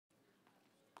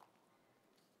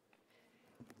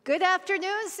Good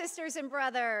afternoon, sisters and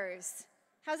brothers.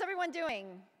 How's everyone doing?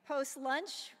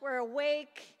 Post-lunch, we're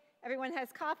awake. Everyone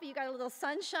has coffee, you got a little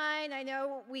sunshine. I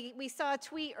know we saw a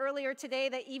tweet earlier today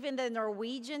that even the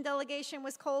Norwegian delegation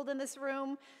was cold in this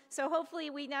room. So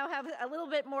hopefully we now have a little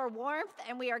bit more warmth,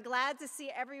 and we are glad to see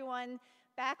everyone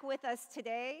back with us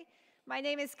today. My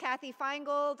name is Kathy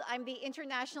Feingold. I'm the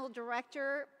International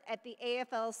Director at the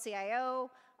AFL-CIO,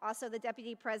 also the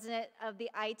Deputy President of the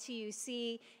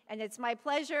ITUC, and it's my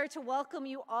pleasure to welcome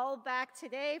you all back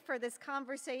today for this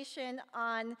conversation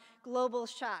on global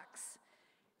shocks.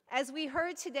 As we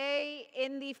heard today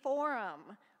in the forum,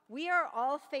 we are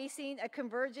all facing a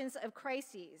convergence of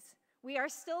crises. We are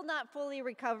still not fully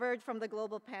recovered from the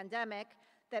global pandemic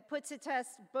that puts to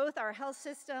test both our health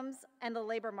systems and the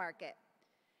labor market.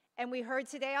 And we heard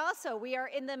today also, we are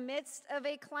in the midst of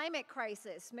a climate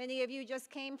crisis. Many of you just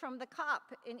came from the COP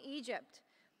in Egypt.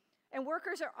 And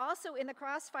workers are also in the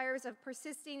crossfires of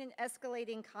persisting and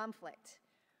escalating conflict.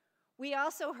 We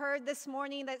also heard this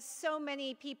morning that so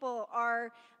many people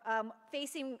are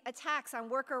facing attacks on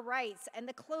worker rights and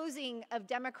the closing of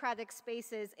democratic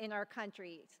spaces in our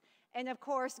countries. And of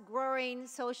course, growing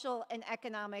social and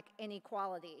economic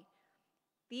inequality.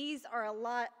 These are a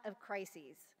lot of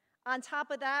crises. On top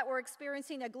of that, we're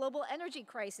experiencing a global energy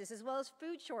crisis as well as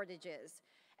food shortages.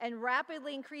 And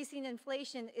rapidly increasing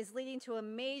inflation is leading to a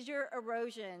major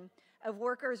erosion of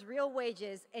workers' real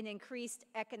wages and increased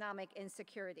economic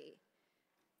insecurity.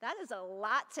 That is a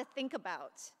lot to think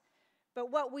about. But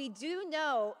what we do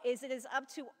know is it is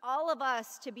up to all of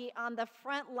us to be on the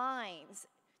front lines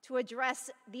to address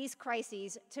these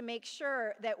crises, to make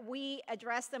sure that we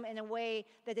address them in a way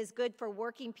that is good for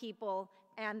working people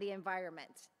and the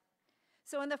environment.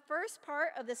 So in the first part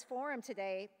of this forum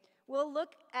today, we'll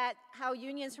look at how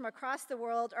unions from across the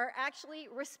world are actually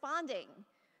responding,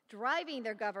 driving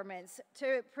their governments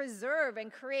to preserve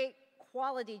and create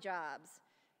quality jobs,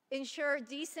 ensure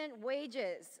decent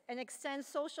wages, and extend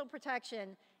social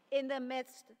protection in the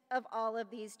midst of all of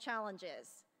these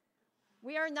challenges.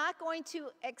 We are not going to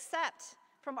accept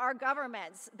from our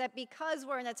governments that because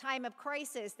we're in a time of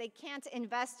crisis, they can't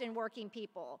invest in working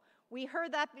people. We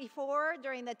heard that before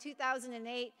during the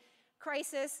 2008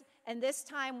 crisis, and this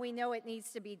time we know it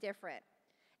needs to be different.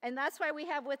 And that's why we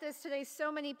have with us today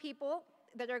so many people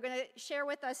that are going to share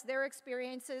with us their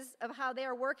experiences of how they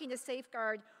are working to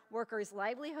safeguard workers'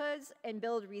 livelihoods and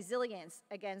build resilience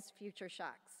against future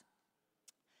shocks.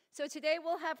 So today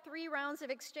we'll have 3 rounds of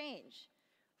exchange.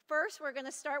 First, we're going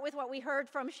to start with what we heard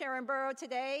from Sharon Burrow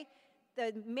today.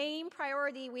 The main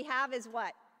priority we have is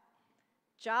what?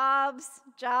 Jobs,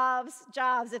 jobs,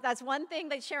 jobs. If that's one thing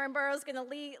that Sharon Burrow is going to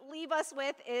leave us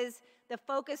with, is the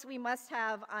focus we must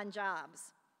have on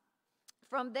jobs.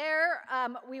 From there,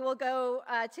 we will go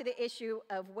to the issue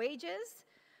of wages,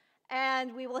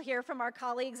 and we will hear from our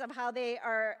colleagues of how they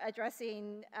are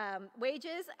addressing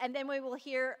wages, and then we will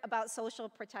hear about social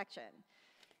protection.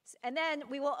 And then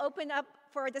we will open up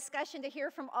for a discussion to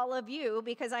hear from all of you,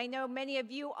 because I know many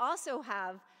of you also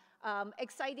have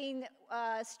exciting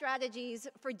strategies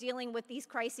for dealing with these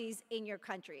crises in your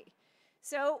country.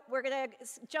 So we're going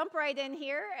to jump right in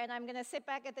here, and I'm going to sit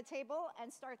back at the table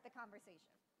and start the conversation.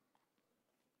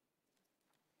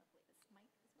 Hopefully this mic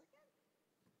is working.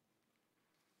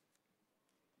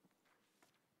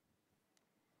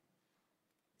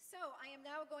 So I am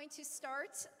now going to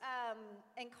start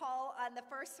and call on the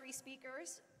first 3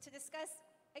 speakers to discuss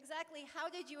exactly how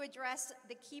did you address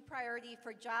the key priority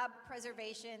for job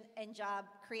preservation and job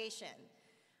creation.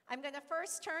 I'm going to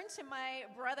first turn to my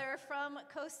brother from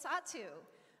COSATU,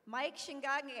 Mike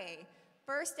Shingange,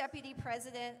 first Deputy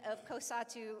President of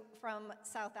COSATU from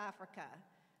South Africa.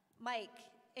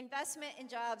 Mike, investment in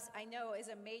jobs I know is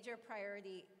a major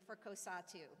priority for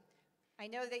COSATU. I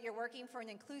know that you're working for an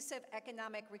inclusive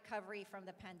economic recovery from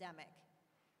the pandemic.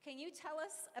 Can you tell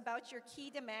us about your key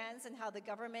demands and how the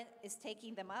government is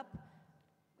taking them up?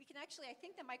 We can actually, I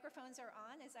think the microphones are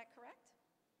on, is that correct?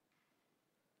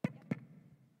 Yep.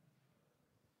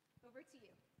 Over to you.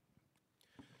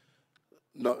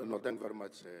 No, thank you very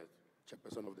much,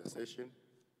 Chairperson of the session.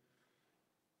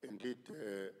 Indeed,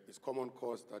 it's common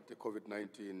cause that the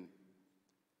COVID-19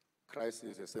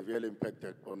 crisis has severely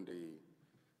impacted on the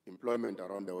employment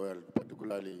around the world,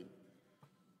 particularly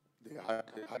the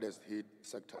hardest hit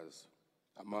sectors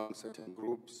among certain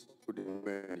groups, including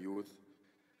women and youth.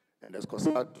 And as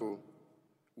COSATU,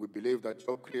 we believe that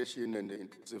job creation and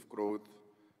inclusive growth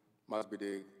must be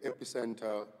the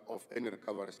epicenter of any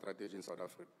recovery strategy in South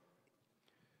Africa.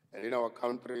 And in our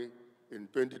country, in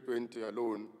 2020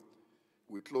 alone,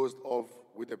 we closed off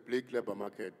with a bleak labor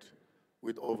market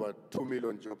with over 2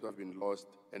 million jobs have been lost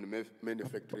and many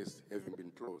factories having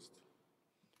been closed.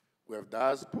 We have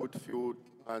thus put few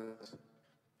demands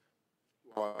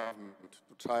to our government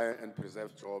to try and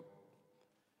preserve jobs.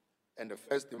 And the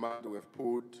first demand we have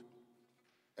put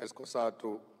as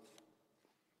COSATU,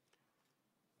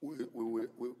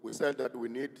 we said that we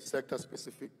need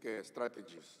sector-specific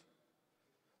strategies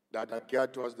that are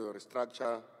geared towards the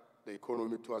restructure the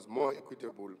economy towards more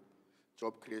equitable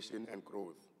job creation and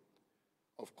growth.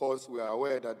 Of course, we are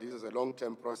aware that this is a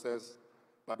long-term process,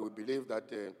 but we believe that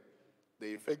the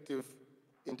effective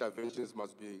interventions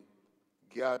must be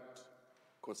geared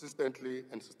consistently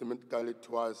and systematically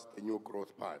towards the new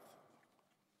growth path.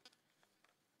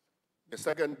 The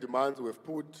second demand we've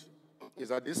put is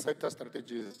that these sector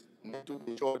strategies need to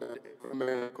ensure that the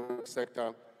economic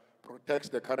sector protects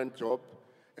the current job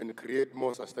and create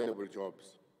more sustainable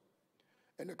jobs.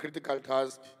 And a critical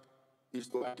task is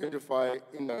to identify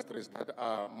industries that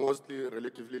are mostly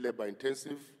relatively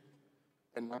labor-intensive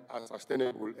and are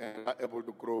sustainable and are able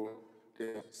to grow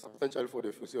substantially for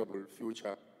the foreseeable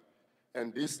future.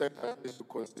 And this sector needs to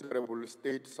considerable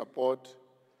state support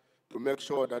to make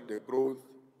sure that they grow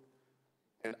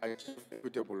and achieve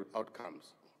equitable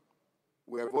outcomes.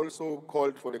 We have also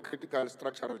called for the critical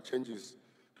structural changes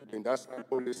to the industrial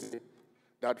policy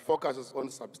that focuses on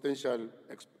substantial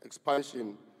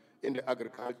expansion in the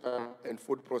agriculture and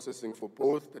food processing for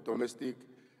both the domestic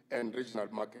and regional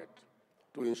market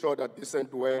to ensure that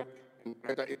decent work and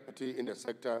greater equity in the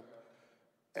sector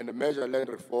and the major land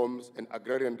reforms and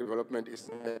agrarian development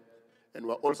is there. And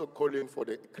we're also calling for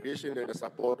the creation and the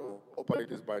support of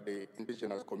operators by the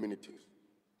indigenous communities.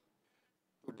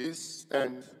 To this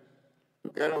end,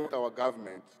 together with our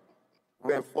government,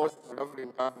 we have forced the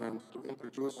sovereign government to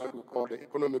introduce what we call the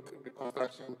economic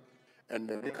reconstruction and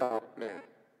the recovery plan.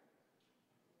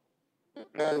 The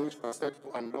plan which was set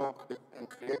to unlock and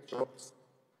create jobs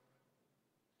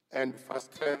and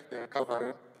fast-track the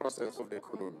recovery process of the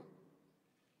economy.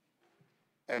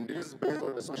 And this is based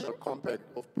on the social compact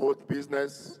of both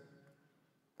business,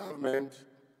 government,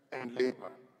 and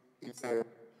labor. It's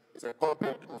a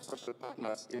compact of social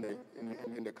partners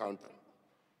in the country.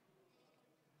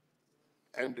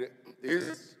 And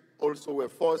this also a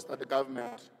force that the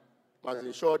government must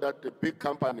ensure that the big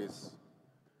companies,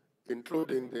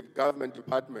 including the government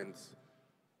departments,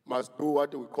 must do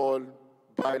what we call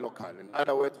buy local. In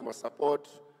other words, must support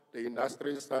the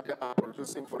industries that are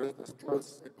producing, for instance,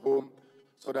 clothes at home,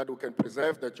 so that we can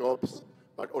preserve the jobs,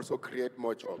 but also create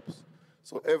more jobs.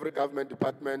 So every government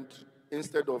department,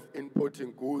 instead of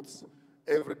importing goods,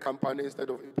 every company, instead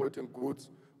of importing goods,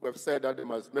 we have said that they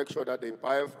must make sure that they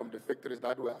buy from the factories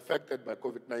that were affected by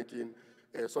COVID-19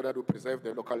 so that we preserve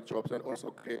the local jobs and also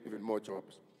create even more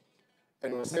jobs.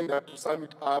 And we're saying that to sum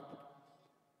it up,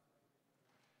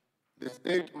 the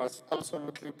state must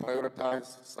absolutely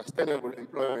prioritize sustainable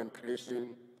employment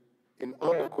creation in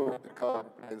all the COVID recovery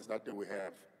plans that we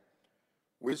have,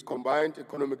 which combined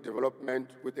economic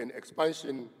development with an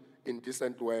expansion in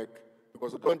decent work,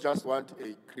 because we don't just want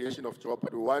a creation of job,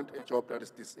 but we want a job that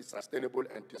is sustainable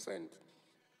and decent.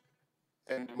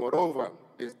 And moreover,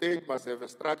 the state must have a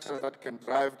structure that can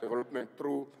drive development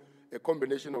through a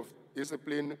combination of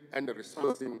discipline and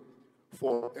resourcing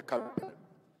for a company.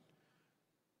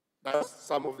 That's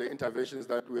some of the interventions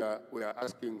that we are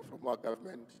asking from our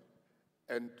government.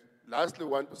 And lastly,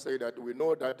 we want to say that we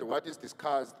know that what is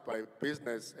discussed by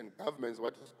business and governments,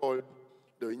 what is called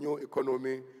the new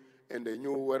economy and the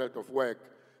new world of work,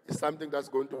 is something that's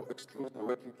going to exclude the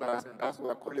working class, and that's why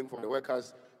we're calling for the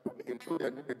workers to be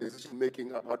included in the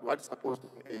decision-making about what's supposed to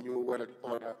be a new world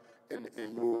order and a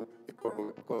new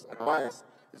economy, because otherwise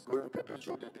it's going to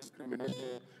perpetuate the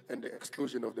discrimination and the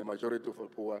exclusion of the majority of the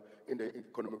poor in the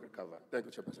economic recovery. Thank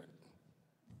you, Chairperson.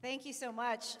 Thank you so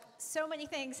much. So many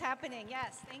things happening.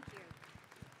 Yes, thank you.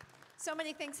 So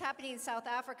many things happening in South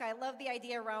Africa. I love the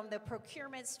idea around the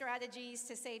procurement strategies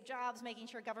to save jobs, making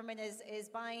sure government is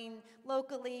buying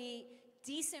locally,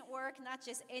 decent work, not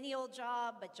just any old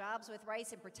job, but jobs with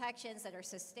rights and protections that are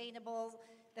sustainable.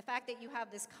 The fact that you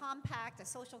have this compact, a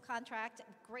social contract,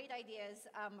 great ideas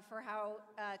for how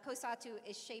COSATU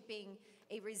is shaping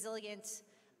a resilient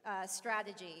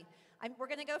strategy. We're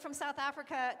going to go from South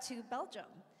Africa to Belgium.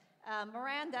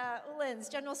 Miranda Ullens,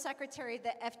 General Secretary of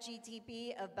the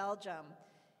FGTB of Belgium.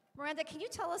 Miranda, can you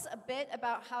tell us a bit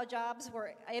about how jobs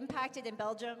were impacted in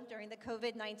Belgium during the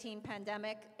COVID-19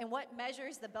 pandemic and what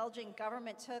measures the Belgian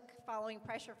government took following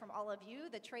pressure from all of you,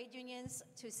 the trade unions,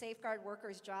 to safeguard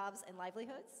workers' jobs and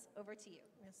livelihoods? Over to you.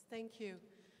 Yes, thank you.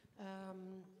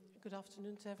 Good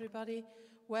afternoon to everybody.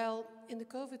 Well, in the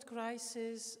COVID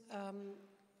crisis,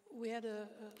 we had a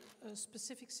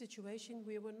specific situation.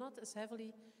 We were not as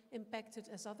heavily impacted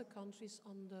as other countries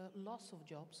on the loss of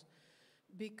jobs,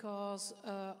 because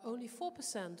only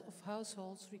 4% of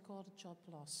households recorded job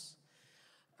loss.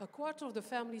 A quarter of the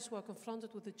families were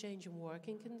confronted with a change in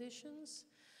working conditions,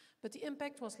 but the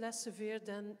impact was less severe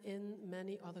than in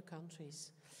many other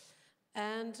countries.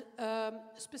 And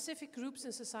specific groups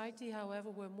in society, however,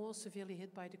 were more severely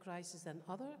hit by the crisis than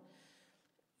others.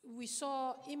 We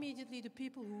saw immediately the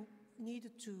people who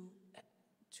needed to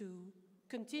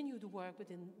continue to work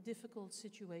within difficult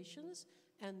situations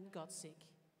and got sick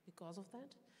because of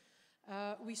that.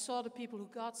 We saw the people who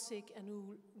got sick and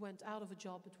who went out of a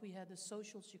job, but we had a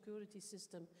social security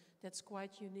system that's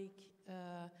quite unique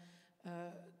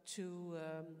to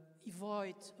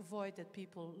avoid that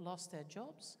people lost their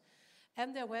jobs.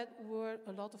 And there were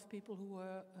a lot of people who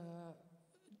were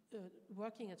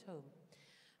working at home.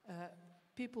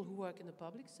 People who work in the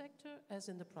public sector as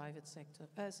in the private sector.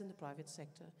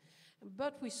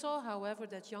 But we saw, however,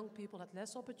 that young people had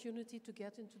less opportunity to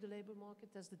get into the labor market.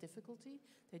 That's the difficulty.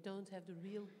 They don't have the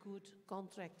real good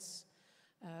contracts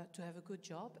to have a good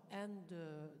job, and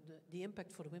the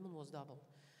impact for the women was double.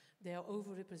 They are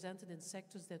overrepresented in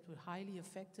sectors that were highly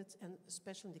affected, and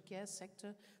especially in the care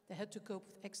sector, they had to cope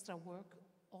with extra work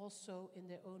also in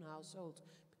their own household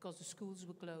because the schools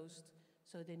were closed,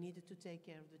 so they needed to take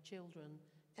care of the children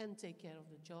and take care of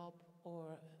the job,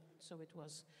 so it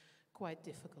was quite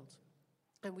difficult.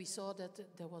 And we saw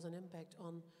that there was an impact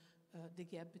on the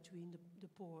gap between the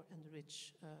poor and the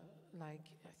rich,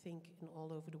 like I think in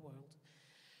all over the world.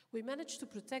 We managed to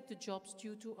protect the jobs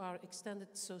due to our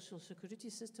extended social security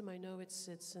system. I know it's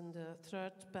in the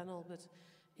third panel, but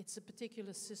it's a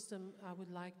particular system I would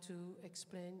like to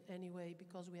explain anyway,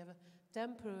 because we have a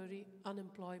temporary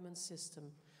unemployment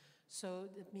system. So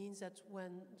that means that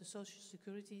when the social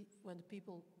security, when the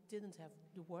people didn't have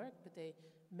the work, but they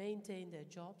maintained their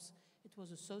jobs, it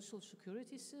was a social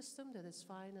security system that is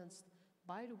financed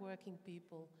by the working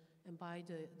people and by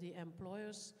the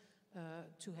employers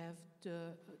to have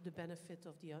the benefit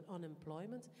of the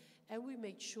unemployment. And we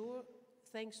make sure,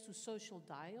 thanks to social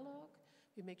dialogue,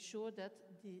 we make sure that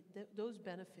those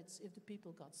benefits, if the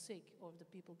people got sick or if the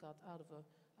people got out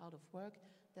of work,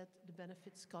 that the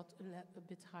benefits got a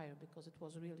bit higher, because it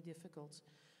was really difficult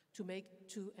to make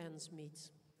two ends meet.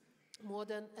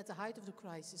 At the height of the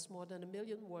crisis, more than 1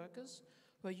 million workers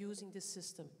were using this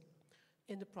system.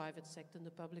 In the private sector, in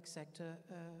the public sector,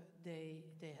 they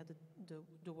had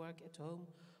the work at home,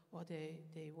 or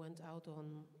they went out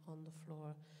on the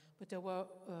floor. But there were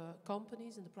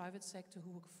companies in the private sector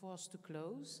who were forced to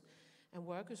close, and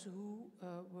workers who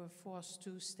were forced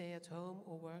to stay at home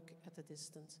or work at a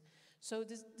distance. So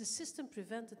the system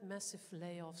prevented massive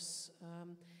layoffs,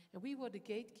 and we were the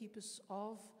gatekeepers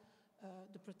of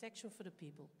the protection for the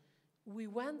people. We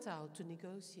went out to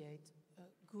negotiate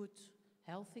good,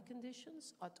 healthy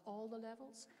conditions at all the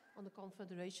levels, on the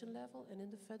confederation level and in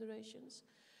the federations.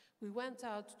 We went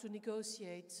out to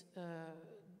negotiate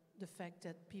the fact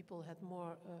that people had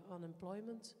more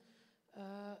unemployment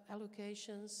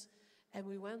allocations, and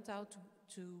we went out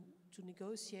to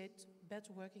negotiate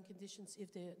better working conditions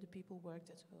if the people worked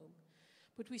at home.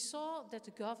 But we saw that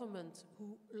the government,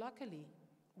 who luckily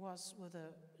was with a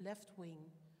left-wing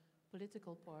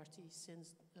political party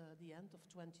since the end of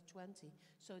 2020,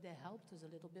 so they helped us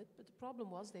a little bit, but the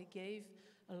problem was they gave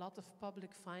a lot of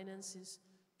public finances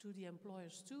to the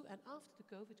employers too, and after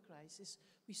the COVID crisis,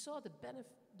 we saw the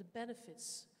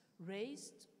benefits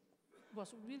raised,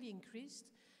 was really increased,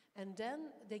 and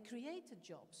then they created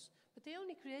jobs. But they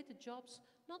only created jobs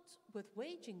not with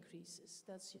wage increases.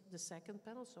 That's the second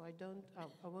panel, so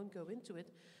I won't go into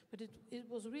it. But it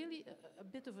was really a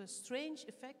bit of a strange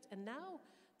effect. And now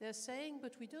they're saying,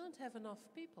 but we don't have enough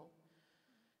people.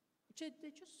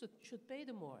 They just should pay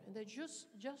them more, and they just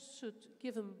should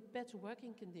give them better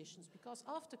working conditions. Because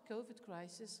after COVID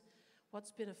crisis,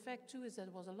 what's been a fact too is that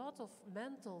there was a lot of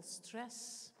mental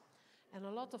stress and a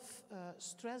lot of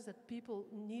stress that people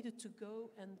needed to go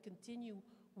and continue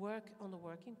work on the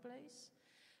working place.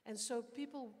 And so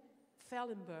people fell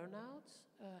in burnout,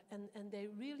 and they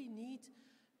really need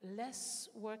less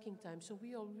working time. So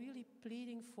we are really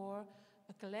pleading for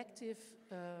a collective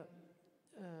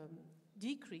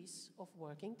decrease of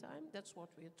working time. That's what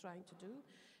we are trying to do.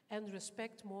 And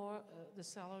respect more the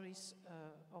salaries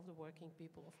of the working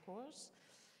people, of course.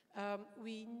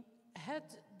 We had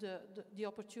the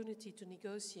opportunity to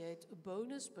negotiate a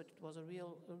bonus, but it was a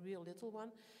real little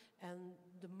one. And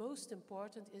the most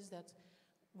important is that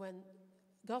when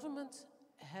government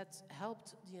had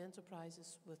helped the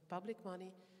enterprises with public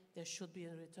money, there should be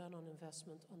a return on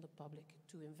investment on the public,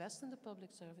 to invest in the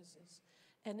public services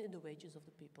and in the wages of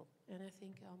the people. And I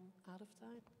think I'm out of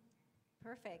time.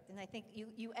 Perfect, and I think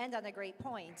you end on a great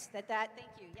point, thank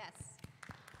you, yes.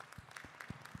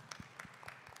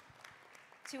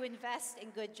 To invest in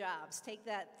good jobs,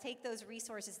 take those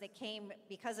resources that came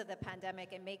because of the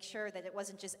pandemic and make sure that it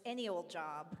wasn't just any old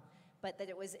job, but that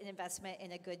it was an investment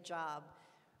in a good job.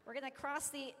 We're gonna cross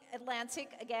the Atlantic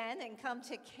again and come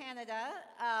to Canada,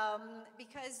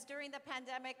 because during the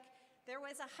pandemic, there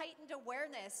was a heightened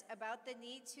awareness about the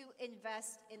need to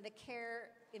invest in the care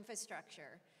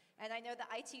infrastructure. And I know the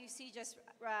ITUC just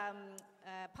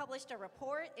published a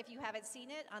report, if you haven't seen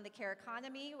it, on the care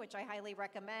economy, which I highly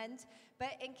recommend.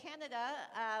 But in Canada,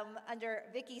 under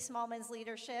Vicky Smallman's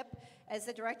leadership as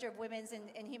the Director of Women's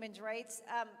and Human Rights,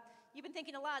 you've been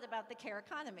thinking a lot about the care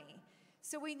economy.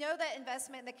 So we know that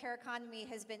investment in the care economy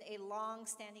has been a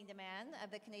long-standing demand of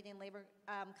the Canadian Labour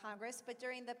Congress, but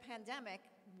during the pandemic,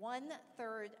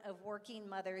 1/3 of working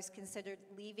mothers considered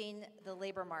leaving the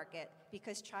labor market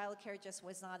because childcare just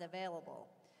was not available.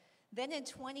 Then in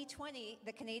 2020,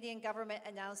 the Canadian government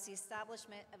announced the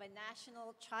establishment of a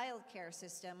national childcare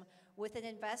system with an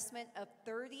investment of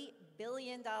 $30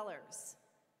 billion.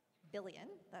 Billion,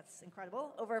 that's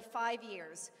incredible, over 5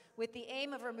 years, with the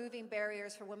aim of removing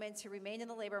barriers for women to remain in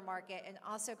the labor market and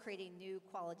also creating new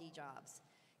quality jobs.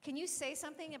 Can you say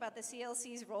something about the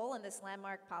CLC's role in this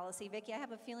landmark policy? Vicky, I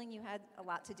have a feeling you had a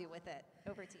lot to do with it.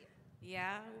 Over to you.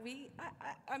 Yeah,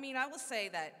 I mean, I will say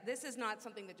that this is not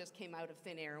something that just came out of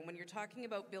thin air. And when you're talking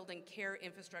about building care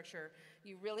infrastructure,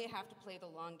 you really have to play the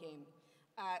long game.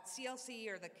 CLC,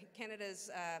 or the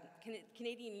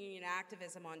Canadian Union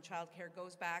activism on childcare,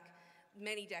 goes back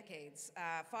many decades,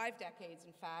 5 decades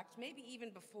in fact, maybe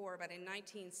even before, but in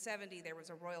 1970 there was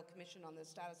a Royal Commission on the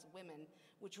Status of Women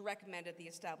which recommended the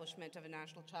establishment of a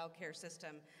national childcare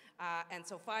system. And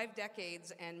so 5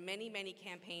 decades and many, many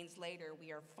campaigns later,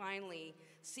 we are finally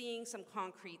seeing some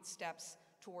concrete steps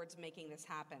towards making this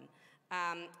happen.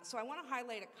 So I want to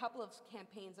highlight a couple of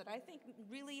campaigns that I think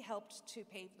really helped to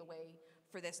pave the way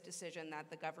for this decision that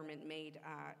the government made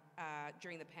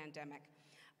during the pandemic.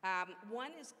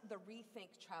 One is the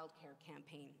Rethink Childcare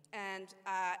campaign. And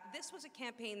this was a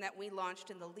campaign that we launched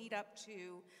in the lead up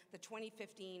to the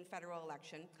 2015 federal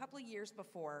election, a couple of years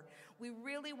before. We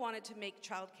really wanted to make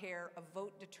childcare a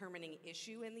vote-determining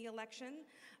issue in the election,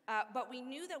 but we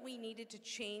knew that we needed to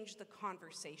change the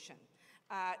conversation.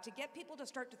 To get people to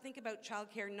start to think about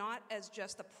childcare not as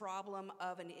just the problem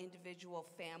of an individual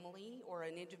family or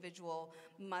an individual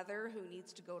mother who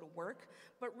needs to go to work,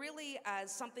 but really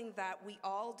as something that we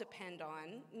all depend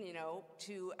on, you know,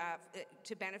 to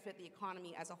benefit the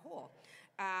economy as a whole.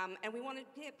 And we wanted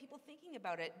to get people thinking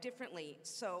about it differently.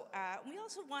 So we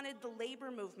also wanted the labor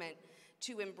movement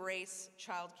to embrace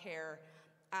childcare,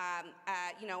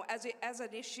 you know, as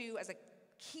an issue, as a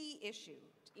key issue.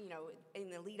 You know,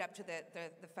 in the lead up to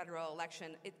the federal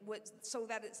election, it was so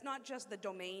that it's not just the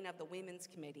domain of the Women's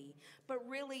Committee, but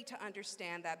really to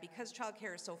understand that because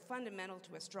childcare is so fundamental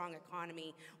to a strong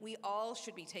economy, we all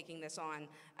should be taking this on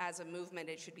as a movement.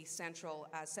 It should be central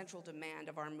demand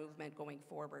of our movement going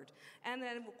forward. And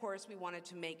then, of course, we wanted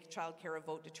to make childcare a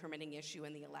vote-determining issue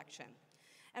in the election.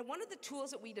 And one of the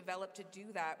tools that we developed to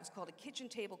do that was called a kitchen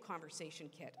table conversation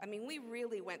kit. I mean, we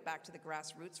really went back to the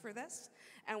grassroots for this,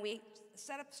 and we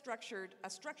set up structured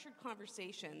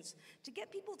conversations to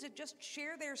get people to just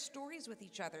share their stories with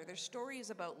each other. Their stories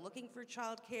about looking for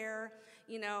childcare,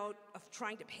 you know, of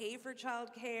trying to pay for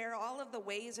childcare, all of the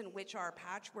ways in which our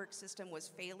patchwork system was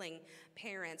failing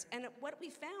parents. And what we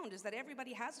found is that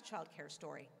everybody has a childcare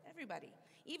story. Everybody.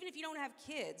 Even if you don't have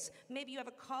kids, maybe you have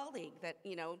a colleague that,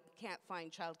 you know, can't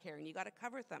find childcare and you got to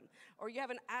cover them. Or you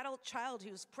have an adult child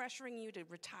who's pressuring you to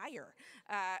retire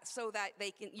so that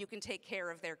you can take care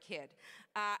of their kid.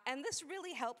 And this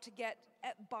really helped to get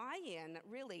buy-in,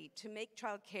 really, to make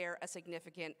childcare a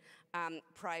significant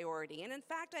priority. And in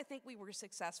fact, I think we were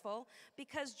successful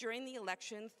because during the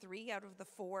election, 3 out of the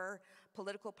 4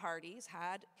 political parties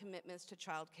had commitments to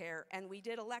childcare, and we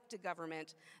did elect a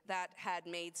government that had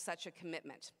made such a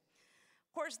commitment.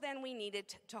 Of course, then we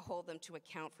needed to hold them to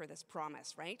account for this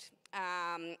promise, right?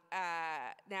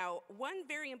 Now, one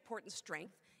very important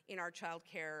strength in our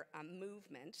childcare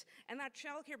movement, and that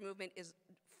childcare movement is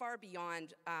far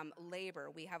beyond labor.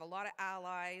 We have a lot of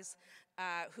allies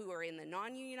who are in the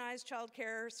non-unionized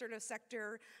childcare sort of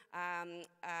sector,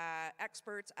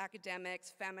 experts,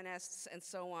 academics, feminists, and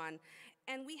so on.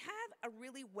 And we have a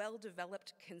really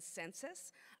well-developed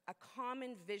consensus, a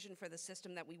common vision for the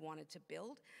system that we wanted to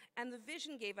build, and the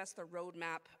vision gave us the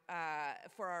roadmap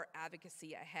for our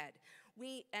advocacy ahead.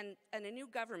 And a new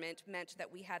government meant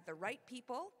that we had the right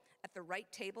people at the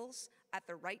right tables at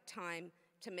the right time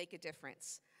to make a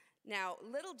difference. Now,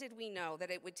 little did we know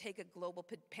that it would take a global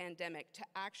pandemic to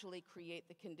actually create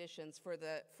the conditions for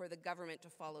the government to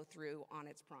follow through on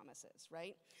its promises,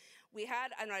 right? We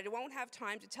had, and I won't have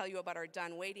time to tell you about our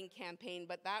Done Waiting campaign,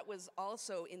 but that was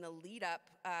also in the lead up,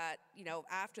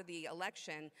 after the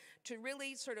election, to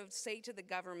really sort of say to the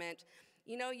government,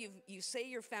 you know, you say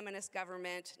you're feminist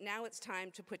government, now it's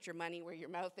time to put your money where your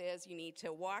mouth is. You need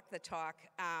to walk the talk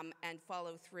and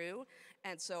follow through.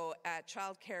 And so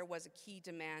childcare was a key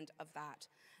demand of that.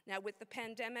 Now with the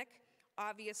pandemic,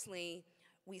 obviously,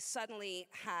 we suddenly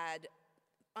had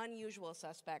unusual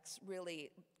suspects really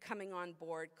coming on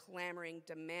board, clamoring,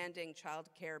 demanding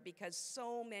childcare because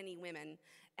so many women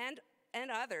and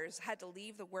others had to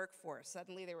leave the workforce.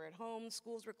 Suddenly they were at home,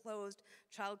 schools were closed,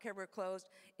 childcare were closed.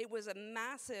 It was a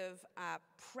massive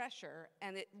pressure,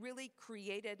 and it really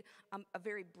created a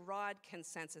very broad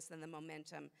consensus and the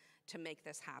momentum to make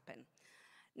this happen.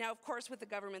 Now, of course, with the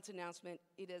government's announcement,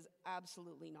 it is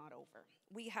absolutely not over.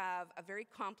 We have a very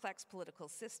complex political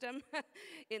system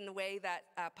in the way that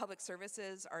public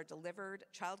services are delivered.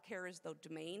 Childcare is the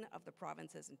domain of the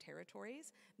provinces and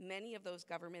territories. Many of those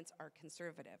governments are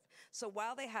conservative. So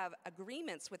while they have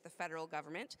agreements with the federal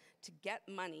government to get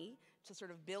money to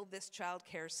sort of build this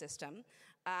childcare system,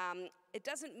 it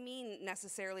doesn't mean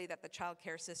necessarily that the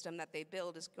childcare system that they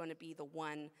build is going to be the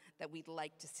one that we'd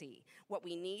like to see. What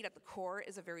we need at the core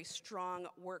is a very strong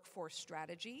workforce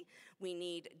strategy. We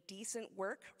need decent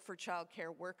work for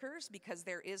childcare workers because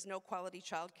there is no quality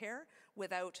childcare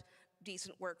without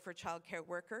decent work for childcare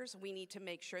workers. We need to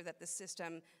make sure that the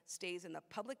system stays in the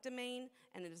public domain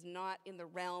and it is not in the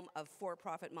realm of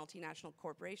for-profit multinational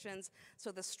corporations.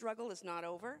 So the struggle is not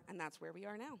over, and that's where we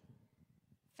are now.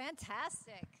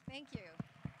 Fantastic. Thank you.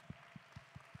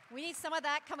 We need some of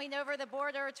that coming over the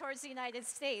border towards the United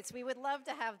States. We would love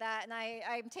to have that, and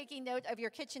I'm taking note of your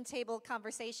kitchen table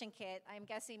conversation kit. I'm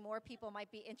guessing more people might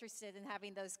be interested in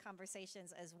having those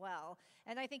conversations as well.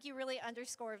 And I think you really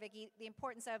underscore, Vicki, the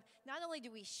importance of not only do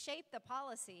we shape the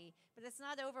policy, but it's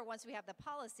not over once we have the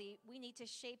policy. We need to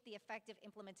shape the effective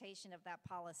implementation of that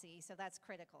policy, so that's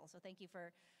critical. So thank you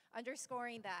for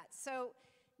underscoring that. So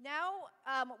now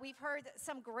we've heard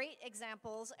some great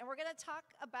examples, and we're going to talk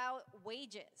about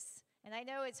wages. And I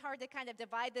know it's hard to kind of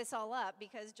divide this all up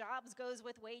because jobs goes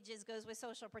with wages, goes with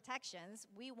social protections.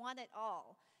 We want it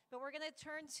all. But we're going to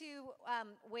turn to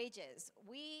wages.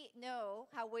 We know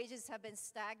how wages have been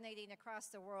stagnating across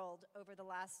the world over the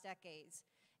last decades.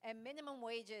 And minimum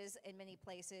wages in many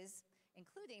places,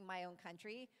 including my own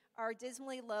country, are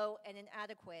dismally low and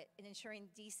inadequate in ensuring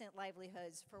decent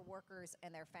livelihoods for workers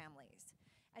and their families.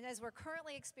 And as we're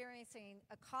currently experiencing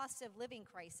a cost of living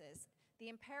crisis, the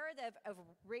imperative of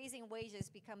raising wages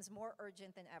becomes more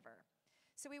urgent than ever.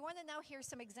 So we want to now hear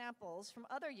some examples from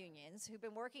other unions who've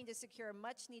been working to secure a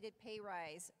much-needed pay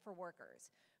rise for workers,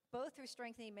 both through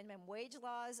strengthening minimum wage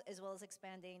laws as well as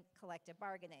expanding collective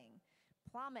bargaining.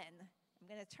 Plamen, I'm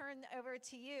going to turn over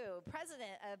to you,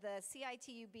 President of the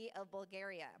CITUB of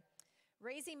Bulgaria.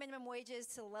 Raising minimum wages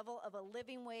to the level of a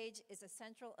living wage is a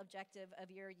central objective of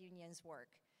your union's work.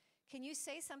 Can you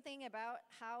say something about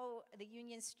how the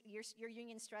your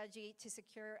union strategy to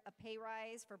secure a pay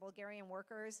rise for Bulgarian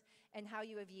workers and how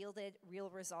you have yielded real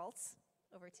results?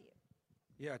 Over to you.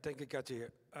 Yeah, thank you, Kathy.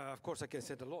 Of course, I can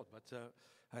say a lot, but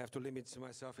I have to limit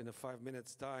myself in a 5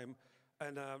 minutes time.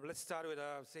 And let's start with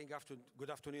saying good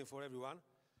afternoon for everyone.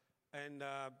 And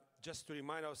just to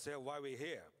remind ourselves why we're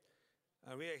here.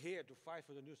 We are here to fight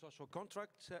for the new social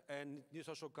contract, and new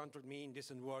social contract means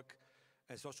decent work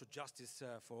and social justice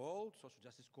for all, social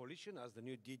justice coalition, as the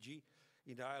new DG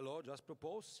in the ILO just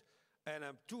proposed. And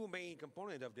two main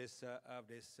components of this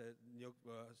new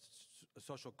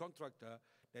social contract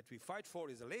that we fight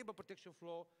for is the labor protection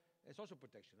law and social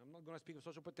protection. I'm not going to speak of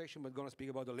social protection, but going to speak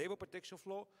about the labor protection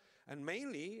law, and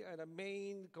mainly the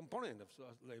main component of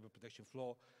labor protection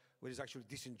law, which is actually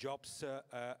decent jobs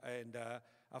and,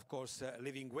 of course,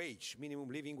 living wage, minimum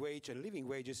living wage and living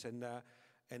wages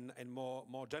and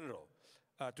more general,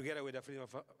 together with the freedom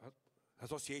of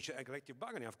association and collective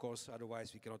bargaining, of course,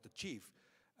 otherwise we cannot achieve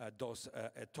those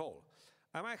at all.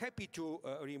 I'm happy to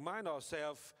remind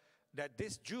ourselves that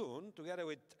this June, together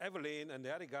with Evelyn and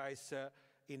the other guys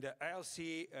in the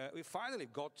ILC, we finally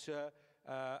got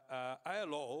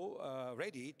ILO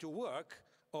ready to work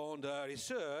on the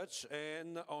research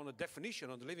and on the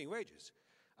definition of the living wages.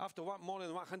 After more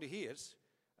than 100 years,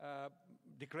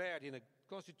 declared in the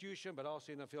Constitution, but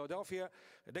also in the Philadelphia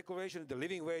Declaration, the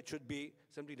living wage should be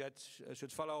something that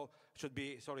should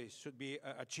be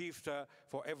achieved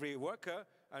for every worker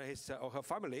and his or her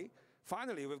family.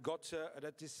 Finally, we've got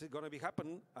that is going to be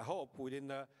happen, I hope,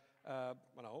 within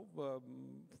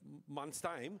months'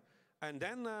 time. And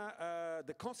then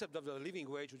the concept of the living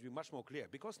wage would be much more clear,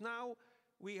 because now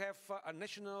we have a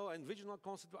national and regional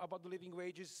concept about the living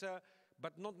wages,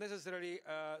 but not necessarily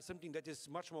something that is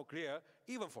much more clear,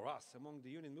 even for us among the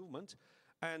union movement.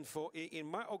 And in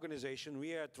my organization,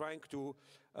 we are trying to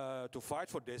fight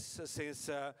for this since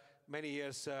many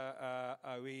years.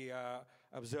 We are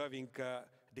observing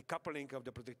decoupling of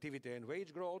the productivity and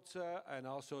wage growth, and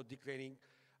also declining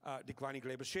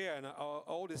labor share, and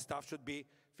all this stuff should be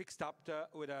fixed up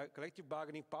with a collective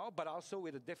bargaining power, but also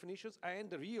with the definitions and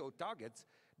the real targets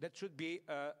that should be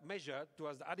measured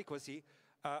towards the adequacy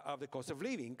of the cost of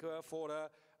living for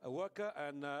a worker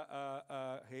and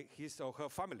his or her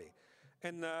family.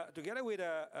 And together with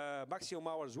maximum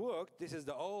hours worked, this is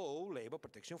the whole labor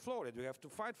protection floor that we have to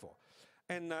fight for.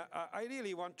 And I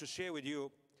really want to share with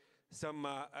you some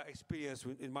experience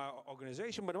in my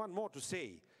organization, but one more to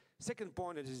say. Second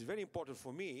point that is very important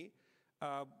for me,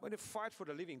 when we fight for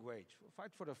the living wage,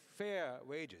 fight for the fair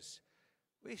wages,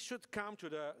 we should come to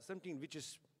something which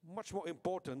is much more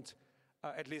important,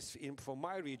 at least for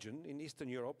my region in Eastern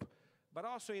Europe, but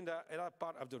also in other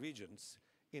part of the regions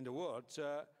in the world,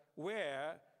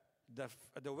 where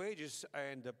the wages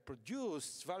and the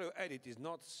produced value added is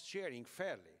not sharing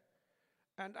fairly.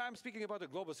 And I'm speaking about the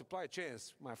global supply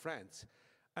chains, my friends.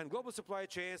 And global supply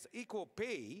chains equal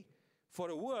pay for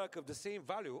the work of the same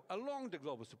value along the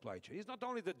global supply chain. It's not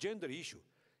only the gender issue.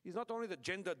 It's not only the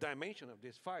gender dimension of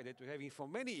this fight that we're having for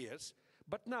many years,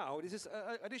 but now this is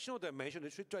an additional dimension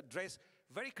that should to address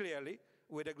very clearly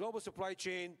with the global supply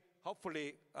chain,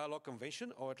 hopefully a law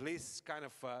convention, or at least kind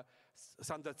of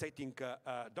standard setting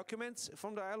documents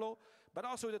from the ILO, but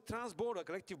also the trans-border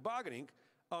collective bargaining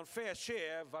on fair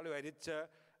share value added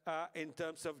in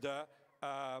terms of the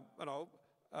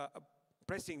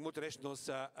pressing multinationals'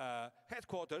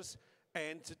 headquarters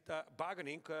and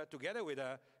bargaining together with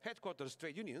headquarters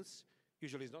trade unions.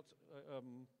 Usually it's not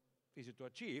easy to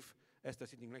achieve, as they're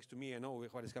sitting next to me and know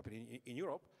what is happening in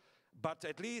Europe. But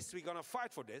at least we're going to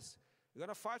fight for this. We're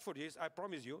going to fight for this, I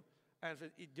promise you. And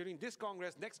during this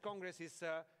Congress, next Congress is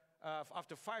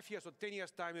after 5 years or 10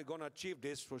 years' time, we're going to achieve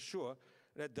this for sure.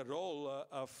 That the role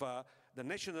of the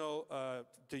national,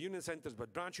 the union centers,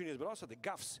 but branch unions, but also the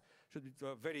GAFs should be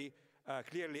very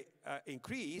clearly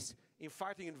increase in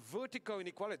fighting in vertical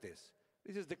inequalities.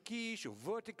 This is the key issue,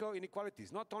 vertical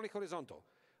inequalities, not only horizontal.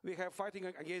 We have fighting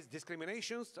against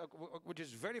discriminations, which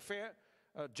is very fair,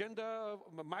 gender,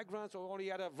 migrants, or all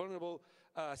the other vulnerable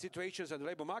situations in the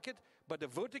labor market, but the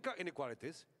vertical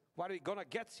inequalities, what are we going to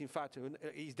get, in fact,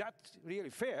 is that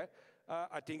really fair?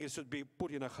 I think it should be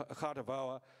put in the heart of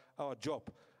our job.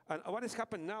 And what has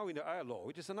happened now in the ILO,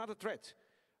 which is another threat.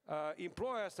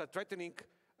 Employers are threatening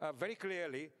very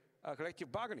clearly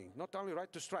collective bargaining, not only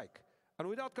right to strike. And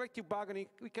without collective bargaining,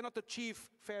 we cannot achieve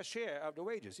fair share of the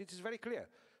wages. It is very clear.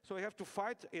 So we have to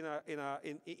fight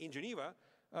in Geneva,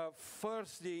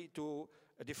 firstly to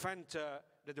defend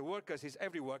that the workers is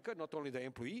every worker, not only the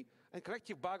employee, and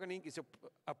collective bargaining is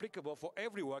applicable for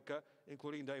every worker,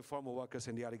 including the informal workers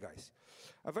and the other guys.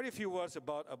 A very few words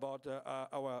about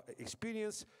our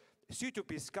experience.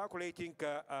 CTUP is calculating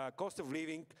cost of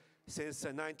living since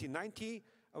 1990.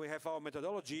 We have our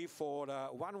methodology for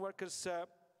one worker's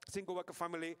single worker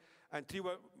family and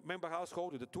three-member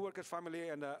household with a two-worker family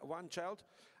and one child.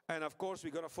 And of course,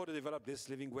 we're going to further develop this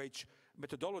living wage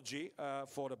methodology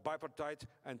for the bipartite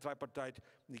and tripartite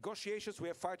negotiations. We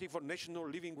are fighting for National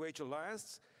Living Wage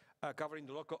Alliance, covering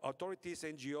the local authorities,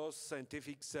 NGOs,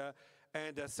 scientifics,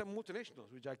 and some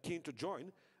multinationals which are keen to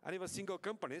join, and even single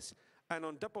companies. And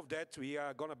on top of that, we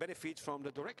are going to benefit from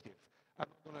the directive. I'm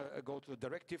going to go to the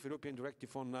directive, European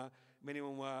directive on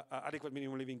adequate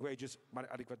minimum living wages,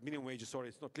 adequate minimum wages, sorry,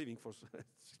 it's not living, for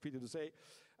speedy to say.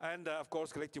 And of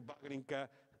course, collective bargaining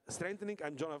strengthening.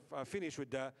 I'm going to finish with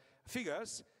the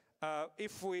figures.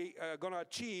 If we are going to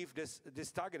achieve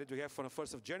this target that we have for the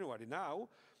 1st of January now,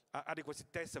 adequacy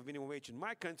test of minimum wage in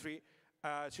my country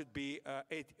should be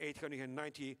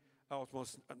 $890,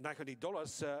 almost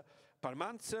 $900 per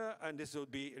month, and this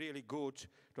would be really good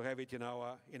to have it in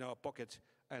our pocket.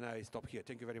 And I stop here.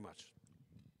 Thank you very much.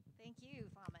 Thank you,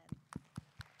 Famen.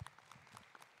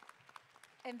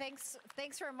 And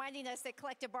thanks for reminding us that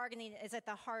collective bargaining is at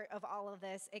the heart of all of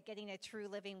this, at getting a true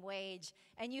living wage.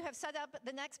 And you have set up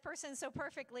the next person so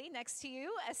perfectly next to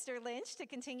you, Esther Lynch, to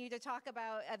continue to talk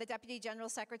about the Deputy General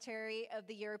Secretary of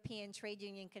the European Trade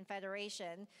Union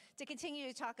Confederation, to continue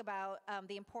to talk about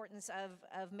the importance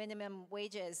of minimum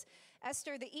wages.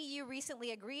 Esther, the EU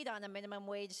recently agreed on a minimum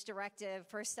wage directive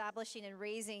for establishing and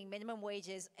raising minimum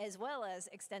wages as well as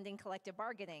extending collective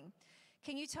bargaining.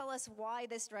 Can you tell us why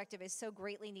this directive is so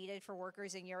greatly needed for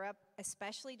workers in Europe,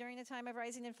 especially during a time of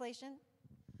rising inflation?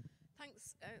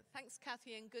 Thanks,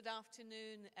 Kathy, and good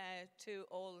afternoon to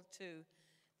all too.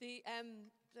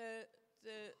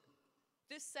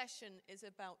 This session is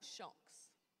about shocks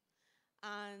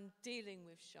and dealing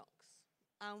with shocks.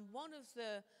 And one of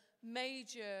the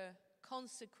major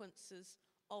consequences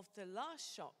of the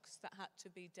last shocks that had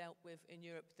to be dealt with in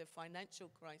Europe, the financial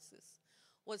crisis,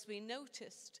 was we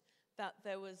noticed that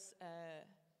there was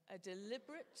a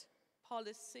deliberate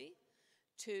policy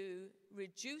to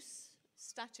reduce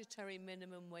statutory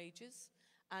minimum wages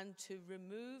and to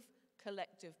remove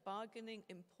collective bargaining,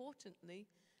 importantly,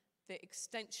 the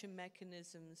extension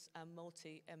mechanisms and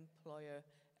multi-employer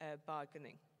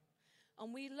bargaining.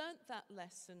 And we learnt that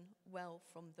lesson well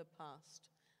from the past.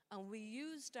 And we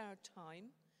used our time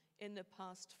in the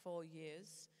past 4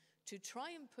 years to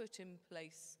try and put in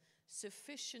place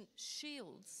sufficient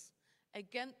shields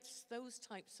against those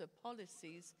types of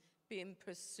policies being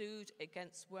pursued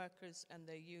against workers and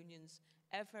their unions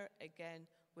ever again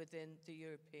within the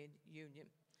European Union.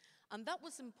 And that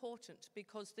was important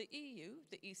because the EU,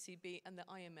 the ECB and the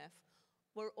IMF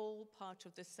were all part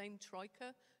of the same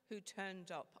troika who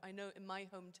turned up. I know in my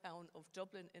hometown of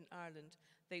Dublin in Ireland,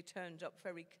 they turned up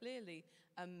very clearly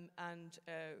and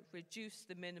reduced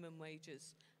the minimum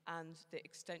wages and the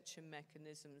extension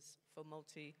mechanisms for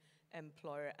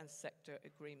multi-employer and sector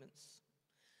agreements.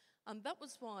 And that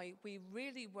was why we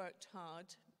really worked hard,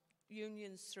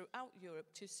 unions throughout Europe,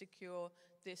 to secure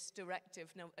this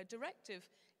directive. Now, a directive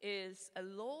is a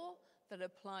law that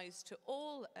applies to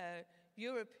all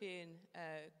European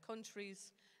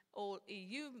countries, all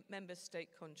EU member state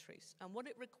countries. And what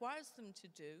it requires them to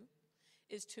do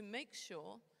is to make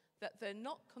sure that they're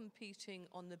not competing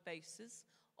on the basis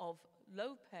of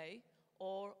low pay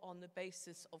or on the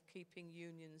basis of keeping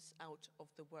unions out of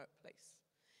the workplace.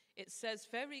 It says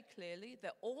very clearly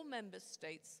that all member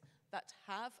states that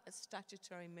have a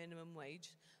statutory minimum wage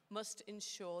must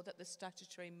ensure that the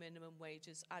statutory minimum wage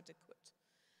is adequate.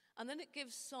 And then it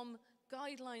gives some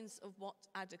guidelines of what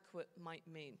adequate might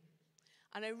mean.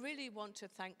 And I really want to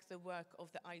thank the work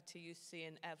of the ITUC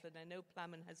and Evelyn. I know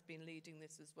Plamen has been leading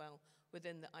this as well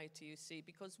within the ITUC,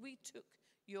 because we took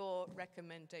your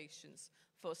recommendations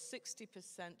for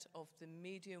 60% of the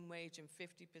median wage and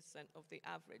 50% of the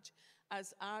average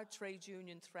as our trade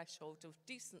union threshold of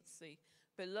decency,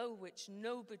 below which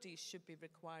nobody should be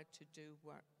required to do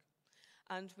work.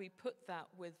 And we put that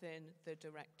within the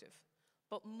directive.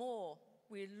 But more,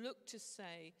 we look to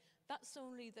say that's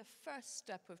only the first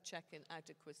step of checking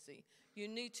adequacy. You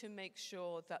need to make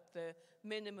sure that the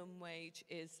minimum wage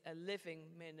is a living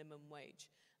minimum wage.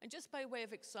 And just by way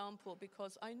of example,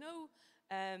 because I know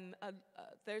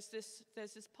there's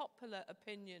this popular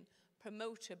opinion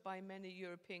promoted by many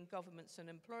European governments and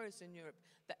employers in Europe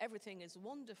that everything is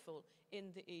wonderful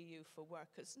in the EU for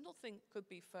workers. Nothing could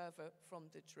be further from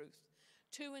the truth.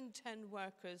 2 in 10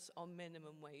 workers on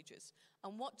minimum wages.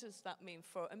 And what does that mean?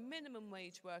 For a minimum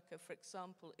wage worker, for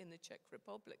example, in the Czech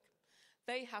Republic,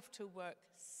 they have to work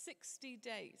 60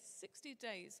 days. 60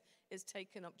 days is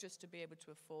taken up just to be able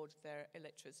to afford their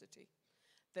electricity.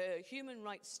 The human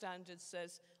rights standard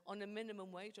says on a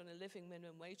minimum wage, on a living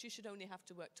minimum wage, you should only have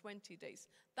to work 20 days.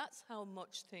 That's how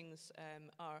much things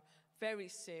are very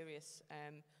serious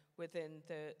within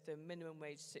the minimum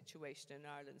wage situation in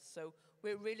Ireland. So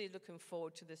we're really looking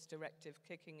forward to this directive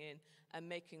kicking in and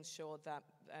making sure that,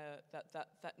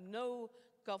 that no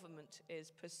government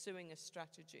is pursuing a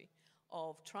strategy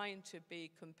of trying to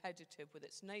be competitive with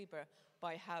its neighbour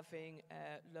by having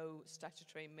low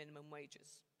statutory minimum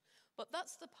wages. But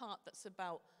that's the part that's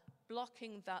about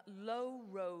blocking that low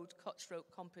road cutthroat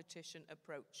competition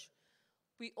approach.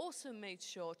 We also made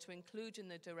sure to include in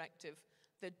the directive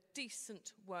the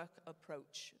decent work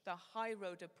approach, the high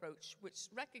road approach, which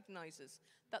recognises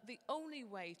that the only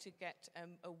way to get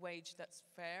a wage that's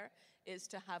fair is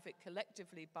to have it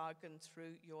collectively bargained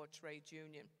through your trade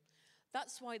union.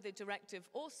 That's why the directive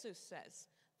also says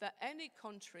that any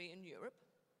country in Europe,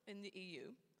 in the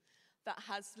EU, that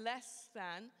has less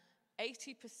than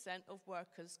 80% of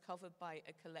workers covered by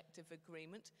a collective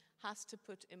agreement has to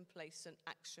put in place an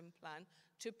action plan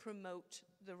to promote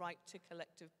the right to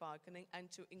collective bargaining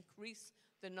and to increase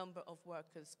the number of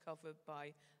workers covered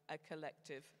by a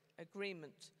collective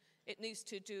agreement. It needs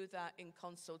to do that in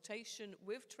consultation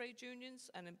with trade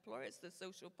unions and employers, the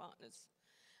social partners.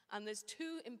 And there's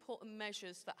 2 important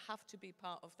measures that have to be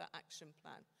part of that action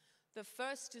plan. The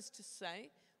first is to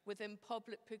say within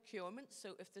public procurement.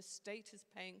 So if the state is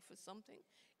paying for something,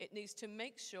 it needs to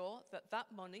make sure that that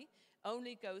money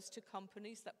only goes to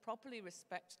companies that properly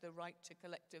respect the right to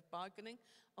collective bargaining.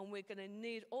 And we're going to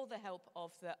need all the help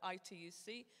of the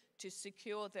ITUC to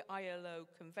secure the ILO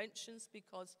conventions,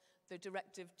 because the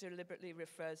directive deliberately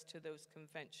refers to those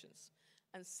conventions.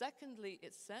 And secondly,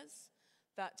 it says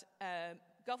that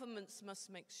governments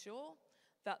must make sure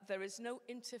that there is no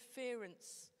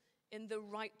interference in the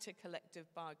right to collective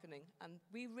bargaining. And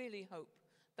we really hope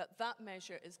that that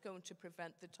measure is going to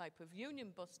prevent the type of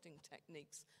union-busting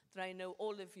techniques that I know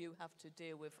all of you have to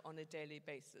deal with on a daily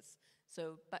basis.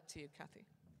 So back to you, Kathy.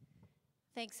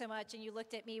 Thanks so much. And you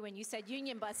looked at me when you said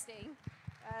union busting.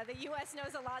 The U.S.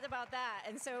 knows a lot about that.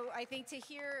 And so I think to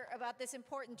hear about this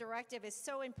important directive is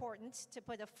so important, to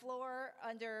put a floor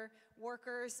under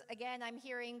workers. Again, I'm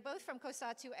hearing both from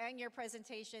Kosatu and your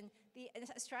presentation the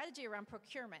strategy around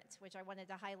procurement, which I wanted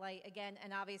to highlight again,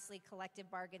 and obviously collective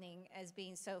bargaining as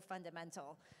being so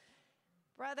fundamental.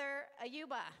 Brother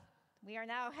Ayuba, we are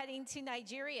now heading to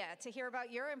Nigeria to hear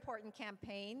about your important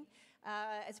campaign.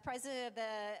 As president of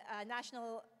the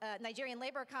National Nigerian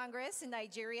Labor Congress in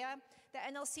Nigeria, the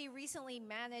NLC recently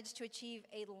managed to achieve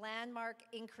a landmark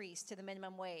increase to the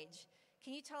minimum wage.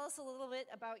 Can you tell us a little bit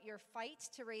about your fight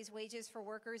to raise wages for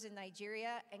workers in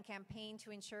Nigeria and campaign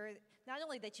to ensure not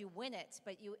only that you win it,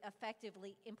 but you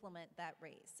effectively implement that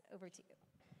raise? Over to you.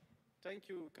 Thank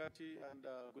you, Kathy, and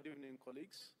good evening,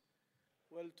 colleagues.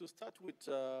 Well, to start with,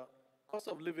 cost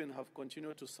of living have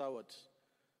continued to soar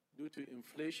due to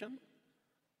inflation,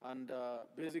 and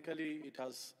basically it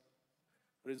has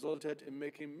resulted in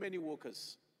making many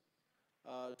workers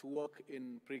to work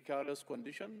in precarious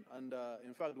conditions, and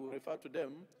in fact we refer to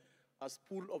them as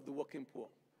pool of the working poor,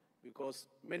 because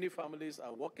many families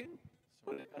are working,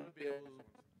 but they cannot be able.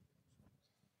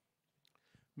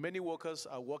 Many workers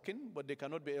are working, but they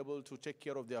cannot be able to take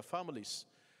care of their families.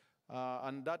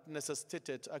 And that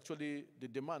necessitated actually the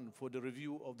demand for the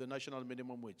review of the national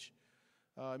minimum wage.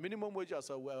 Minimum wage,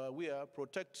 as we are,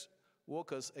 protect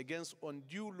workers against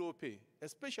undue low pay,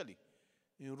 especially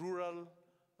in rural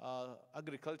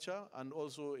agriculture and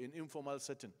also in informal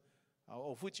setting,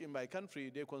 of which in my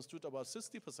country they constitute about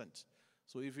 60%.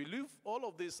 So if you leave all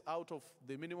of this out of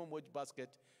the minimum wage basket,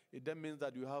 it then means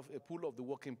that you have a pool of the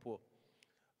working poor.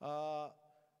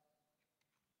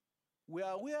 We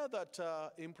are aware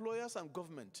that employers and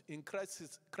government in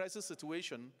crisis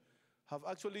situation have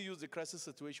actually used the crisis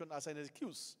situation as an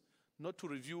excuse not to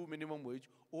review minimum wage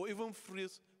or even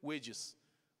freeze wages.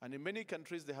 And in many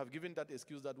countries, they have given that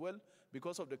excuse that, well,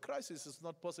 because of the crisis, it's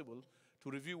not possible to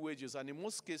review wages. And in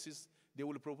most cases, they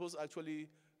will propose actually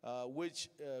wage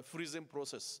freezing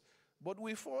process. But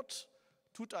we fought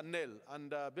tooth and nail,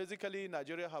 and basically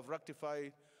Nigeria have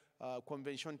ratified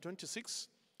Convention 26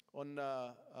 on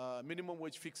minimum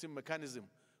wage fixing mechanism,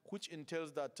 which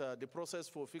entails that the process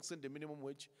for fixing the minimum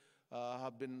wage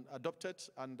have been adopted,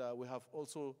 and we have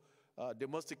also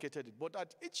domesticated it. But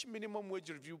at each minimum wage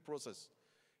review process,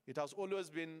 it has always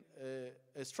been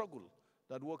a struggle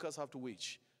that workers have to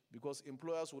wage, because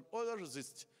employers will always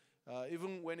resist,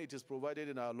 even when it is provided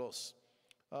in our laws.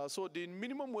 So the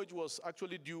minimum wage was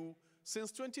actually due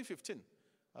since 2015,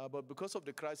 but because of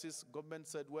the crisis, government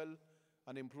said, well,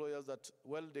 and employers that,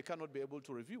 well, they cannot be able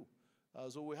to review.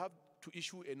 So we have to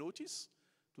issue a notice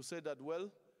to say that, well,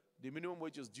 the minimum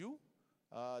wage is due,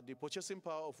 the purchasing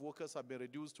power of workers have been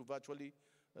reduced to virtually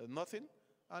nothing,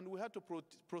 and we had to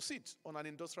proceed on an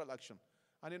industrial action.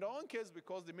 And in our own case,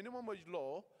 because the minimum wage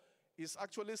law is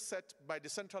actually set by the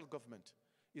central government.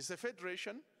 It's a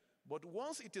federation, but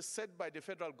once it is set by the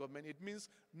federal government, it means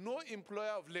no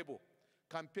employer of labor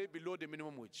can pay below the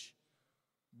minimum wage.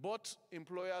 Both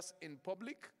employers in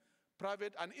public,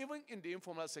 private, and even in the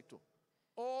informal sector.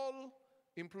 All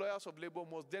employers of labor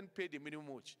must then pay the minimum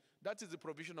wage. That is the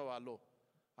provision of our law.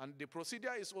 And the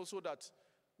procedure is also that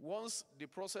once the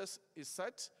process is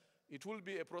set, it will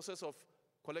be a process of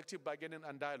collective bargaining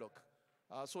and dialogue.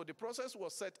 So the process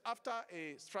was set after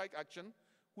a strike action,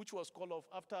 which was called off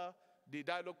after the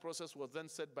dialogue process was then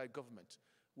set by government.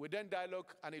 We then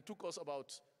dialogue, and it took us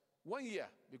about 1 year,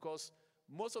 because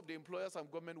most of the employers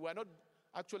and government were not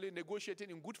actually negotiating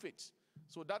in good faith.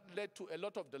 So that led to a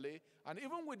lot of delay. And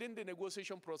even within the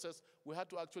negotiation process, we had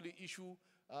to actually issue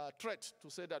a threat to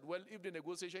say that, well, if the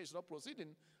negotiation is not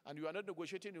proceeding and you are not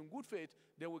negotiating in good faith,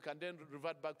 then we can then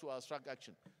revert back to our strike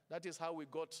action. That is how we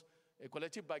got a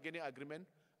collective bargaining agreement.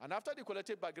 And after the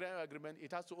collective bargaining agreement,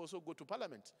 it has to also go to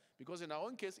Parliament, because in our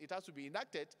own case, it has to be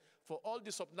enacted for all the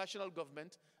subnational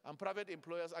government and private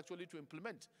employers actually to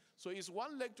implement. So it's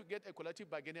one leg to get a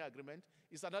collective bargaining agreement,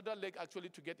 it's another leg actually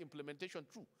to get implementation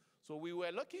through. So we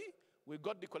were lucky we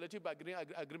got the collective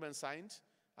agreement signed,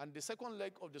 and the second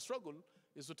leg of the struggle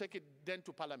is to take it then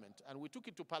to Parliament. And we took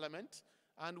it to Parliament,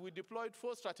 and we deployed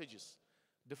 4 strategies.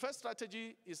 The first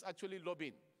strategy is actually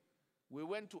lobbying. We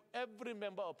went to every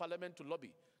member of Parliament to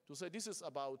lobby, to say this is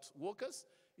about workers,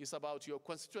 it's about your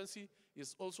constituency,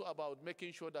 it's also about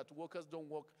making sure that workers don't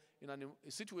work in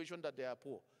a situation that they are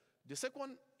poor. The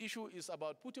second issue is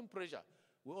about putting pressure.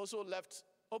 We also left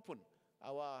open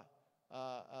our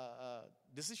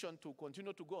decision to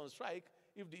continue to go on strike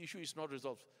if the issue is not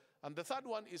resolved. And the third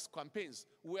one is campaigns.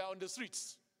 We are on the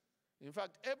streets. In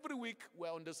fact, every week we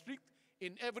are on the street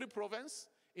in every province,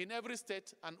 in every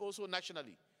state, and also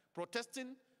nationally,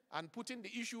 protesting and putting the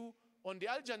issue on the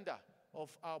agenda of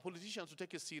our politicians to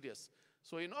take it serious.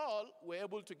 So in all, we're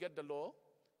able to get the law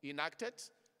enacted,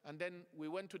 and then we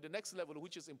went to the next level,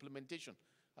 which is implementation.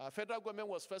 Federal government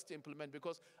was first to implement,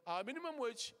 because our minimum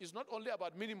wage is not only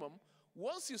about minimum.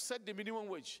 Once you set the minimum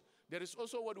wage, there is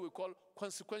also what we call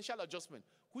consequential adjustment,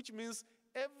 which means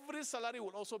every salary will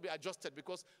also be adjusted,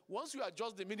 because once you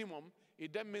adjust the minimum,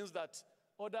 it then means that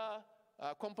other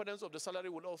components of the salary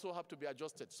will also have to be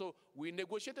adjusted. So we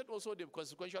negotiated also the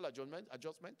consequential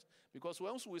adjustment, because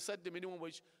once we set the minimum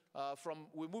wage,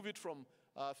 we move it from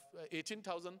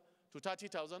 18,000 to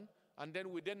 30,000, and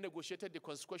then we then negotiated the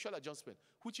consequential adjustment,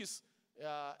 which is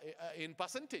in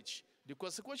percentage. The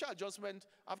consequential adjustment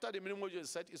after the minimum wage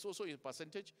is set is also in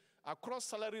percentage across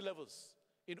salary levels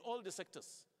in all the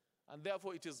sectors. And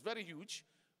therefore, it is very huge.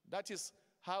 That is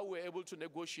how we're able to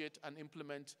negotiate and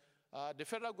implement. The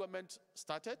federal government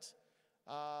started.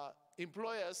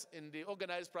 Employers in the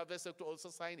organized private sector also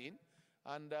signed in.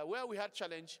 And where we had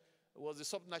challenge was the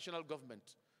subnational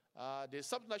government. The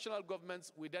subnational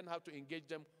governments, we then have to engage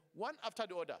them one after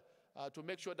the other to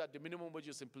make sure that the minimum wage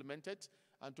is implemented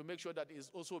and to make sure that it is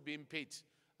also being paid.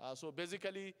 So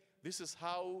basically, this is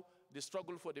how the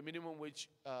struggle for the minimum wage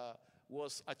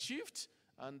was achieved.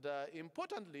 And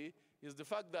importantly is the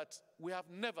fact that we have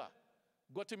never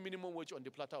gotten minimum wage on the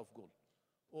platter of gold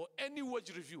or any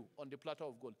wage review on the platter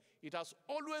of gold. It has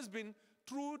always been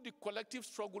through the collective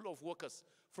struggle of workers.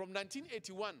 From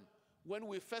 1981, when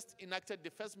we first enacted the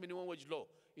first minimum wage law,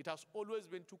 it has always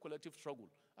been through collective struggle.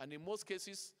 And in most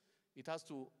cases, it has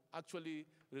to actually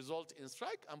result in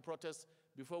strike and protest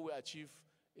before we achieve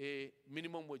a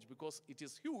minimum wage, because it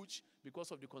is huge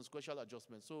because of the consequential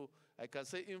adjustment. So I can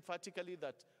say emphatically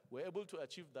that we're able to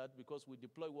achieve that because we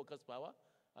deploy workers' power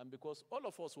and because all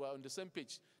of us were on the same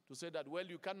page to say that, well,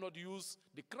 you cannot use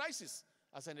the crisis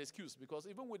as an excuse, because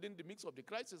even within the mix of the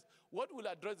crisis, what will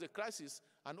address the crisis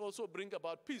and also bring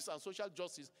about peace and social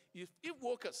justice if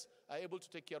workers are able to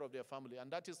take care of their family? And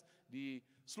that is the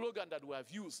slogan that we have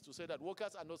used to say that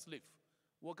workers are not slaves.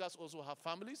 Workers also have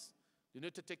families. They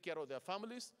need to take care of their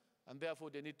families, and therefore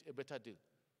they need a better deal.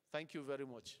 Thank you very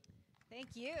much.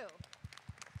 Thank you.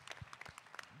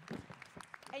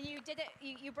 And you did it,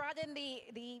 you brought in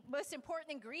the most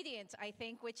important ingredient, I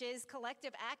think, which is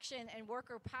collective action and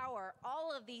worker power.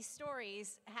 All of these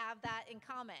stories have that in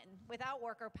common. Without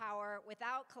worker power,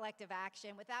 without collective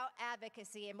action, without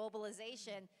advocacy and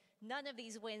mobilization, none of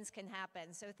these wins can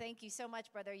happen. So thank you so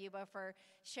much, Brother Yuba, for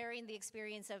sharing the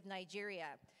experience of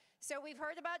Nigeria. So we've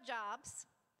heard about jobs,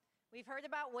 we've heard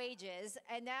about wages,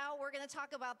 and now we're going to talk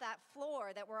about that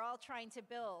floor that we're all trying to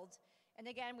build. And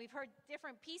again, we've heard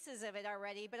different pieces of it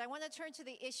already, but I want to turn to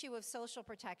the issue of social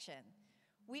protection.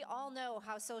 We all know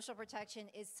how social protection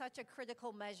is such a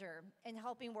critical measure in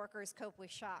helping workers cope with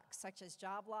shocks, such as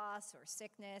job loss or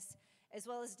sickness, as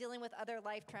well as dealing with other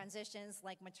life transitions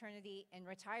like maternity and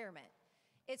retirement.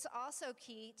 It's also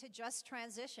key to just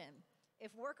transition.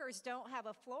 If workers don't have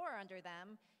a floor under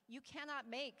them, you cannot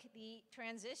make the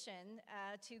transition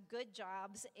to good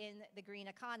jobs in the green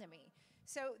economy.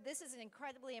 So this is an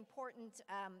incredibly important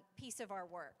piece of our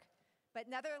work. But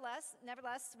nevertheless,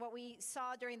 what we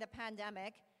saw during the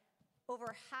pandemic,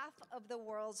 over half of the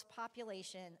world's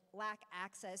population lack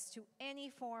access to any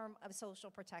form of social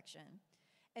protection.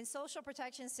 And social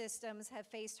protection systems have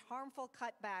faced harmful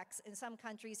cutbacks in some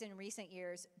countries in recent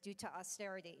years due to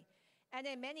austerity. And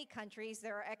in many countries,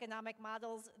 there are economic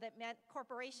models that meant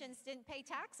corporations didn't pay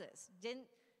taxes, didn't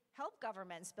help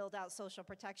governments build out social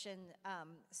protection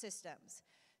systems.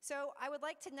 So I would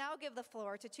like to now give the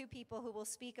floor to two people who will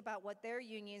speak about what their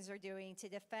unions are doing to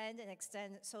defend and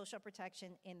extend social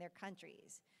protection in their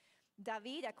countries.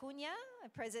 David Acuña,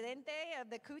 Presidente of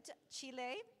the CUT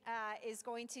Chile, is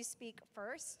going to speak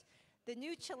first. The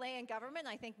new Chilean government,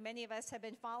 I think many of us have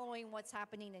been following what's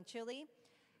happening in Chile,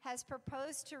 has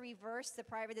proposed to reverse the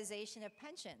privatization of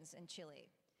pensions in Chile,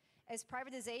 as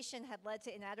privatization had led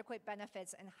to inadequate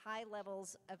benefits and high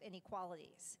levels of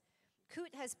inequalities.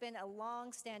 CUT has been a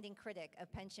long-standing critic of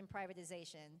pension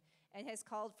privatization and has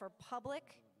called for public,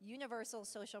 universal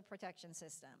social protection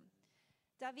system.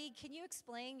 David, can you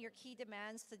explain your key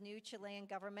demands to the new Chilean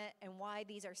government and why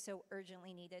these are so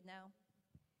urgently needed now?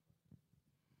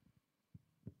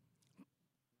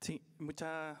 Sí,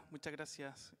 muchas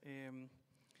gracias.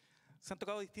 Se han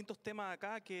tocado distintos temas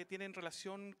acá que tienen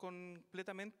relación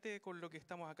completamente con lo que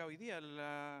estamos acá hoy día,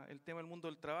 el tema del mundo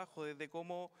del trabajo, desde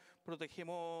cómo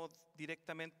protegemos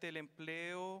directamente el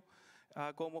empleo,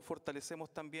 a cómo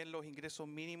fortalecemos también los ingresos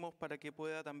mínimos para que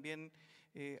pueda también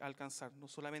alcanzar, no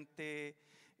solamente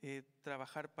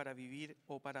trabajar para vivir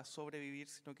o para sobrevivir,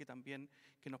 sino que también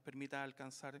que nos permita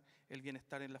alcanzar el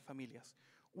bienestar en las familias.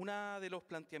 Uno de los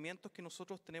planteamientos que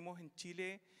nosotros tenemos en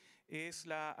Chile es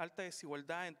la alta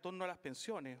desigualdad en torno a las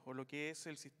pensiones o lo que es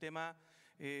el sistema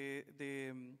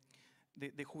de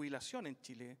jubilación en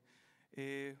Chile.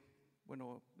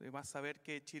 Bueno, además saber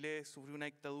que Chile sufrió una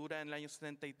dictadura en el año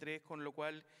 73, con lo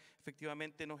cual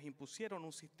efectivamente nos impusieron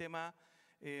un sistema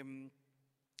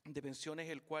de pensiones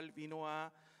el cual vino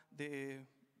a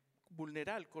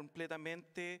vulnerar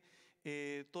completamente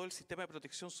todo el sistema de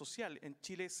protección social. En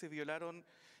Chile se violaron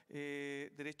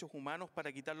derechos humanos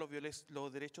para quitar los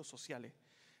derechos sociales.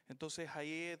 Entonces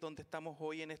ahí es donde estamos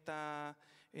hoy en esta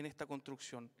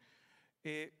construcción.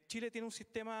 Chile tiene un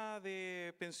sistema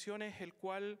de pensiones el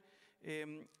cual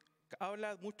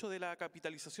habla mucho de la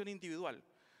capitalización individual.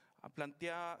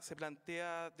 Se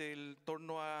plantea del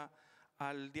torno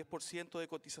al 10% de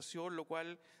cotización, lo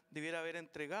cual debiera haber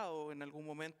entregado en algún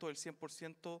momento el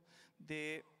 100%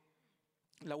 de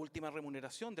la última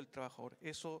remuneración del trabajador.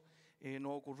 Eso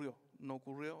no ocurrió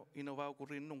y no va a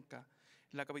ocurrir nunca.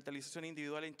 La capitalización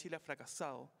individual en Chile ha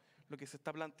fracasado. Lo que se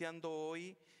está planteando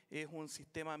hoy es un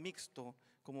sistema mixto,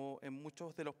 como en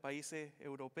muchos de los países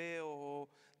europeos o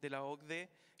de la OCDE,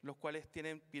 los cuales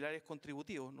tienen pilares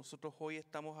contributivos. Nosotros hoy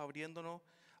estamos abriéndonos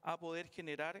a poder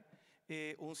generar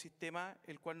un sistema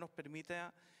el cual nos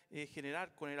permita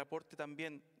generar con el aporte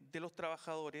también de los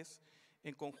trabajadores,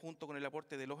 en conjunto con el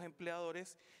aporte de los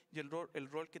empleadores y el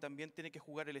rol que también tiene que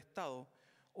jugar el Estado.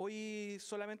 Hoy,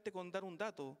 solamente con dar un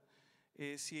dato,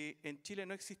 si en Chile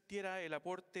no existiera el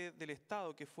aporte del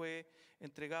Estado que fue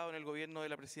entregado en el gobierno de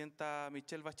la presidenta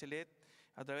Michelle Bachelet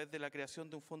a través de la creación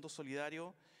de un fondo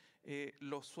solidario,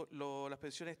 las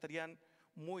pensiones estarían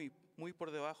muy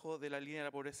por debajo de la línea de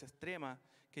la pobreza extrema,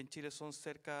 que en Chile son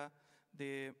cerca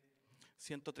de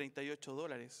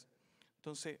 $138.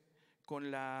 Entonces, con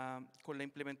la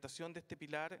implementación de este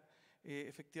pilar,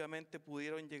 efectivamente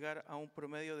pudieron llegar a un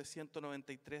promedio de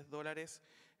 $193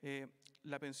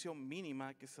 la pensión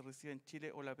mínima que se recibe en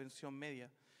Chile o la pensión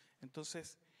media.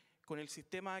 Entonces, con el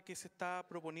sistema que se está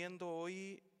proponiendo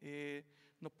hoy,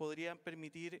 nos podrían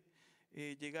permitir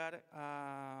llegar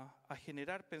a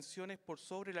generar pensiones por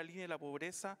sobre la línea de la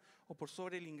pobreza o por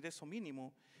sobre el ingreso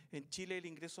mínimo. En Chile el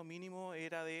ingreso mínimo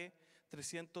era de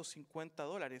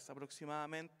 $350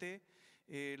 aproximadamente,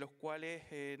 los cuales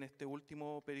en este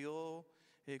último periodo,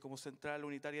 como Central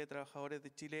Unitaria de Trabajadores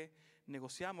de Chile,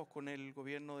 negociamos con el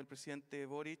gobierno del presidente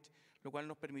Boric, lo cual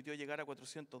nos permitió llegar a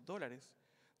 $400.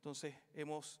 Entonces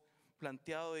hemos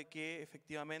planteado de que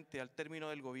efectivamente al término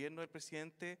del gobierno del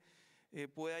presidente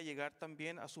pueda llegar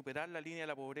también a superar la línea de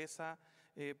la pobreza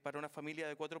para una familia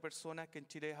de 4 personas, que en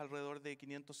Chile es alrededor de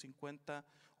 550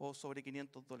 o sobre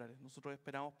 $500. Nosotros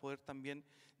esperamos poder también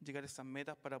llegar a esas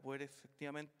metas para poder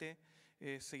efectivamente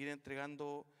seguir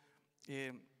entregando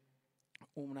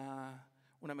una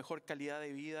mejor calidad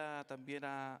de vida también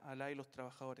a la y los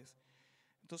trabajadores.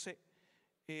 Entonces,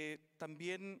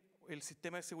 también el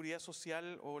sistema de seguridad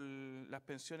social o las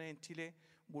pensiones en Chile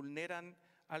vulneran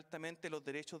altamente los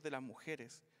derechos de las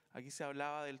mujeres. Aquí se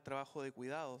hablaba del trabajo de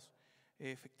cuidados.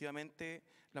 Efectivamente,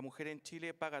 la mujer en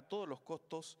Chile paga todos los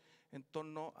costos en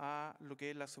torno a lo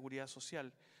que es la seguridad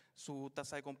social. Su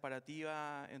tasa de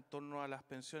comparativa en torno a las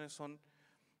pensiones son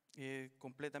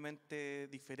completamente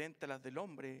diferentes a las del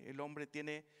hombre. El hombre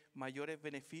tiene mayores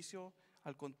beneficios,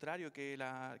 al contrario que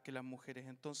las mujeres.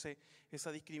 Entonces,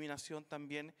 esa discriminación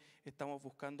también estamos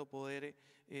buscando poder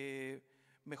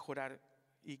mejorar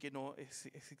y que no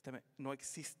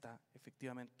exista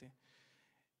efectivamente.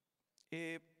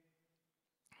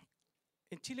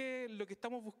 En Chile lo que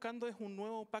estamos buscando es un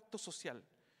nuevo pacto social,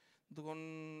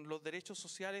 con los derechos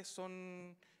sociales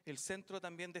son el centro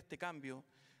también de este cambio.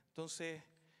 Entonces,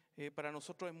 para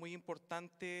nosotros es muy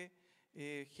importante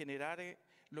generar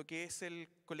lo que es el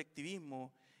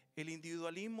colectivismo. El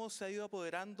individualismo se ha ido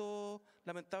apoderando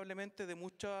lamentablemente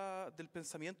del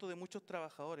pensamiento de muchos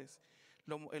trabajadores.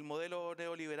 El modelo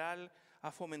neoliberal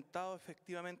ha fomentado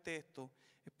efectivamente esto.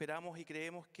 Esperamos y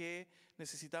creemos que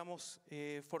necesitamos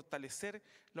fortalecer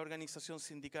la organización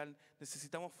sindical,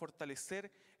 necesitamos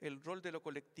fortalecer el rol de lo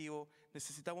colectivo,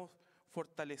 necesitamos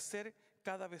fortalecer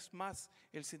cada vez más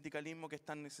el sindicalismo que es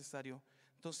tan necesario.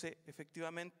 Entonces,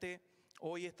 efectivamente,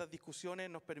 hoy estas discusiones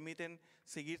nos permiten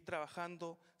seguir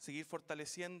trabajando, seguir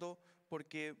fortaleciendo,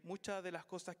 porque muchas de las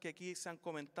cosas que aquí se han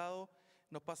comentado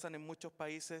nos pasan en muchos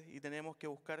países y tenemos que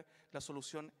buscar la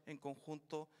solución en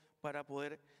conjunto para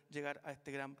poder llegar a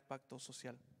este gran pacto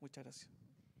social. Muchas gracias.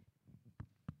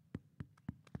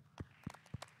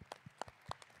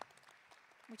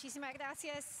 Muchísimas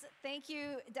gracias. Thank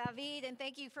you, David, and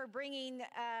thank you for bringing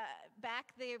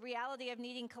back the reality of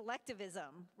needing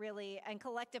collectivism, really, and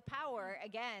collective power,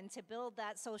 again, to build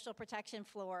that social protection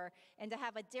floor and to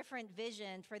have a different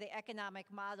vision for the economic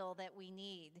model that we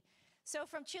need. So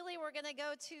from Chile, we're going to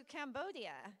go to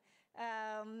Cambodia.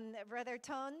 Brother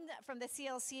Ton from the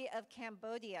CLC of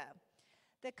Cambodia.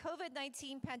 The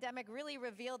COVID-19 pandemic really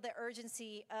revealed the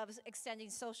urgency of extending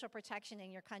social protection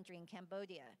in your country, in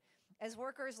Cambodia, as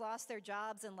workers lost their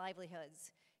jobs and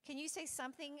livelihoods. Can you say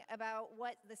something about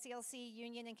what the CLC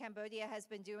union in Cambodia has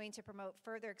been doing to promote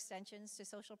further extensions to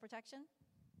social protection?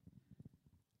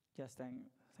 Yes,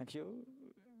 thank you,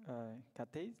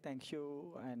 Kathy. Thank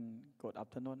you, and good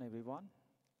afternoon, everyone.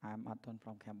 I'm Anton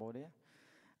from Cambodia.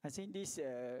 I think this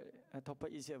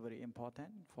topic is very important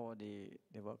for the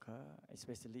worker,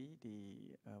 especially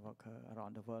the worker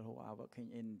around the world who are working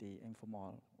in the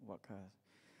informal workers.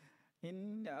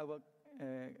 In our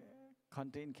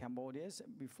country in Cambodia,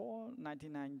 before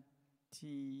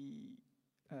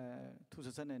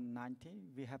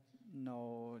 2019, we have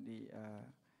no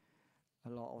a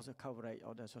law of the coverage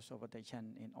of the social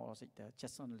protection in all sectors,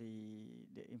 just only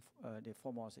the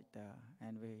formal sector.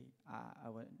 And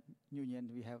our union,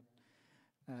 we have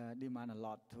demand a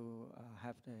lot to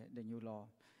have the new law.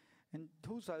 In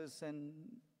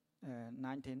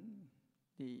 2019,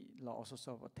 the law of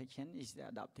social protection is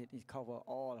adopted. It covers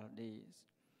all the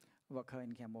workers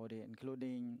in Cambodia,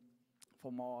 including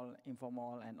formal,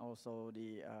 informal, and also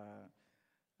the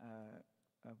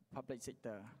public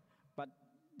sector. But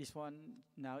this one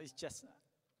now is just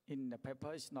in the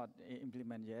paper, it's not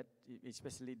implemented yet,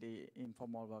 especially the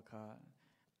informal worker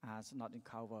is not in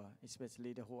cover,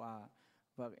 especially the who are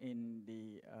work in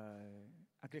the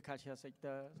agriculture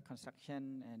sector,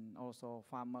 construction, and also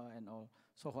farmer, and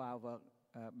also who are work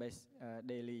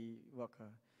daily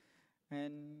worker.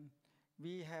 And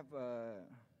we have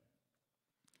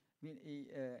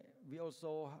we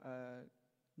also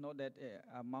know that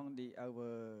among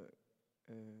our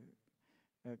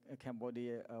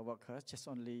Cambodia workers, just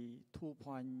only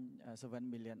 2.7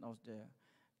 million of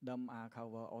them are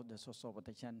covered of the social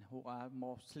protection, who are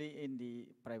mostly in the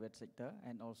private sector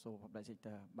and also public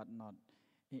sector, but not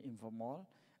informal.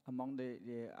 Among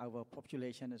our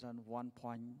population is on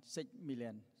 1.6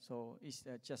 million, so it's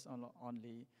just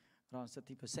only around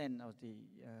 30% of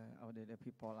the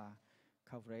people are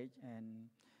coverage.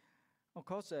 And of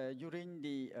course, during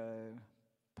the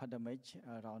pandemic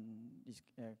around this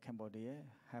Cambodia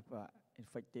have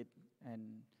infected,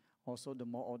 and also the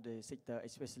more of the sector,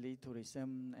 especially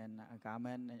tourism and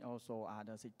garment, and also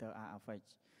other sector are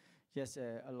affected. Yes,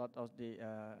 a lot of the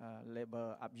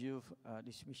labor abuse,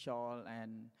 dismissal,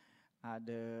 and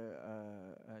other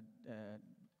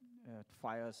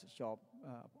fires job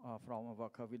from a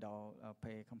worker without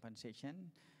pay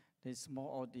compensation. There's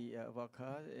more of the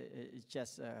worker is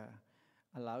just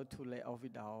allowed to lay off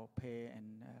without pay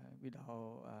and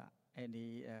without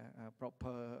any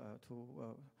proper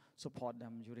to support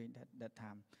them during that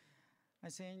time. I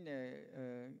think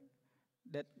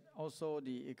that also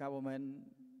the government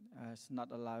has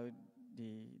not allowed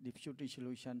the future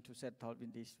solution to settle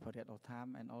in this period of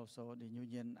time, and also the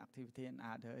union activity and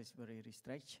other is very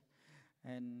restricted.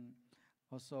 And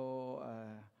also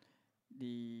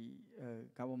the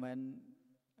government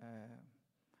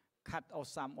cut off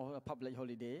some of the public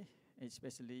holiday,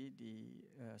 especially the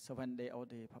 7 days of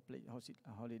the public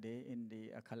holiday in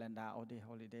the calendar of the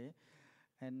holiday.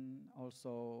 And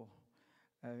also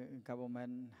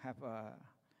government have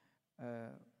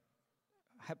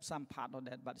some part of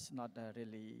that, but it's not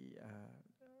really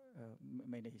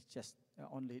many. It's just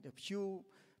only the few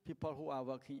people who are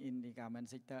working in the garment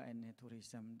sector and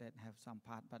tourism that have some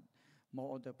part, but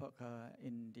more of the worker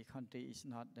in the country is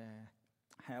not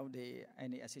have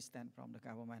any assistance from the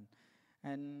government.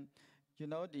 And you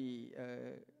know, the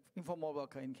informal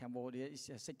worker in Cambodia is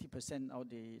 60% of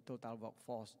the total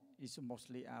workforce. Is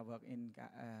mostly work in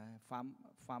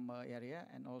farmer area,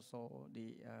 and also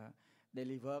the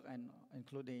daily work, and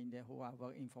including the who are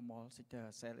work informal sector,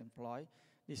 self-employed.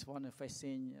 This one are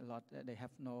facing a lot. They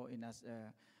have no enough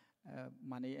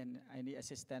money and any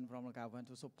assistance from the government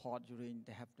to support during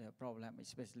they have the problem,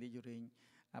 especially during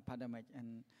pandemic.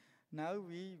 And now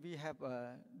we have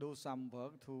do some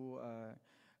work to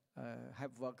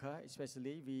have worker,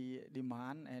 especially we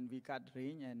demand and we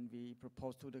gathering and we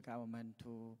propose to the government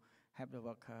to have the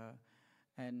worker.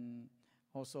 And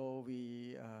also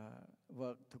we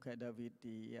work together with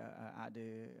the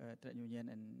other trade union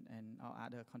and our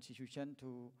other constitution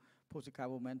to push the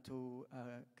government to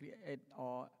create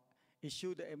or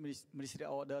issue the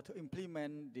ministerial order to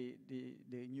implement the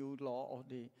new law of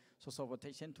the social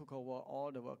protection to cover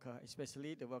all the workers,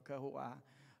 especially the workers who are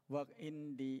work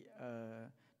in the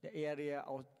area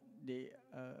of the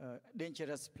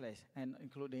dangerous place, and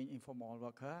including informal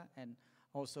worker and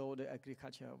also the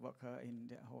agriculture worker in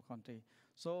the whole country.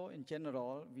 So in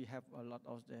general, we have a lot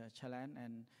of the challenge,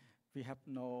 and we have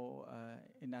no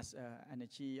enough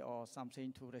energy or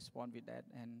something to respond with that.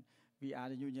 And we are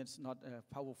the unions not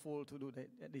powerful to do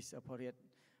this period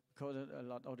because a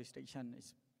lot of restriction,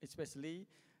 especially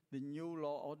the new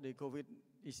law of the COVID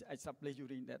is established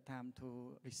during that time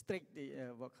to restrict the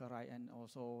worker right and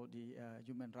also the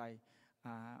human right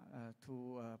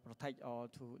to protect or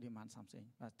to demand something.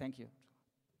 Thank you.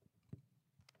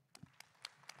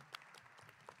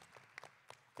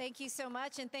 Thank you so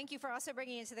much, and thank you for also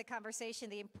bringing into the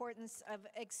conversation the importance of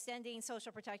extending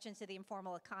social protection to the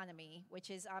informal economy,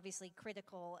 which is obviously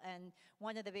critical and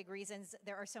one of the big reasons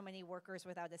there are so many workers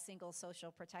without a single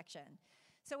social protection.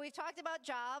 So we've talked about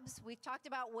jobs, we've talked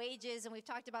about wages, and we've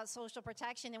talked about social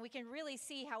protection, and we can really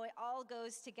see how it all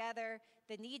goes together,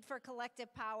 the need for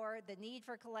collective power, the need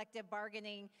for collective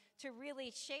bargaining to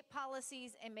really shape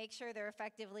policies and make sure they're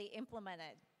effectively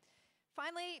implemented.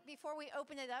 Finally, before we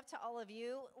open it up to all of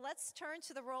you, let's turn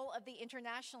to the role of the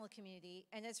international community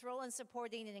and its role in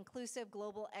supporting an inclusive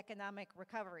global economic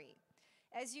recovery.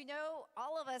 As you know,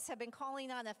 all of us have been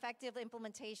calling on effective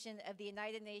implementation of the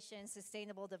United Nations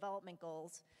Sustainable Development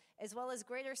Goals, as well as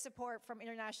greater support from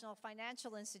international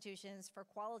financial institutions for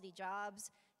quality jobs,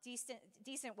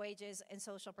 decent wages, and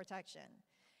social protection.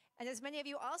 And as many of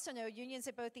you also know, unions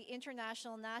at both the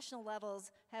international and national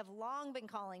levels have long been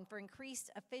calling for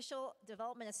increased official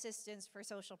development assistance for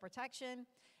social protection,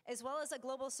 as well as a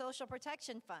global social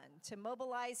protection fund to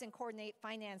mobilize and coordinate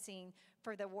financing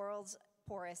for the world's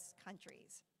poorest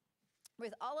countries.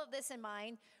 With all of this in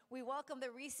mind, we welcome the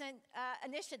recent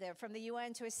initiative from the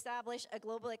UN to establish a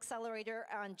global accelerator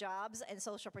on jobs and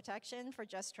social protection for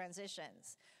just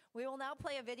transitions. We will now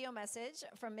play a video message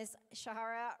from Ms.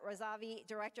 Shahara Razavi,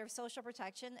 Director of Social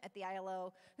Protection at the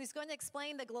ILO, who's going to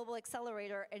explain the Global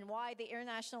Accelerator and why the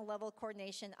international level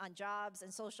coordination on jobs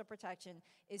and social protection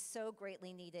is so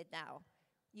greatly needed now.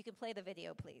 You can play the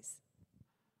video, please.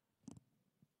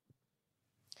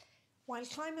 While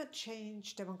climate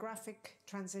change, demographic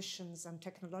transitions, and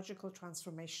technological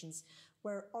transformations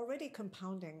were already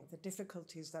compounding the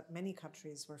difficulties that many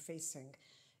countries were facing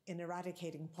in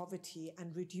eradicating poverty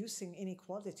and reducing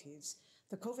inequalities,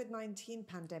 the COVID-19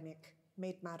 pandemic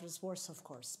made matters worse, of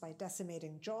course, by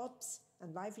decimating jobs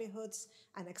and livelihoods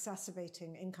and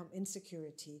exacerbating income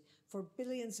insecurity for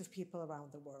billions of people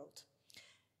around the world.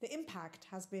 The impact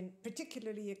has been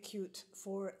particularly acute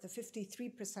for the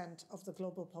 53% of the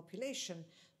global population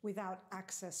without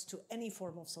access to any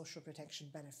form of social protection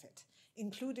benefit,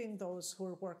 including those who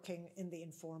are working in the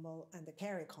informal and the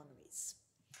care economies.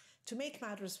 To make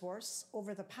matters worse,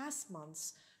 over the past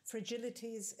months,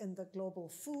 fragilities in the global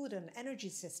food and energy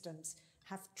systems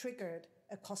have triggered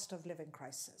a cost of living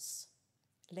crisis.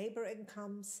 Labor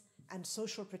incomes and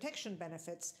social protection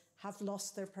benefits have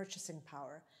lost their purchasing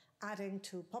power, adding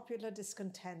to popular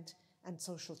discontent and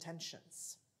social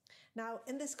tensions. Now,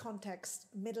 in this context,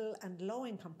 middle and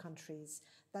low-income countries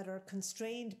that are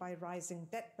constrained by rising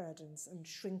debt burdens and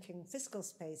shrinking fiscal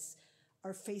space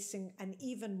are facing an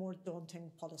even more daunting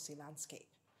policy landscape.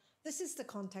 This is the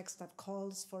context that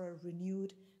calls for a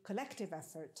renewed collective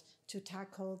effort to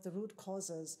tackle the root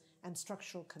causes and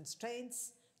structural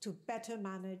constraints, to better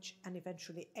manage and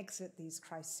eventually exit these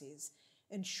crises,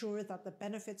 ensure that the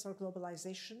benefits of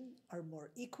globalization are more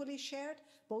equally shared,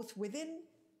 both within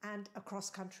and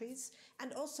across countries,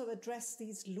 and also address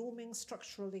these looming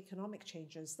structural economic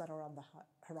changes that are on the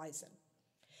horizon.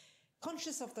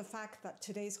 Conscious of the fact that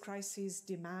today's crises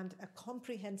demand a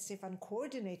comprehensive and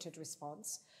coordinated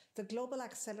response, the Global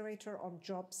Accelerator on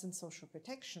Jobs and Social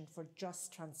Protection for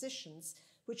Just Transitions,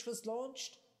 which was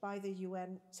launched by the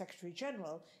UN Secretary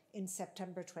General in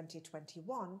September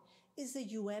 2021, is a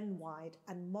UN-wide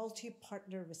and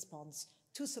multi-partner response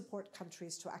to support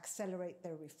countries to accelerate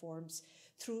their reforms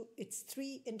through its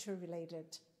three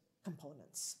interrelated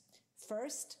components.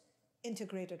 First,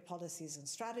 integrated policies and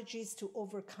strategies to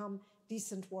overcome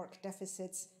decent work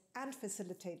deficits and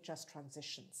facilitate just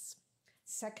transitions.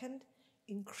 Second,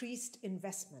 increased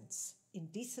investments in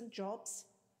decent jobs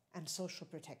and social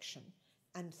protection.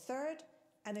 And third,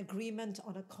 an agreement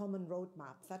on a common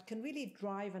roadmap that can really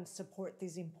drive and support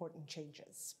these important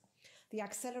changes. The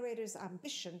accelerator's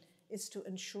ambition is to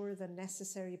ensure the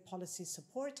necessary policy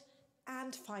support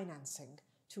and financing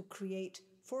to create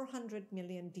 400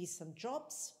 million decent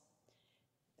jobs,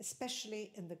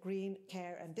 especially in the green,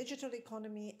 care and digital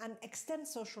economy, and extend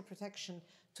social protection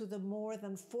to the more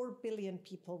than 4 billion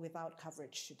people without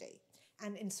coverage today.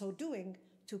 And in so doing,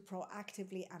 to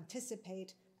proactively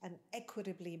anticipate and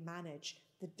equitably manage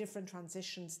the different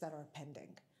transitions that are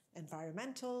pending: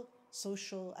 environmental,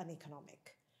 social, and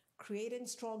economic. Creating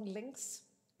strong links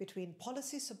between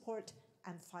policy support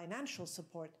and financial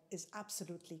support is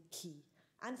absolutely key.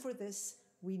 And for this,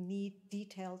 we need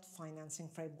detailed financing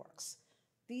frameworks.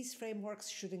 These frameworks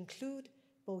should include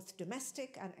both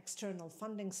domestic and external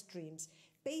funding streams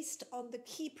based on the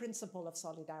key principle of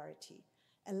solidarity,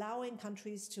 allowing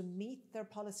countries to meet their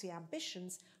policy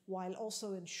ambitions while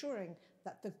also ensuring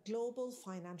that the global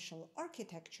financial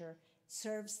architecture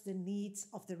serves the needs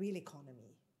of the real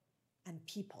economy and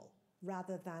people,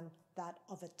 rather than that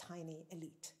of a tiny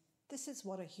elite. This is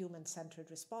what a human-centered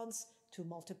response to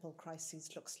multiple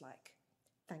crises looks like.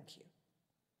 Thank you.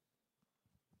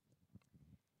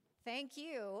 Thank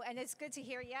you, and it's good to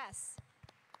hear yes.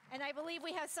 And I believe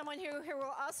we have someone who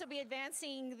will also be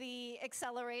advancing the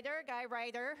accelerator, Guy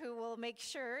Ryder, who will make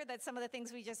sure that some of the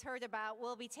things we just heard about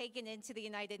will be taken into the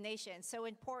United Nations. So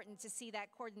important to see that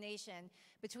coordination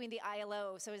between the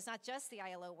ILO. So it's not just the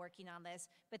ILO working on this,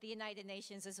 but the United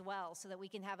Nations as well, so that we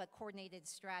can have a coordinated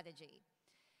strategy.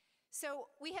 So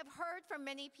we have heard from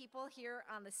many people here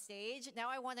on the stage. Now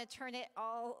I want to turn it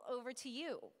all over to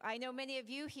you. I know many of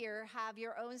you here have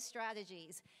your own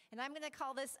strategies, and I'm going to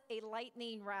call this a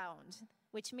lightning round,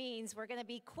 which means we're going to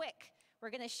be quick. We're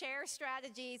going to share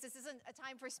strategies. This isn't a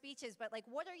time for speeches, but like,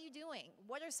 what are you doing?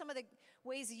 What are some of the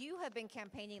ways you have been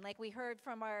campaigning? Like we heard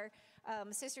from our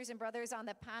sisters and brothers on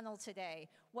the panel today.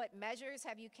 What measures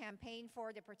have you campaigned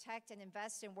for to protect and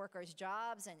invest in workers'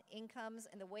 jobs and incomes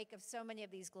in the wake of so many of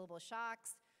these global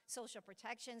shocks? Social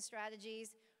protection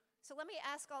strategies. So let me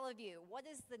ask all of you, what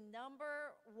is the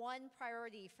 #1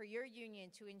 priority for your union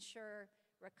to ensure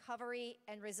recovery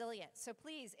and resilience? So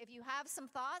please, if you have some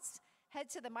thoughts, head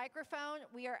to the microphone.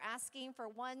 We are asking for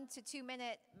 1 to 2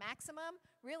 minute maximum,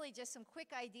 really just some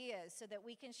quick ideas so that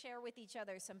we can share with each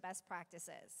other some best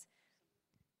practices.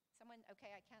 Someone, okay,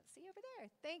 I can't see over there.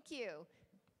 Thank you.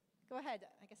 Go ahead,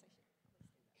 I guess I should.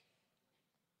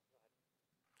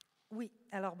 Oui,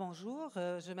 alors bonjour,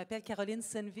 je m'appelle Caroline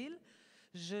Senneville.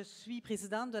 Je suis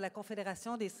présidente de la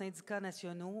Confédération des syndicats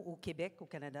nationaux au Québec, au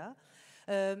Canada.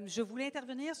 Je voulais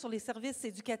intervenir sur les services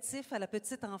éducatifs à la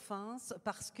petite enfance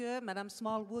parce que, Mme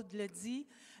Smallwood le dit,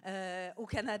 au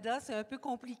Canada, c'est un peu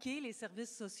compliqué, les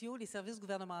services sociaux, les services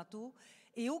gouvernementaux.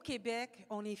 Et au Québec,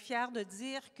 on est fiers de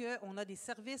dire qu'on a des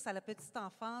services à la petite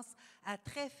enfance à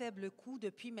très faible coût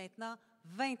depuis maintenant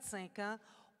 25 ans,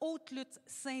 haute lutte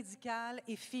syndicale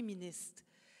et féministe.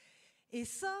 Et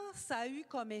ça a eu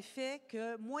comme effet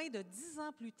que moins de 10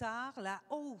 ans plus tard, la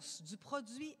hausse du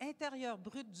produit intérieur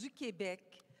brut du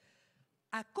Québec,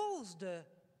 à cause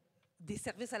des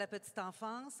services à la petite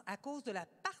enfance, à cause de la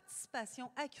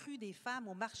participation accrue des femmes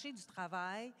au marché du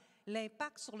travail,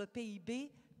 l'impact sur le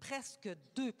PIB, presque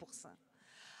 2 %.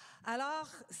 Alors,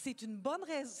 c'est une bonne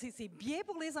raison, c'est bien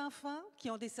pour les enfants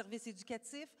qui ont des services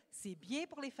éducatifs, c'est bien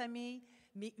pour les familles,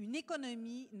 mais une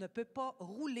économie ne peut pas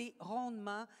rouler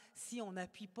rondement si on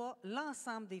n'appuie pas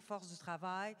l'ensemble des forces du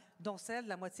travail, dont celle de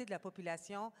la moitié de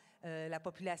la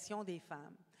population des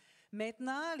femmes.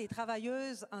 Maintenant, les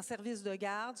travailleuses en service de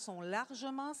garde sont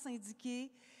largement syndiquées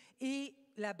et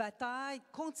la bataille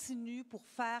continue pour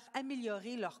faire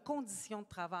améliorer leurs conditions de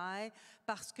travail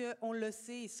parce qu'on le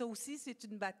sait, et ça aussi c'est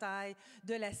une bataille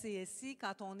de la CSI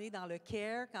quand on est dans le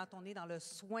care, quand on est dans le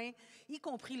soin, y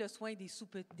compris le soin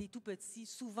des tout-petits.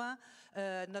 Souvent,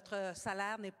 notre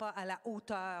salaire n'est pas à la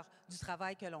hauteur du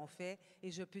travail que l'on fait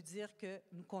et je peux dire que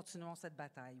nous continuons cette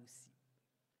bataille aussi.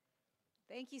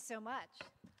 Thank you so much.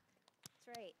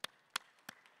 That's right.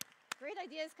 Great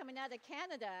ideas coming out of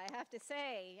Canada, I have to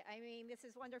say. I mean, this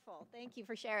is wonderful. Thank you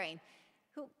for sharing.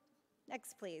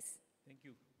 Next, please. Thank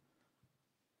you.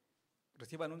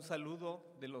 Reciban un saludo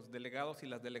de los delegados y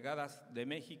las delegadas de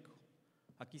México.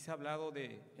 Aquí se ha hablado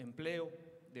de empleo,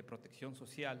 de protección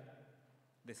social,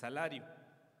 de salario.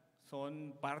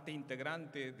 son parte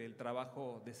integrante del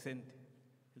trabajo decente.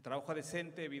 El trabajo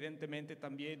decente evidentemente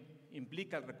también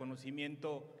implica el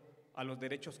reconocimiento a los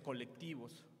derechos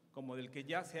colectivos, como del que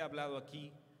ya se ha hablado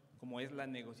aquí, como es la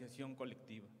negociación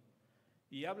colectiva.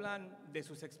 Y hablan de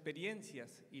sus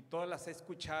experiencias y todas las he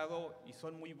escuchado y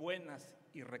son muy buenas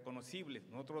y reconocibles.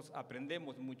 Nosotros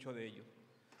aprendemos mucho de ello.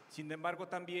 Sin embargo,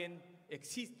 también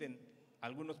existen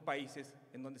algunos países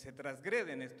en donde se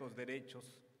transgreden estos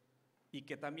derechos y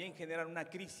que también generan una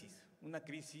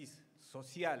crisis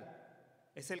social.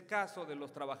 Es el caso de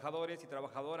los trabajadores y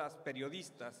trabajadoras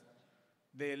periodistas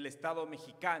del Estado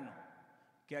mexicano,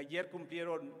 que ayer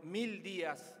cumplieron 1000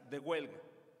 días de huelga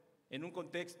en un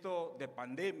contexto de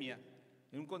pandemia,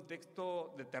 en un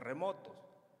contexto de terremotos,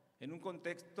 en un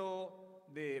contexto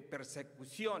de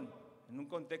persecución, en un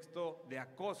contexto de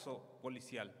acoso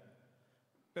policial.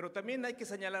 Pero también hay que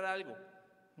señalar algo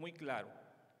muy claro.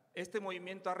 Este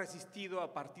movimiento ha resistido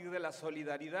a partir de la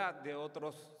solidaridad de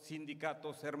otros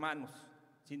sindicatos hermanos,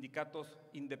 sindicatos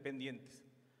independientes.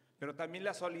 Pero también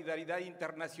la solidaridad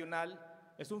internacional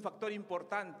es un factor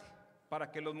importante para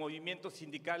que los movimientos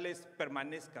sindicales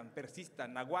permanezcan,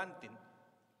 persistan, aguanten.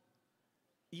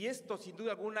 Y esto, sin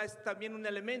duda alguna, es también un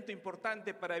elemento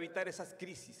importante para evitar esas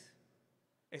crisis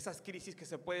que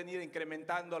se pueden ir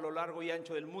incrementando a lo largo y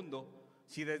ancho del mundo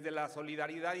si desde la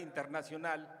solidaridad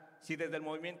internacional, si desde el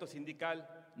movimiento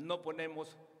sindical no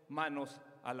ponemos manos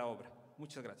a la obra.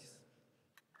 Muchas gracias.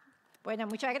 Bueno,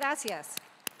 muchas gracias.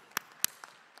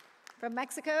 From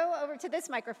Mexico, over to this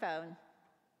microphone.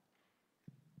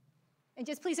 And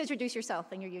just please introduce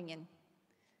yourself and your union.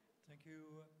 Thank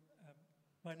you.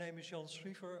 My name is Jan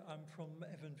Schriever. I'm from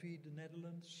FNV, the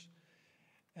Netherlands.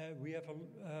 We have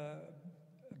a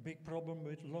big problem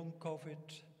with long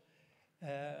COVID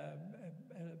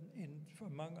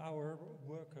among our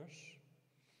workers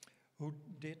who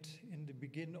did, in the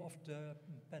beginning of the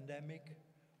pandemic,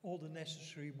 all the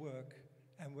necessary work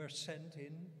and were sent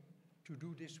in to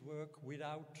do this work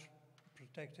without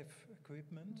protective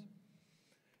equipment.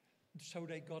 So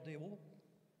they got ill,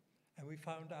 and we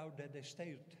found out that they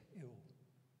stayed ill.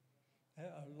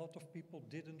 A lot of people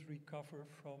didn't recover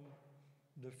from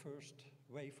the first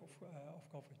wave of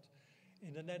COVID.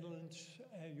 In the Netherlands,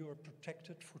 you are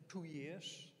protected for 2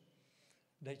 years,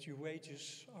 that your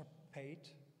wages are paid,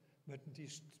 but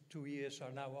these 2 years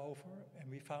are now over,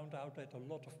 and we found out that a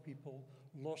lot of people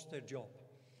lost their job.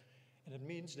 And it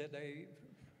means that they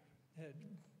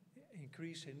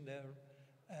increase in their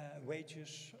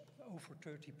wages over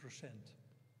 30%.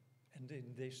 And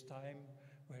in this time,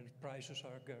 when prices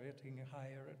are getting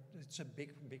higher, it's a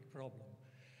big, big problem.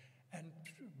 And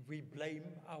we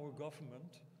blame our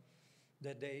government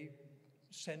that they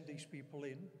sent these people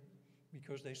in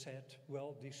because they said,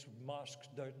 well, these masks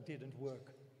didn't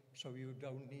work, so you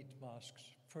don't need masks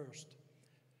first,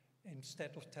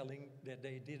 instead of telling that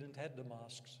they didn't have the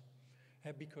masks.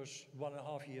 Because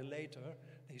 1.5 years later,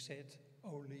 they said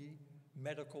only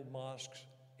medical masks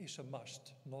is a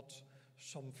must, not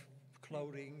some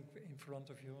clothing in front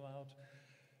of your mouth.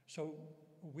 So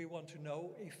we want to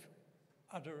know if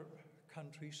other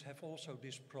countries have also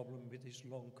this problem with this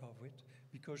long COVID,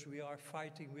 because we are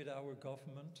fighting with our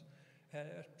government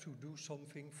to do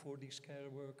something for these care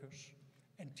workers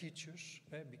and teachers,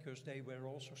 because they were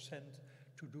also sent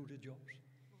to do the jobs.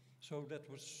 So that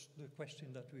was the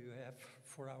question that we have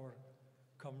for our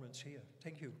comments here.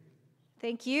 Thank you.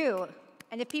 Thank you.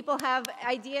 And if people have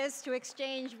ideas to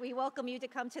exchange, we welcome you to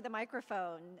come to the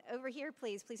microphone. Over here,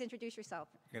 please. Please introduce yourself.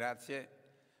 Grazie.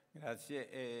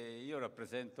 Io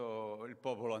rappresento il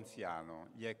popolo anziano,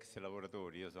 gli ex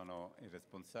lavoratori. Io sono il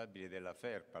responsabile della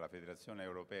FERPA, la Federazione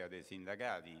Europea dei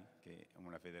Sindacati, che è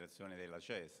una federazione della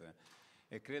CES.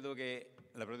 E credo che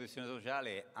la protezione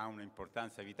sociale ha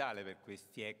un'importanza vitale per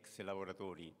questi ex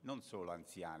lavoratori, non solo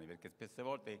anziani, perché spesse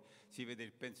volte si vede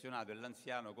il pensionato e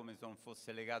l'anziano come se non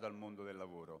fosse legato al mondo del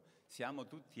lavoro. Siamo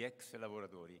tutti ex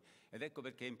lavoratori ed ecco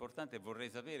perché è importante e vorrei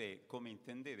sapere come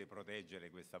intendete proteggere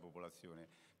questa popolazione,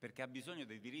 perché ha bisogno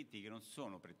dei diritti che non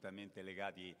sono prettamente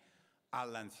legati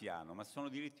all'anziano, ma sono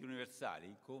diritti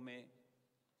universali, come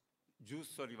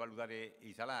giusto rivalutare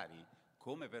i salari,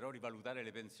 come però rivalutare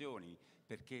le pensioni,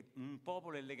 perché un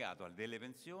popolo è legato a delle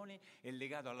pensioni, è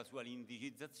legato alla sua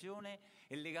indicizzazione,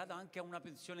 è legato anche a una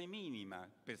pensione minima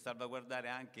per salvaguardare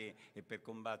anche e per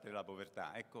combattere la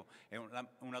povertà. Ecco, è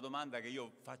una domanda che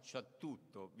io faccio a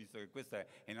tutto, visto che questa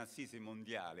è un'assise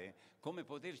mondiale, come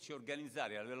poterci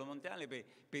organizzare a livello mondiale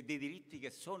per dei diritti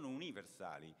che sono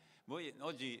universali. Voi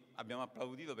oggi abbiamo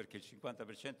applaudito perché il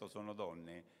 50% sono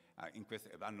donne,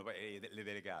 hanno le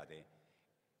delegate.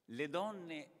 Le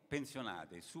donne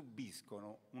pensionate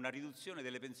subiscono una riduzione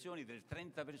delle pensioni del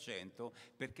 30%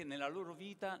 perché nella loro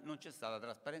vita non c'è stata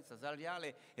trasparenza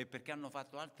salariale e perché hanno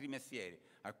fatto altri mestieri,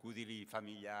 accudire i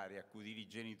familiari, accudire i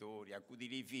genitori,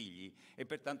 accudire i figli, e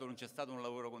pertanto non c'è stato un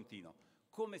lavoro continuo.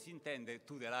 Come si intende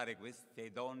tutelare queste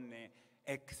donne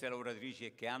ex lavoratrici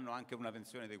e che hanno anche una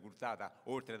pensione decurtata,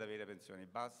 oltre ad avere pensioni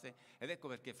basse? Ed ecco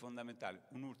perché è fondamentale,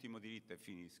 un ultimo diritto e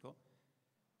finisco,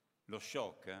 lo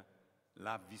shock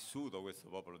l'ha vissuto questo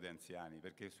popolo di anziani,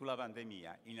 perché sulla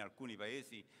pandemia in alcuni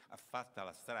paesi ha fatto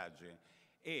la strage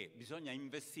e bisogna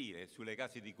investire sulle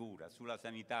case di cura, sulla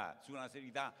sanità, su una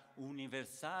sanità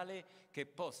universale che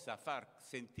possa far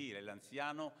sentire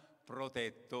l'anziano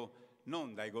protetto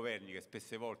non dai governi che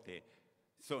spesse volte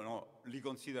li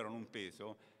considerano un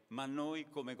peso, ma noi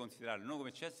come considerarlo? Noi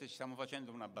come CS ci stiamo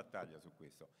facendo una battaglia su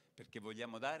questo, perché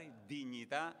vogliamo dare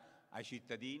dignità ai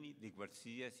cittadini di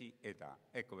qualsiasi età.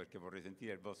 Ecco perché vorrei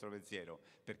sentire il vostro pensiero,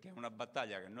 perché è una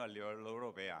battaglia che noi a livello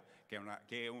europeo,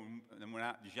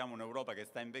 diciamo un'Europa che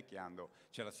sta invecchiando,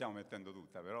 ce la stiamo mettendo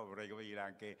tutta, però vorrei capire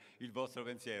anche il vostro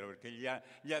pensiero, perché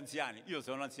gli anziani, io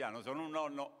sono anziano, sono un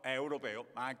nonno europeo,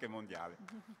 ma anche mondiale.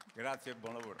 Grazie e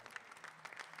buon lavoro.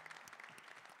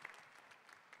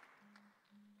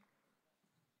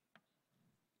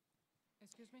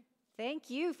 Excuse me? Thank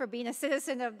you for being a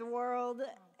citizen of the world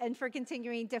and for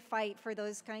continuing to fight for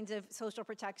those kinds of social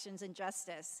protections and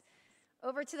justice.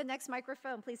 Over to the next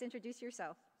microphone. Please introduce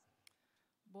yourself.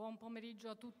 Buon pomeriggio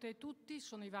a tutte e tutti,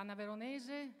 sono Ivana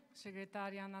Veronese,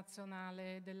 segretaria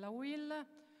nazionale della UIL.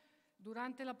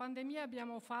 Durante la pandemia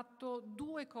abbiamo fatto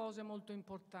due cose molto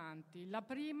importanti. La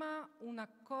prima, un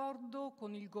accordo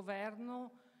con il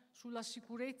governo sulla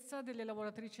sicurezza delle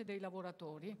lavoratrici e dei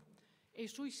lavoratori e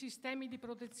sui sistemi di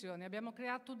protezione. Abbiamo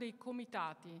creato dei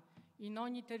comitati in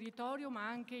ogni territorio ma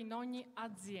anche in ogni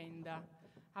azienda.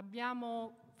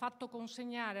 Abbiamo fatto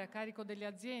consegnare a carico delle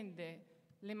aziende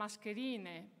le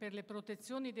mascherine per le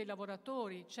protezioni dei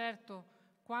lavoratori. Certo,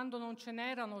 quando non ce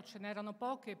n'erano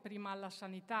poche, prima alla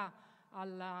sanità,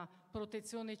 alla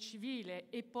protezione civile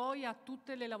e poi a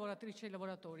tutte le lavoratrici e i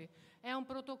lavoratori. È un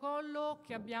protocollo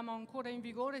che abbiamo ancora in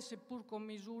vigore, seppur con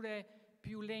misure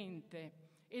più lente.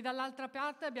 E dall'altra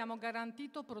parte abbiamo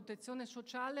garantito protezione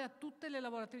sociale a tutte le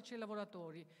lavoratrici e i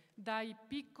lavoratori, dai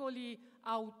piccoli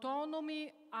autonomi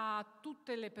a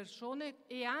tutte le persone,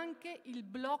 e anche il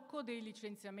blocco dei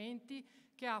licenziamenti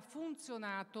che ha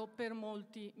funzionato per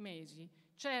molti mesi.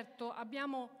 Certo,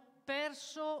 abbiamo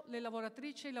perso le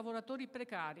lavoratrici e i lavoratori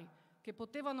precari che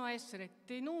potevano essere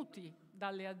tenuti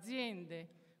dalle aziende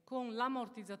con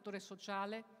l'ammortizzatore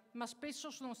sociale, ma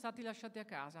spesso sono stati lasciati a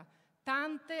casa.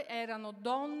 Tante erano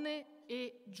donne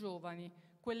e giovani,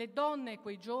 quelle donne e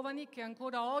quei giovani che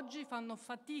ancora oggi fanno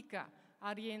fatica a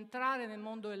rientrare nel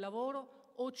mondo del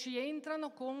lavoro o ci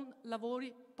entrano con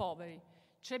lavori poveri.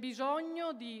 C'è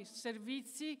bisogno di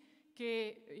servizi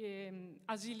che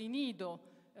asili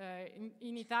nido.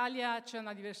 In Italia c'è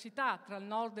una diversità tra il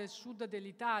nord e il sud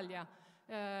dell'Italia,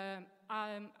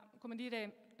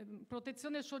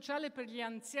 protezione sociale per gli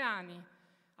anziani.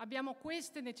 Abbiamo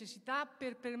queste necessità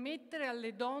per permettere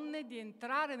alle donne di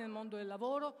entrare nel mondo del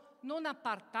lavoro non a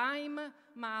part-time,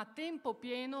 ma a tempo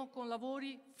pieno con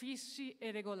lavori fissi e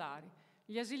regolari.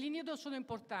 Gli asili nido sono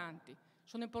importanti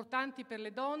per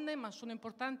le donne, ma sono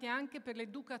importanti anche per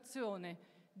l'educazione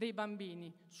dei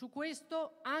bambini. Su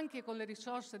questo, anche con le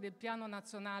risorse del Piano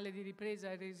Nazionale di Ripresa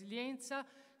e Resilienza,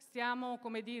 stiamo,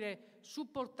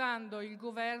 supportando il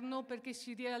governo perché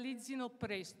si realizzino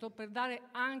presto, per dare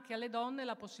anche alle donne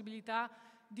la possibilità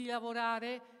di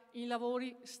lavorare in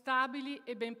lavori stabili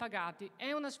e ben pagati.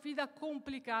 È una sfida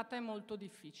complicata e molto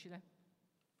difficile.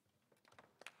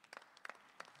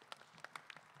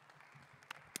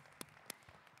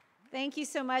 Thank you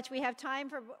so much. We have time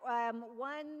for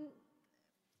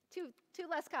two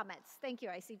less comments. Thank you.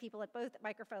 I see people at both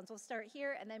microphones. We'll start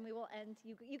here, and then we will end.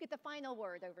 You get the final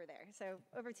word over there. So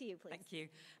over to you, please. Thank you.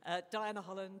 Diana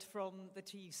Holland from the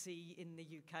TUC in the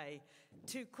UK.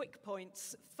 2 quick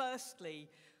points. Firstly,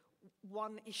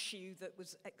 one issue that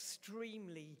was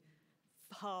extremely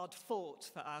hard fought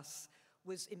for us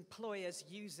was employers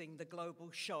using the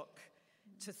global shock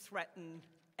to threaten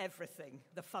everything,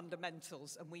 the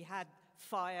fundamentals. And we had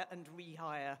fire and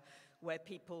rehire, where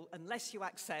people, unless you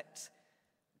accept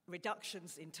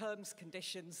reductions in terms,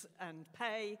 conditions, and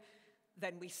pay,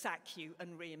 then we sack you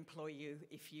and re-employ you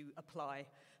if you apply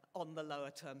on the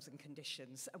lower terms and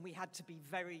conditions. And we had to be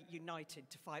very united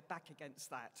to fight back against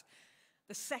that.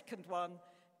 The second one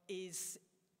is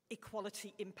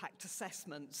equality impact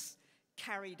assessments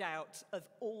carried out of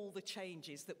all the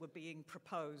changes that were being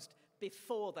proposed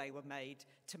before they were made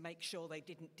to make sure they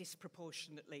didn't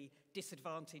disproportionately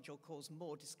disadvantage or cause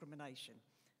more discrimination.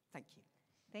 Thank you.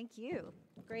 Thank you.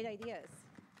 Great ideas.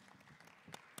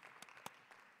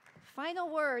 Final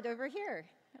word over here.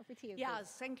 Over to you. Yeah,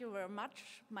 please. thank you very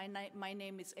much. My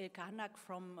name is Elke Hanak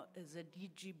from the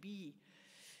DGB.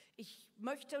 Ich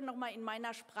möchte noch mal in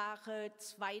meiner Sprache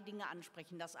zwei Dinge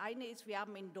ansprechen. Das eine ist, wir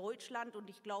haben in Deutschland, und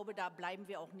ich glaube, da bleiben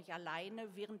wir auch nicht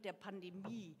alleine, während der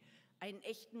Pandemie einen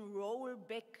echten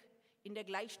Rollback in der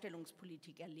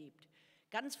Gleichstellungspolitik erlebt.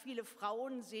 Ganz viele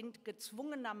Frauen sind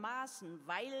gezwungenermaßen,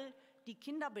 weil die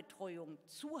Kinderbetreuung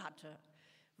zu hatte,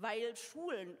 weil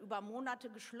Schulen über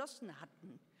Monate geschlossen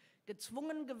hatten,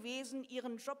 gezwungen gewesen,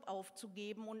 ihren Job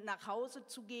aufzugeben und nach Hause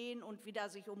zu gehen und wieder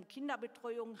sich um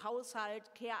Kinderbetreuung,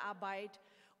 Haushalt, Care-Arbeit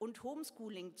und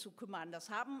Homeschooling zu kümmern. Das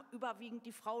haben überwiegend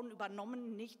die Frauen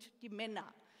übernommen, nicht die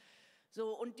Männer.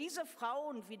 So, und diese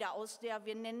Frauen wieder aus der,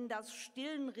 wir nennen das,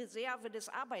 stillen Reserve des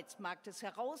Arbeitsmarktes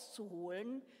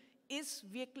herauszuholen,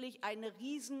 ist wirklich eine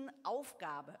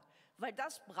Riesenaufgabe. Weil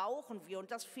das brauchen wir,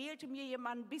 und das fehlte mir hier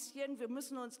mal ein bisschen. Wir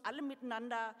müssen uns alle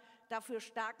miteinander dafür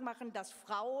stark machen, dass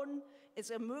Frauen es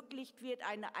ermöglicht wird,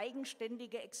 eine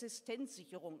eigenständige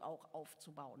Existenzsicherung auch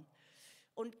aufzubauen.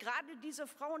 Und gerade diese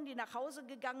Frauen, die nach Hause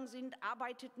gegangen sind,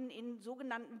 arbeiteten in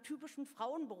sogenannten typischen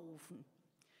Frauenberufen.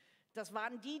 Das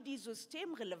waren die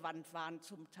systemrelevant waren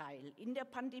zum Teil. In der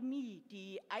Pandemie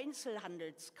die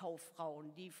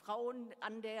Einzelhandelskauffrauen, die Frauen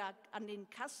an den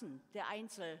Kassen der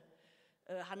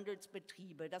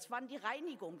Einzelhandelsbetriebe, das waren die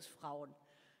Reinigungsfrauen.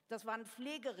 Das waren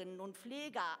Pflegerinnen und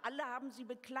Pfleger, alle haben sie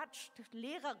beklatscht,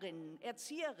 Lehrerinnen,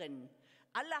 Erzieherinnen,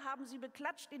 alle haben sie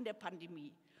beklatscht in der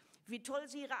Pandemie. Wie toll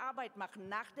sie ihre Arbeit machen.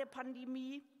 Nach der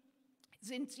Pandemie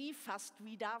sind sie fast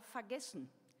wieder vergessen.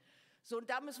 So, und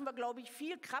da müssen wir, glaube ich,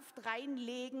 viel Kraft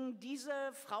reinlegen,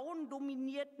 diese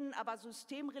frauendominierten, aber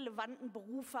systemrelevanten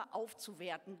Berufe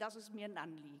aufzuwerten. Das ist mir ein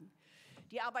Anliegen.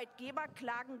 Die Arbeitgeber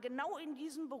klagen genau in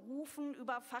diesen Berufen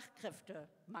über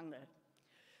Fachkräftemangel.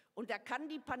 Und da kann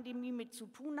die Pandemie mit zu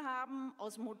tun haben.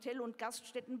 Aus dem Hotel- und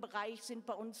Gaststättenbereich sind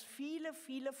bei uns viele,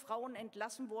 viele Frauen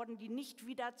entlassen worden, die nicht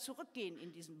wieder zurückgehen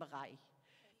in diesen Bereich,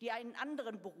 die einen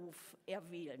anderen Beruf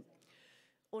erwählen.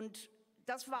 Und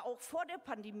das war auch vor der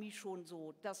Pandemie schon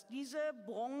so, dass diese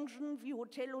Branchen wie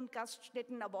Hotel- und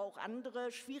Gaststätten, aber auch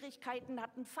andere Schwierigkeiten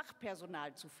hatten,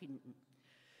 Fachpersonal zu finden.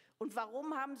 Und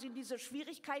warum haben sie diese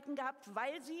Schwierigkeiten gehabt?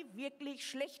 Weil sie wirklich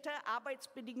schlechte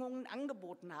Arbeitsbedingungen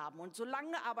angeboten haben. Und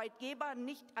solange Arbeitgeber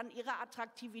nicht an ihrer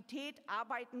Attraktivität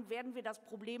arbeiten, werden wir das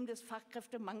Problem des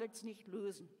Fachkräftemangels nicht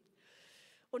lösen.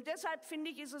 Und deshalb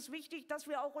finde ich, ist es wichtig, dass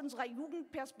wir auch unserer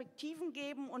Jugend Perspektiven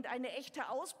geben und eine echte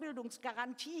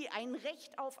Ausbildungsgarantie, ein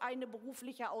Recht auf eine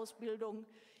berufliche Ausbildung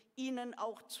ihnen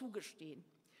auch zugestehen.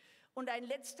 Und ein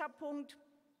letzter Punkt.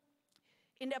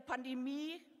 In der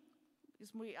Pandemie,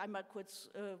 jetzt muss ich einmal kurz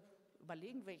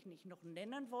überlegen, welchen ich noch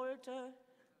nennen wollte.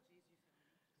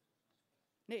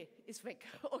 Nee, ist weg.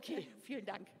 Okay, vielen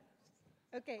Dank.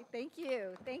 Okay, thank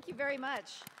you. Thank you very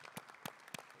much.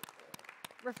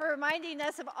 For reminding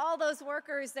us of all those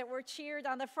workers that were cheered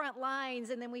on the front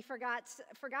lines and then we forgot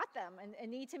them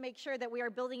and need to make sure that we are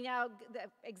building out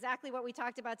exactly what we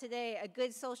talked about today, a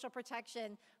good social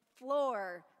protection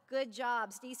floor, good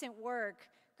jobs, decent work,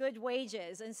 good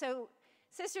wages. And so,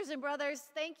 sisters and brothers,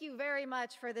 thank you very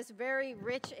much for this very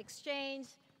rich exchange.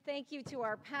 Thank you to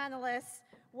our panelists.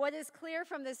 What is clear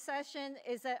from this session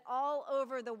is that all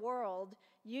over the world,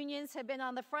 unions have been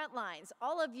on the front lines.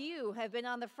 All of you have been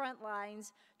on the front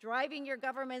lines, driving your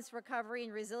government's recovery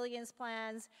and resilience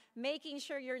plans, making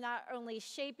sure you're not only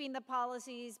shaping the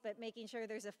policies, but making sure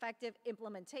there's effective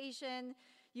implementation.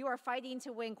 You are fighting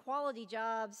to win quality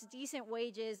jobs, decent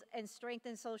wages, and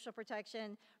strengthen social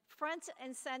protection. Front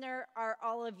and center are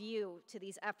all of you to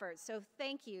these efforts. So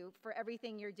thank you for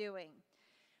everything you're doing.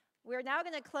 We're now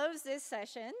going to close this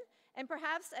session, and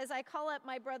perhaps as I call up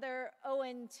my brother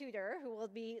Owen Tudor, who will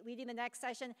be leading the next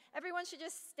session, everyone should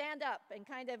just stand up and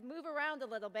kind of move around a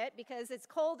little bit because it's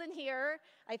cold in here.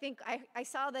 I think I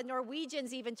saw the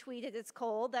Norwegians even tweeted it's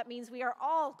cold. That means we are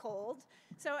all cold.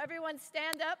 So everyone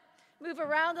stand up, move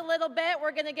around a little bit.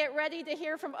 We're going to get ready to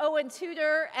hear from Owen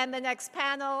Tudor and the next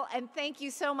panel, and thank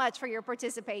you so much for your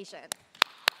participation.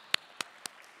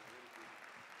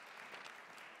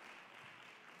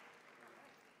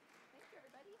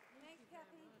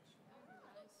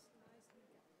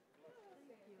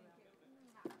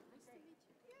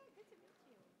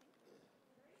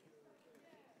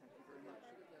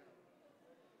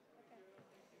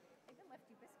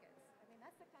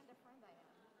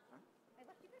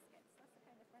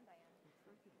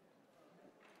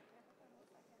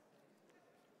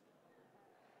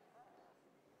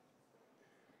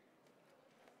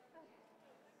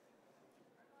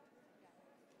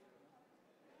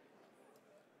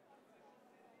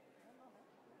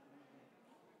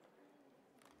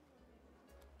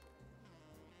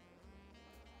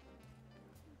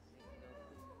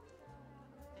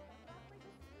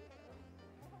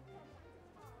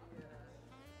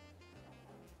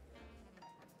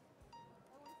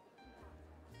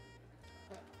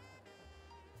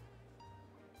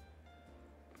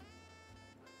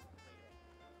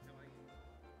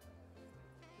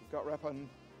 got Repon.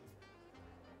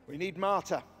 We need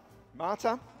Marta.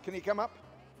 Marta, can you come up?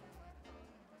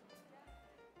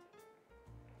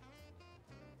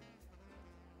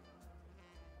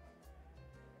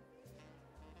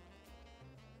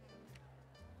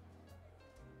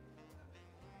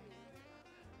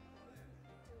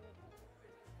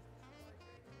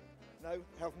 No,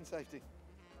 health and safety.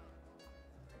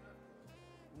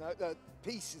 No, the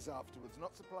peace is afterwards,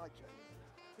 not supply chain.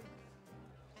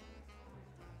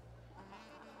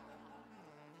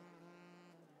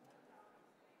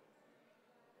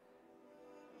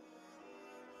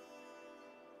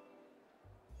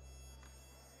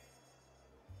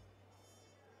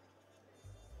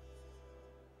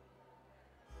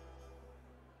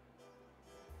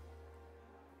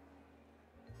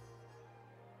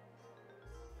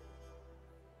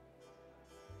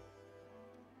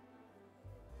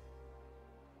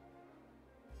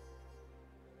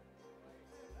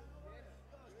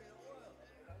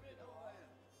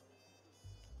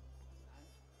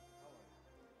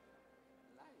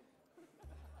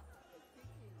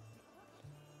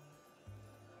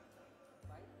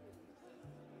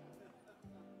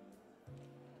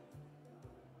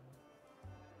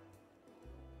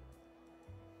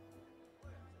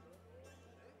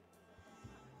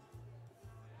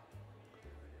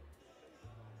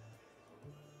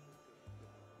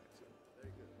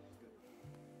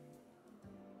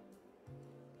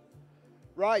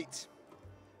 Right.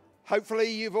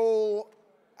 Hopefully you've all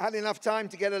had enough time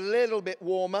to get a little bit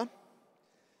warmer.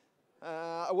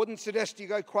 I wouldn't suggest you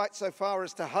go quite so far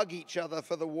as to hug each other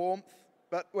for the warmth,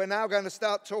 but we're now going to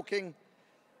start talking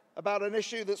about an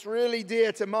issue that's really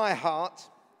dear to my heart,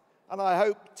 and I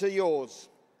hope to yours.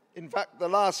 In fact, the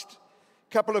last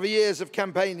couple of years of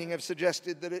campaigning have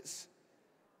suggested that it's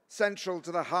central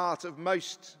to the heart of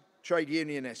most trade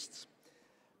unionists.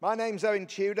 My name's Owen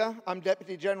Tudor. I'm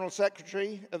Deputy General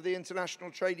Secretary of the International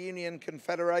Trade Union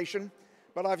Confederation,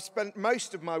 but I've spent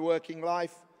most of my working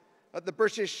life at the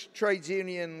British Trades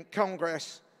Union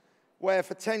Congress, where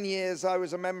for 10 years I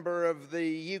was a member of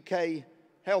the UK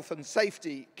Health and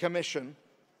Safety Commission.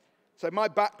 So my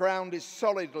background is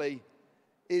solidly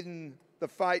in the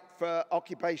fight for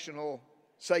occupational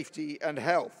safety and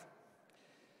health.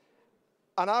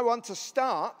 And I want to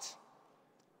start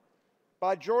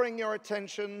by drawing your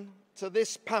attention to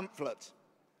this pamphlet.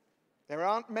 There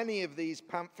aren't many of these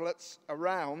pamphlets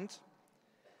around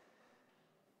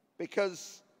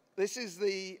because this is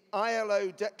the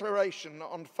ILO Declaration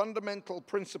on Fundamental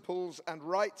Principles and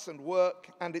Rights and Work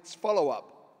and its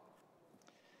follow-up.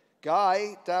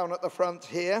 Guy, down at the front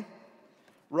here,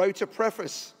 wrote a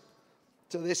preface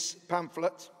to this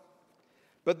pamphlet,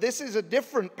 but this is a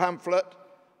different pamphlet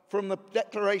from the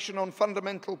Declaration on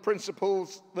Fundamental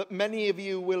Principles that many of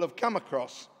you will have come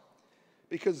across,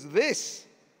 because this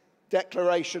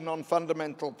Declaration on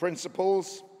Fundamental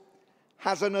Principles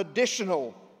has an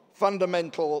additional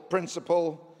fundamental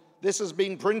principle. This has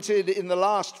been printed in the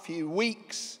last few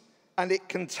weeks, and it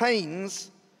contains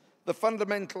the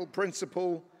fundamental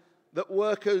principle that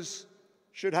workers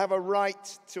should have a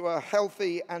right to a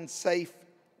healthy and safe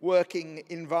working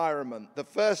environment. The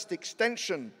first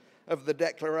extension of the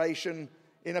Declaration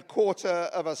in a quarter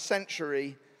of a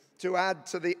century to add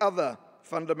to the other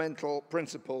fundamental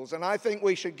principles. And I think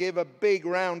we should give a big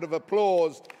round of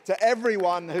applause to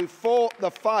everyone who fought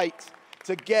the fight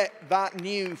to get that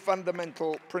new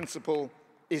fundamental principle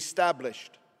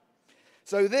established.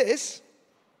 So this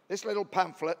little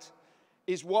pamphlet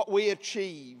is what we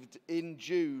achieved in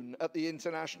June at the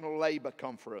International Labour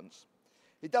Conference.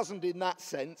 It doesn't, in that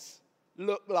sense,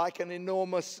 look like an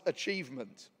enormous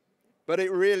achievement, but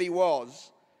it really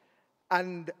was.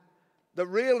 And the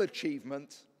real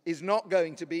achievement is not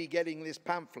going to be getting this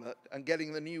pamphlet and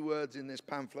getting the new words in this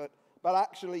pamphlet, but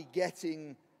actually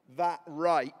getting that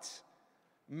right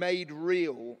made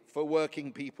real for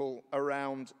working people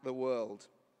around the world.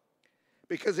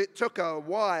 Because it took a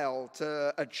while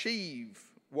to achieve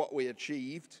what we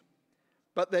achieved,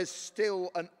 but there's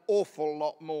still an awful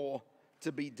lot more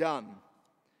to be done.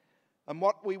 And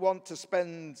what we want to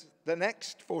spend the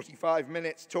next 45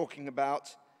 minutes talking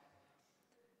about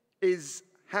is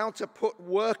how to put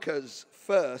workers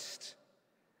first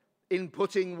in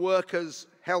putting workers'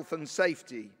 health and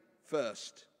safety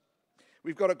first.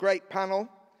 We've got a great panel.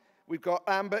 We've got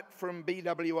Ambit from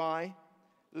BWI,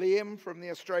 Liam from the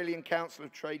Australian Council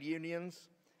of Trade Unions,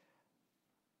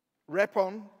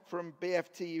 Repon from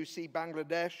BFTUC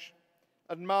Bangladesh,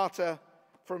 and Marta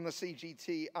from the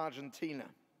CGT Argentina.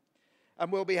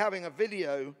 And we'll be having a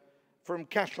video from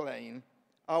Kathleen,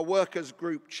 our workers'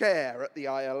 group chair at the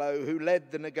ILO, who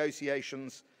led the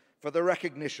negotiations for the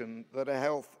recognition that a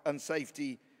health and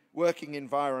safety working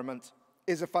environment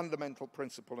is a fundamental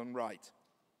principle and right.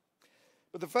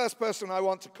 But the first person I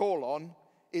want to call on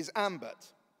is Ambert,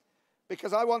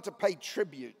 because I want to pay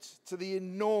tribute to the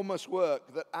enormous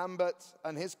work that Ambert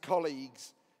and his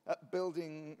colleagues at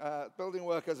Building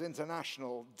Workers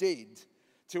International did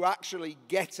to actually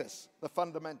get us the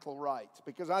fundamental right,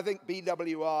 because I think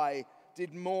BWI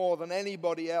did more than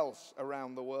anybody else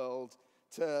around the world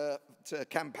to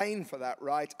campaign for that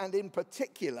right, and in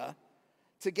particular,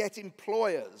 to get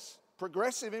employers,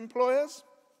 progressive employers,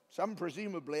 some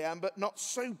presumably, but not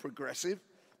so progressive,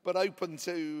 but open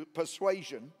to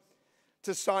persuasion,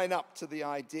 to sign up to the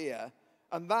idea.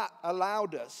 And that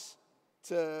allowed us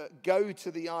to go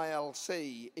to the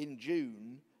ILC in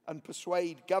June and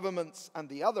persuade governments and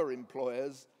the other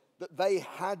employers that they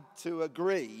had to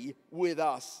agree with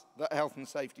us that health and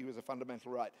safety was a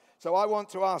fundamental right. So I want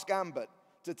to ask Ambert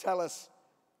to tell us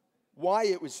why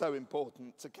it was so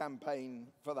important to campaign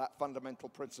for that fundamental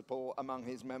principle among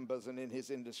his members and in his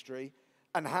industry,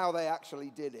 and how they actually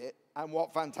did it, and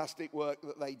what fantastic work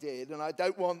that they did. And I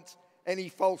don't want any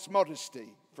false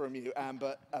modesty from you,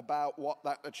 Ambert, about what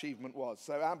that achievement was.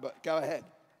 So Ambert, go ahead.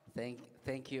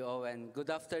 Thank you, Owen. Good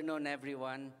afternoon,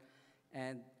 everyone.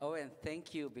 And Owen,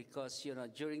 thank you, because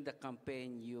during the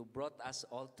campaign you brought us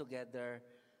all together,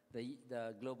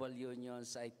 the global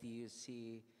unions,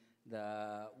 ITUC,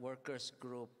 the workers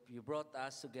group. You brought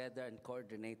us together and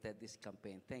coordinated this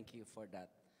campaign. Thank you for that.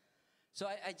 So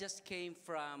I just came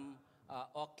from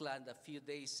Auckland a few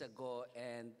days ago,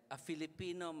 and a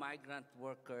Filipino migrant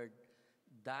worker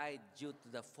died due to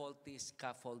the faulty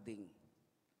scaffolding.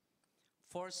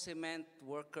 4 cement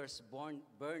workers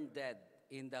burned dead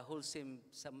in the Holcim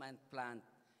cement plant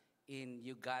in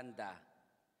Uganda.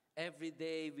 Every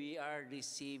day we are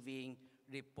receiving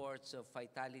reports of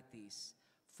fatalities.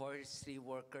 Forestry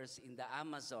workers in the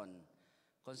Amazon,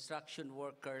 construction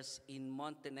workers in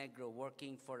Montenegro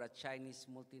working for a Chinese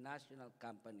multinational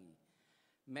company.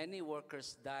 Many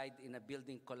workers died in a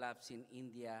building collapse in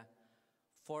India.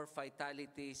 4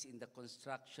 fatalities in the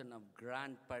construction of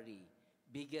Grand Paris,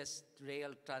 biggest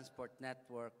rail transport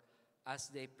network, as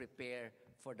they prepare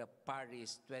for the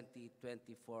Paris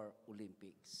 2024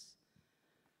 Olympics.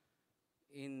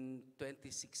 In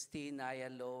 2016,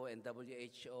 ILO and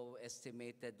WHO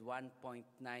estimated 1.9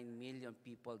 million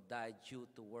people died due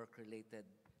to work-related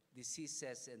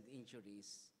diseases and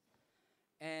injuries.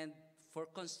 And for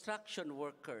construction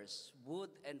workers, wood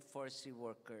and forestry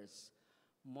workers,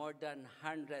 more than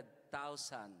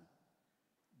 100,000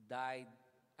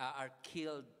 are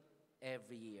killed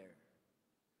every year.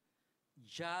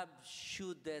 Jobs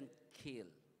shouldn't kill.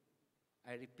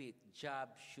 I repeat,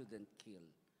 jobs shouldn't kill.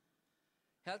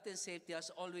 Health and safety has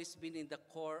always been in the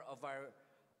core of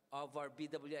our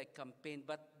BWI campaign,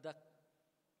 but the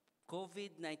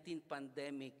COVID-19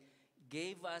 pandemic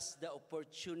gave us the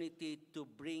opportunity to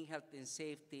bring health and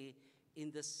safety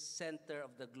in the center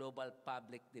of the global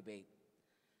public debate.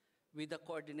 With the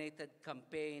coordinated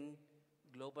campaign,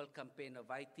 global campaign of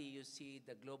ITUC,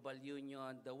 the Global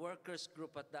Union, the workers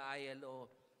group at the ILO,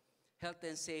 health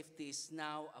and safety is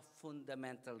now a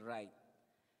fundamental right.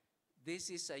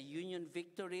 This is a union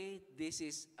victory. This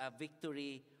is a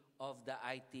victory of the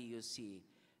ITUC.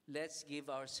 Let's give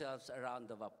ourselves a round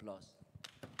of applause.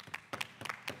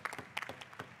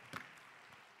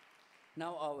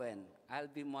 Now, Owen, I'll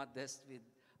be modest with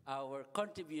our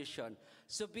contribution.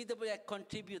 So BWI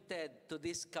contributed to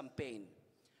this campaign.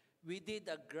 We did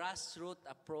a grassroots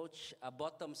approach, a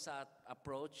bottoms-up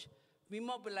approach. We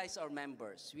mobilized our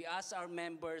members. We asked our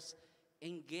members,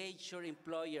 engage your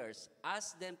employers,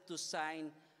 ask them to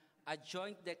sign a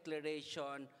joint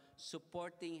declaration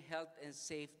supporting health and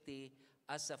safety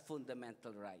as a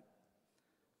fundamental right.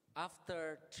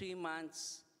 After 3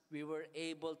 months, we were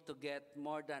able to get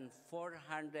more than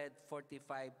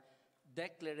 445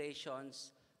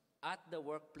 declarations at the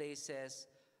workplaces,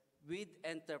 with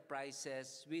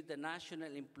enterprises, with the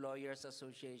National Employers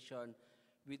Association,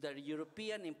 with the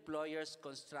European Employers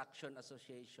Construction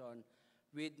Association,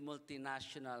 with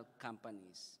multinational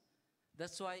companies.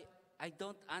 That's why I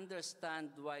don't understand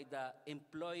why the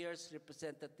employers'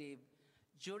 representative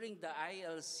during the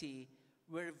ILC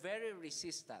were very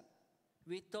resistant.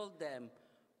 We told them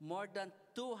more than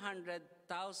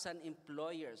 200,000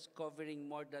 employers covering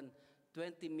more than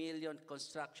 20 million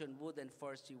construction, wood, and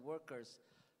forestry workers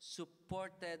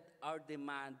supported our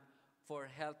demand for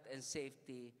health and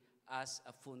safety as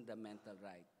a fundamental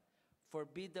right. For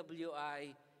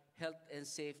BWI, health and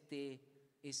safety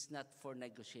is not for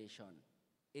negotiation.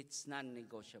 It's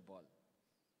non-negotiable.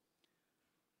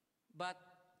 But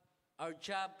our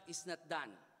job is not done.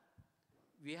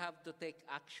 We have to take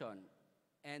action,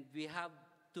 and we have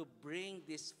to bring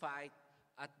this fight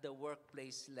at the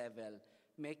workplace level,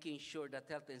 making sure that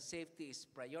health and safety is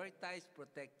prioritized,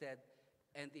 protected,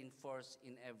 and enforced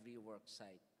in every work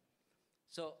site.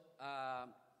 So,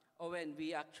 Owen,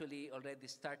 we actually already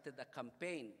started a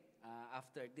campaign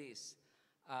after this.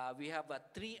 We have a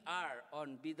 3R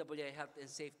on BWI Health and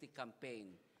Safety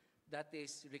campaign. That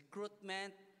is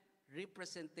recruitment,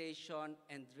 representation,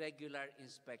 and regular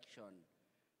inspection.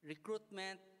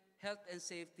 Recruitment, health and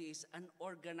safety is an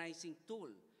organizing tool.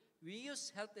 We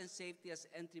use health and safety as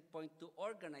entry point to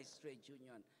organize trade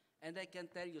union. And I can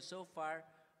tell you, so far,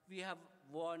 we have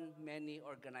won many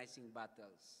organizing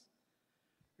battles.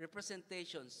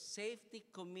 Representation, safety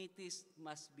committees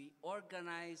must be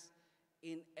organized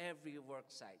in every work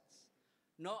site.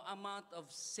 No amount of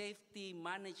safety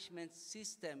management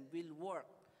system will work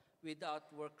without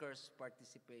workers'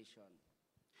 participation.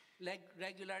 Like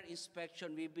regular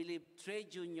inspection, we believe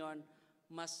trade union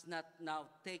must not now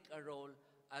take a role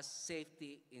as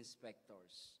safety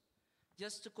inspectors.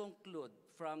 Just to conclude,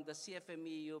 from the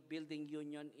CFMEU Building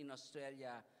Union in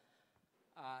Australia,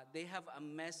 they have a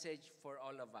message for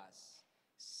all of us.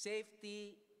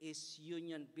 Safety is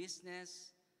union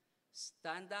business.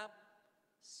 Stand up,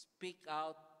 speak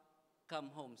out, come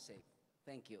home safe.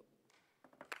 Thank you.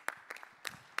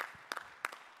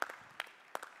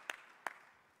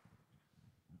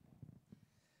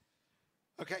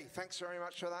 Okay, thanks very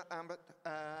much for that, Ambert.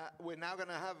 We're now going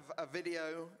to have a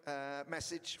video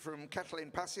message from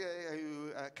Kathleen Passier,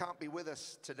 who can't be with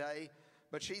us today,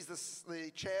 but she's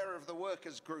the chair of the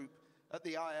workers group at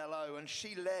the ILO, and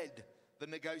she led the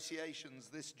negotiations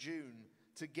this June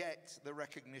to get the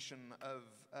recognition of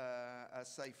a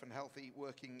safe and healthy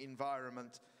working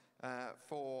environment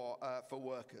for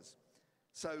workers.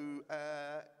 So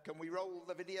can we roll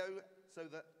the video so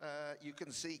that you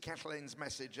can see Kathleen's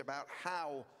message about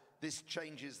how this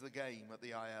changes the game at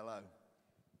the ILO?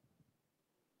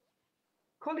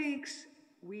 Colleagues,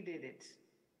 we did it.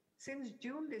 Since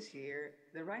June this year,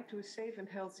 the right to a safe and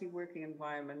healthy working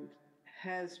environment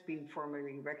has been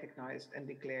formally recognized and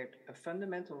declared a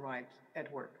fundamental right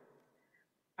at work.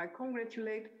 I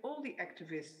congratulate all the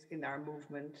activists in our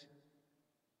movement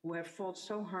who have fought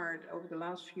so hard over the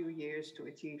last few years to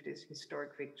achieve this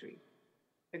historic victory.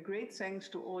 A great thanks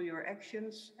to all your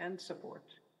actions and support.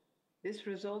 This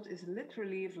result is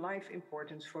literally of life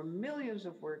importance for millions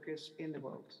of workers in the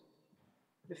world.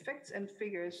 The facts and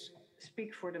figures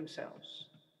speak for themselves.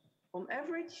 On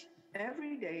average,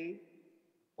 every day,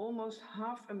 almost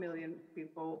 500,000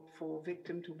 people fall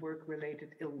victim to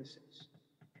work-related illnesses.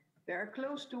 There are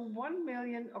close to 1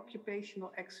 million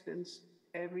occupational accidents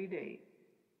every day.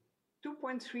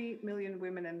 2.3 million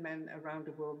women and men around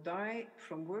the world die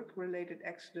from work-related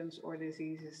accidents or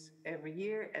diseases every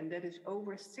year, and that is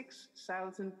over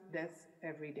 6,000 deaths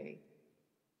every day.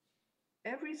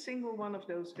 Every single one of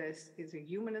those deaths is a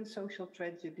human and social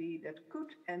tragedy that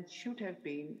could and should have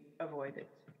been avoided.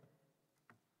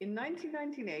 In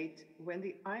 1998, when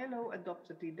the ILO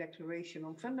adopted the Declaration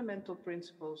on Fundamental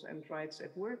Principles and Rights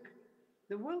at Work,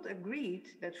 the world agreed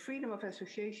that freedom of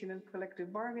association and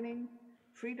collective bargaining,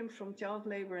 freedom from child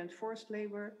labor and forced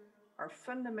labor are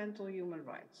fundamental human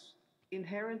rights,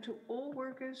 inherent to all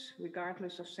workers,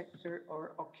 regardless of sector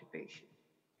or occupation.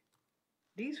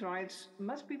 These rights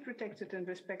must be protected and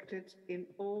respected in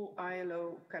all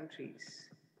ILO countries,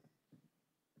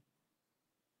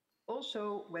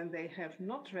 also when they have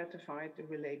not ratified the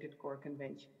related core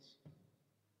conventions.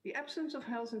 The absence of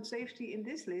health and safety in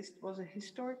this list was a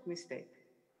historic mistake.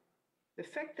 The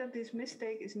fact that this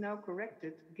mistake is now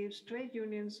corrected gives trade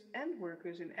unions and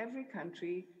workers in every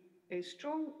country a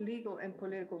strong legal and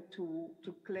political tool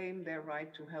to claim their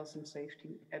right to health and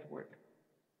safety at work.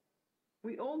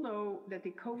 We all know that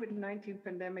the COVID-19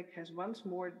 pandemic has once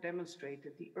more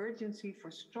demonstrated the urgency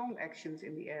for strong actions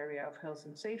in the area of health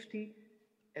and safety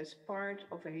as part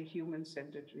of a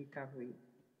human-centered recovery.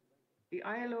 The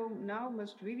ILO now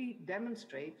must really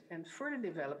demonstrate and further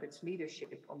develop its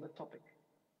leadership on the topic.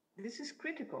 This is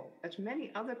critical, as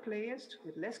many other players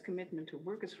with less commitment to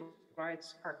workers'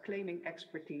 rights are claiming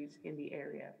expertise in the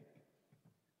area.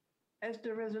 As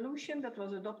the resolution that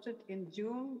was adopted in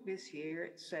June this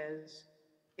year says,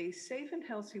 a safe and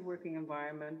healthy working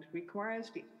environment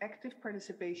requires the active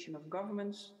participation of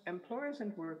governments, employers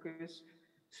and workers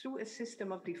through a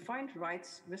system of defined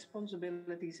rights,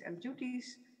 responsibilities and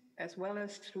duties, as well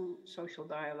as through social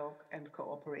dialogue and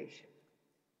cooperation.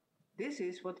 This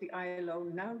is what the ILO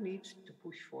now needs to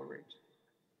push forward.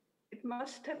 It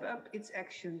must step up its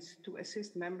actions to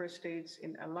assist member states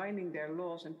in aligning their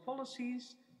laws and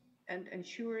policies and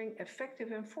ensuring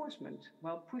effective enforcement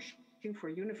while pushing for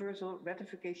universal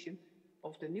ratification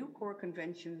of the new core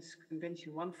conventions,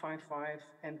 Convention 155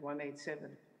 and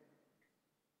 187.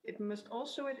 It must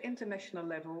also at international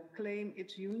level claim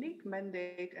its unique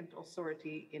mandate and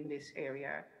authority in this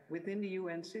area within the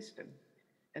UN system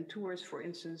and towards, for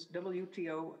instance,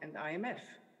 WTO and IMF,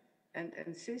 and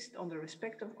insist on the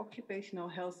respect of occupational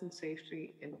health and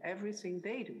safety in everything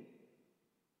they do.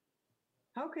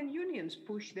 How can unions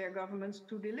push their governments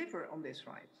to deliver on this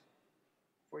right?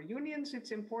 For unions,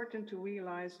 it's important to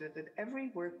realize that at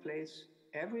every workplace,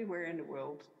 everywhere in the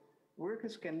world,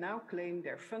 workers can now claim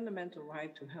their fundamental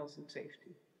right to health and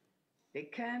safety. They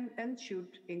can and should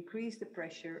increase the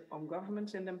pressure on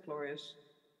governments and employers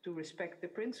to respect the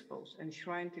principles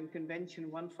enshrined in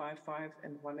Convention 155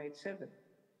 and 187.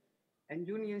 And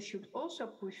unions should also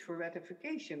push for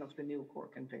ratification of the new core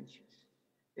conventions.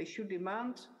 They should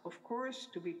demand, of course,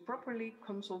 to be properly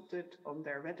consulted on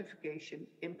their ratification,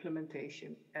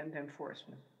 implementation, and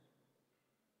enforcement.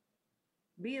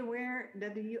 Be aware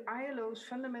that the ILO's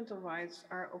fundamental rights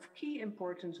are of key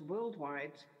importance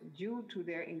worldwide due to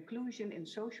their inclusion in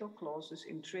social clauses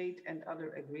in trade and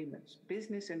other agreements,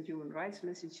 business and human rights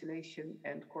legislation,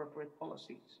 and corporate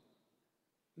policies.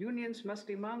 Unions must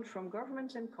demand from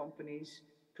governments and companies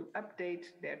to update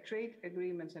their trade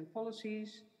agreements and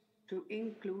policies to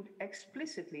include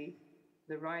explicitly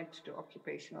the right to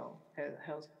occupational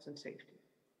health and safety.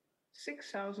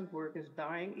 6,000 workers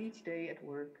dying each day at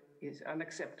work is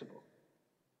unacceptable.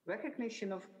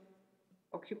 Recognition of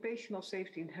occupational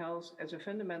safety and health as a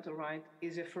fundamental right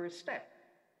is a first step.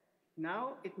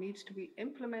 Now it needs to be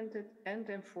implemented and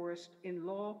enforced in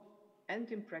law and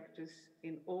in practice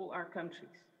in all our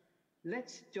countries.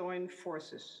 Let's join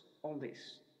forces on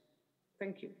this.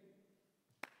 Thank you.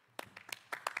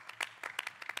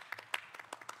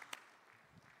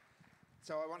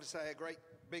 So I want to say a great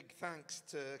big thanks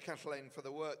to Kathleen for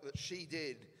the work that she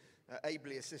did,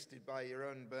 ably assisted by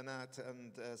Jeroen Bernat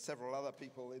and several other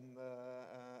people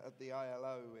at the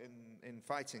ILO in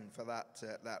fighting for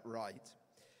that right.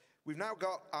 We've now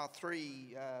got our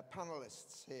three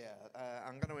panelists here.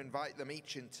 I'm going to invite them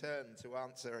each in turn to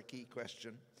answer a key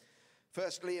question.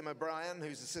 First, Liam O'Brien,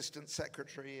 who's Assistant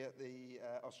Secretary at the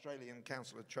Australian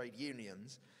Council of Trade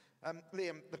Unions.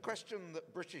 Liam, the question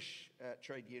that British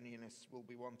trade unionists will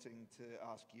be wanting to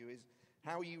ask you is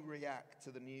how you react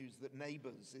to the news that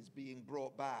Neighbours is being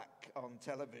brought back on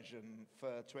television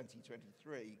for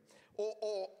 2023.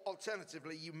 Or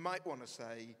alternatively, you might want to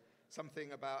say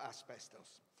something about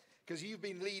asbestos, because you've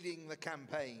been leading the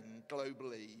campaign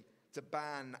globally to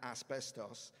ban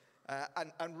asbestos.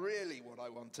 And really what I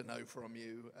want to know from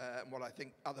you, and what I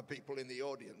think other people in the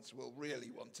audience will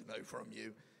really want to know from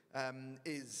you,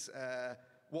 is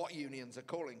what unions are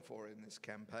calling for in this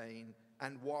campaign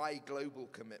and why global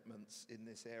commitments in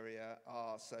this area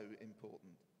are so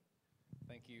important.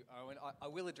 Thank you, Owen. I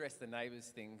will address the Neighbours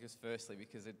thing just firstly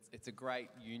because it's a great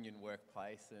union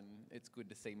workplace and it's good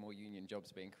to see more union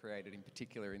jobs being created, in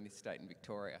particular in this state in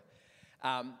Victoria.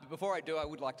 But before I do, I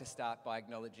would like to start by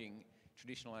acknowledging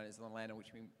traditional owners of the land on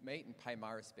which we meet and pay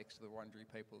my respects to the Wurundjeri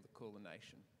people of the Kulin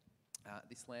Nation.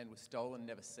 This land was stolen,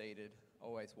 never ceded,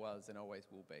 always was and always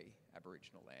will be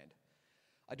Aboriginal land.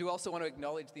 I do also want to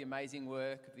acknowledge the amazing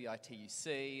work of the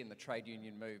ITUC and the trade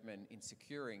union movement in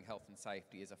securing health and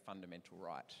safety as a fundamental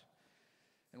right.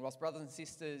 And whilst, brothers and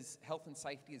sisters, health and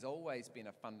safety has always been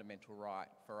a fundamental right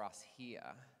for us here,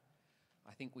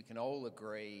 I think we can all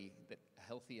agree that a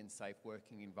healthy and safe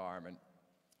working environment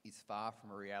is far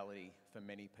from a reality for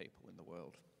many people in the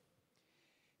world.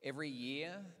 Every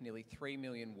year, nearly 3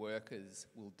 million workers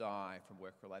will die from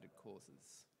work-related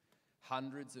causes.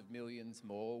 Hundreds of millions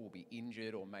more will be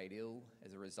injured or made ill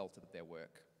as a result of their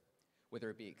work. Whether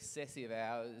it be excessive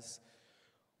hours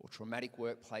or traumatic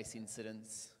workplace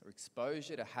incidents or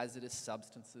exposure to hazardous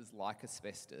substances like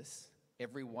asbestos,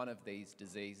 every one of these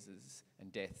diseases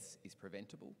and deaths is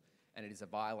preventable, and it is a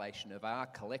violation of our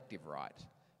collective right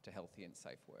to healthy and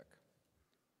safe work.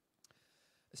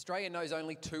 Australia knows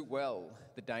only too well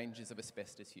the dangers of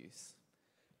asbestos use.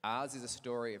 Ours is a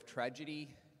story of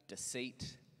tragedy,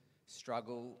 deceit,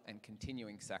 struggle and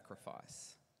continuing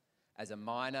sacrifice. As a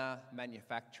miner,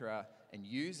 manufacturer and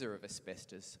user of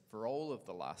asbestos for all of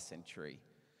the last century,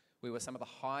 we were some of the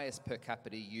highest per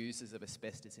capita users of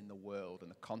asbestos in the world,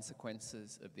 and the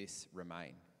consequences of this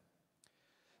remain.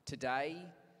 Today,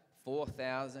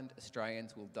 4,000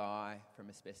 Australians will die from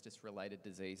asbestos-related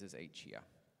diseases each year.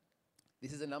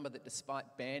 This is a number that,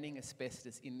 despite banning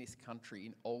asbestos in this country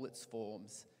in all its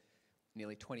forms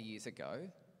nearly 20 years ago,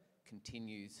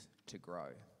 continues to grow.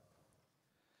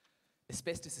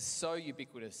 Asbestos is so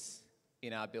ubiquitous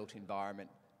in our built environment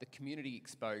that community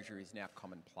exposure is now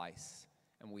commonplace,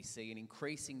 and we see an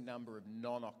increasing number of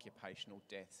non-occupational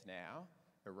deaths now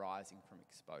arising from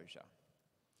exposure.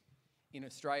 In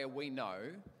Australia, we know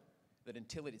that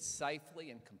until it is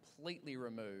safely and completely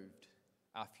removed,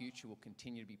 our future will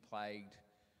continue to be plagued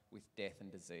with death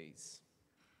and disease.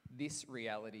 This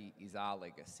reality is our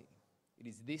legacy. It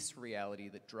is this reality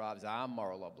that drives our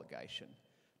moral obligation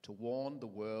to warn the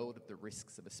world of the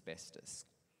risks of asbestos,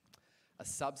 a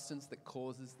substance that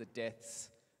causes the deaths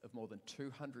of more than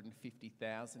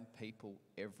 250,000 people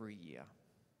every year.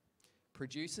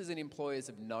 Producers and employers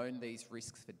have known these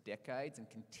risks for decades and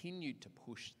continued to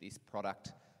push this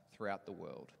product throughout the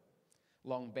world.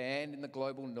 Long banned in the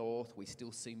global north, we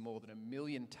still see more than 1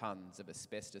 million tonnes of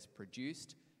asbestos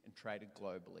produced and traded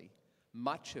globally,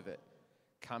 much of it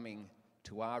coming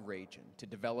to our region, to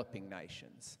developing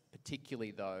nations,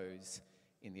 particularly those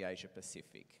in the Asia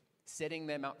Pacific, setting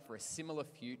them up for a similar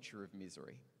future of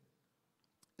misery.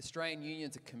 Australian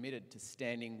unions are committed to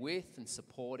standing with and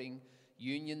supporting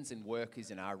unions and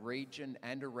workers in our region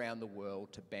and around the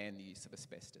world to ban the use of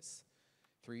asbestos.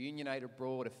 Through Union Aid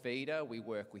Abroad, AFIDA, we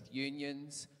work with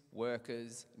unions,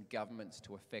 workers and governments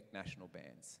to effect national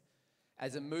bans.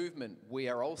 As a movement, we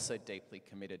are also deeply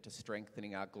committed to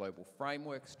strengthening our global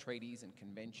frameworks, treaties and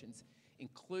conventions,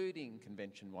 including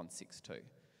Convention 162,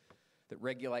 that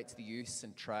regulates the use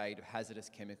and trade of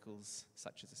hazardous chemicals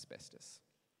such as asbestos.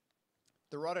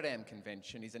 The Rotterdam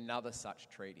Convention is another such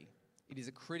treaty. It is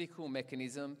a critical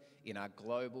mechanism in our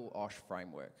global OSH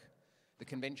framework. The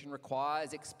convention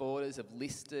requires exporters of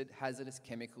listed hazardous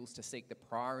chemicals to seek the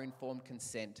prior informed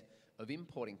consent of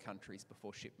importing countries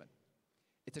before shipment.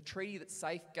 It's a treaty that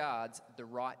safeguards the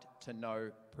right to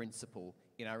know principle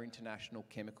in our international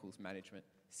chemicals management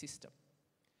system.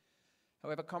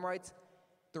 However, comrades,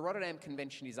 the Rotterdam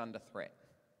Convention is under threat.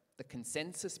 The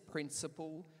consensus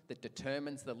principle that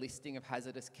determines the listing of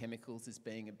hazardous chemicals is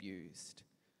being abused.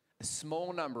 A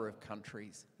small number of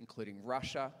countries, including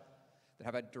Russia, that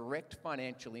have a direct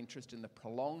financial interest in the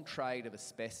prolonged trade of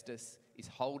asbestos is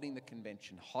holding the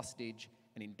convention hostage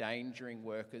and endangering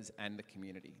workers and the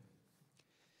community.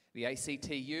 The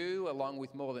ACTU, along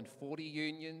with more than 40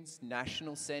 unions,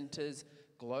 national centres,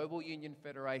 global union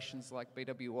federations like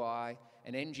BWI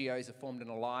and NGOs have formed an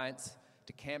alliance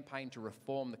to campaign to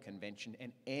reform the convention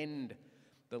and end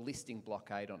the listing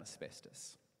blockade on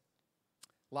asbestos.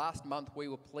 Last month, we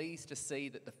were pleased to see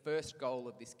that the first goal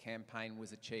of this campaign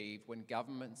was achieved when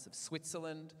governments of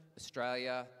Switzerland,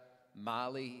 Australia,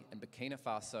 Mali and Burkina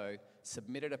Faso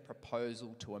submitted a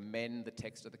proposal to amend the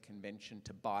text of the convention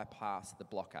to bypass the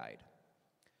blockade.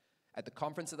 At the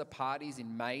Conference of the Parties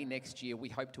in May next year, we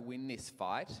hope to win this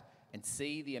fight and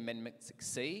see the amendment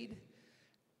succeed,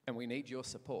 and we need your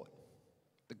support.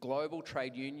 The global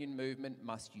trade union movement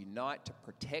must unite to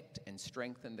protect and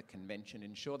strengthen the convention,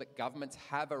 ensure that governments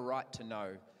have a right to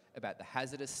know about the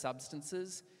hazardous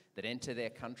substances that enter their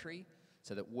country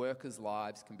so that workers'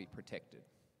 lives can be protected.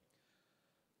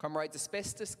 Comrades,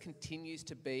 asbestos continues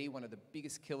to be one of the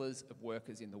biggest killers of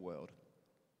workers in the world.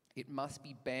 It must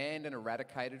be banned and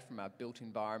eradicated from our built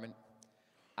environment.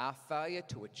 Our failure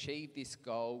to achieve this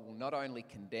goal will not only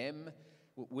condemn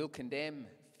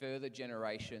further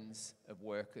generations of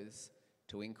workers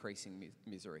to increasing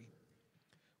misery.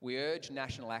 We urge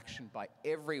national action by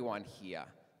everyone here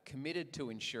committed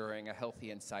to ensuring a healthy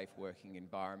and safe working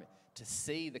environment to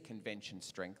see the convention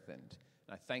strengthened.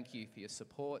 And I thank you for your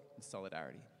support and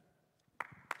solidarity.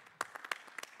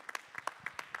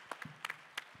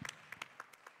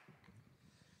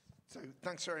 So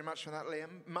thanks very much for that,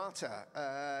 Liam.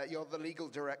 Marta, you're the legal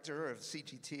director of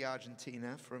CGT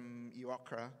Argentina from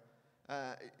IUCRA.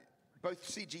 Both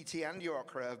CGT and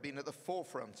IUCRA have been at the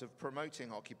forefront of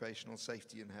promoting occupational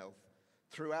safety and health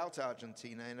throughout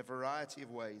Argentina in a variety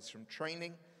of ways, from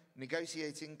training,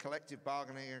 negotiating collective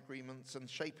bargaining agreements, and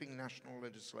shaping national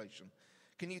legislation.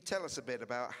 Can you tell us a bit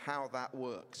about how that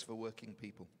works for working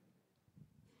people?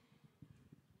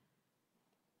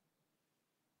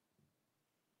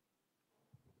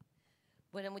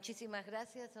 Bueno, muchísimas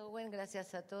gracias, Owen.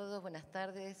 Gracias a todos. Buenas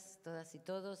tardes, todas y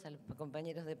todos, a los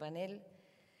compañeros de panel.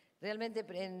 Realmente,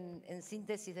 en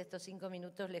síntesis de estos 5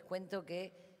 minutos, les cuento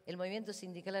que el movimiento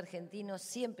sindical argentino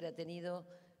siempre ha tenido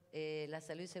la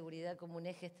salud y seguridad como un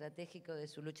eje estratégico de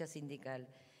su lucha sindical.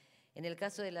 En el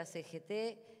caso de la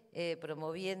CGT,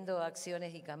 promoviendo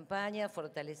acciones y campañas,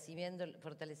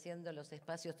 fortaleciendo los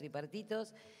espacios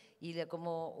tripartitos y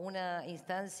como una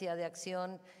instancia de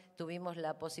acción tuvimos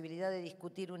la posibilidad de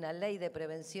discutir una ley de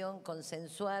prevención,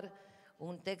 consensuar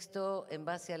un texto en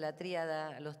base a la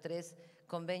tríada, a los 3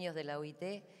 convenios de la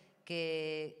OIT,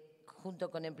 que junto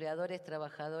con empleadores,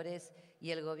 trabajadores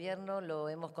y el gobierno lo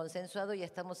hemos consensuado y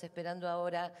estamos esperando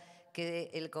ahora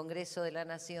que el Congreso de la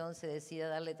Nación se decida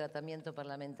darle tratamiento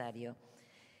parlamentario.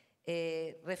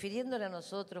 Refiriéndole a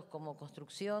nosotros como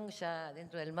construcción, ya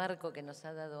dentro del marco que nos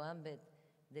ha dado AMBET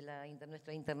de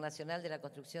nuestra internacional de la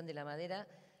construcción de la madera,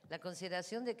 la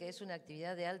consideración de que es una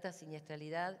actividad de alta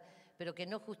siniestralidad, pero que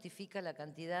no justifica la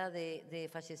cantidad de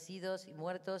fallecidos y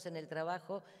muertos en el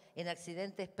trabajo en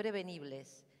accidentes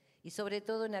prevenibles y sobre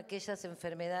todo en aquellas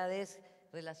enfermedades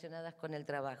relacionadas con el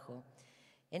trabajo.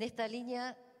 En esta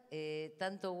línea,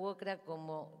 tanto UOCRA,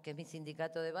 que es mi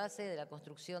sindicato de base de la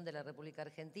construcción de la República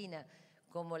Argentina,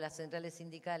 como las centrales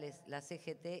sindicales, la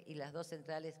CGT y las dos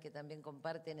centrales que también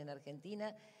comparten en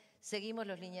Argentina, seguimos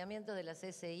los lineamientos de la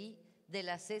CCI, de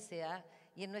la CCA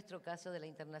y en nuestro caso de la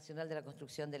Internacional de la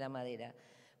Construcción de la Madera.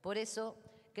 Por eso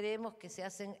creemos que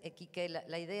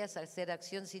la idea es hacer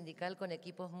acción sindical con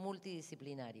equipos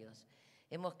multidisciplinarios.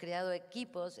 Hemos creado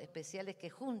equipos especiales que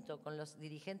junto con los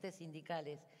dirigentes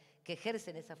sindicales que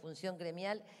ejercen esa función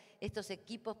gremial, estos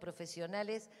equipos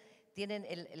profesionales tienen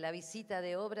la visita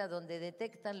de obra donde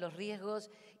detectan los riesgos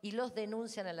y los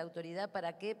denuncian a la autoridad.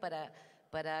 ¿Para qué?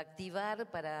 Para activar,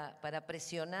 para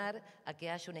presionar a que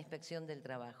haya una inspección del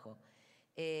trabajo.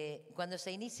 Cuando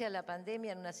se inicia la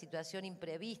pandemia en una situación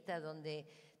imprevista donde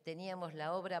teníamos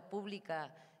la obra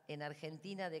pública en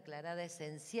Argentina declarada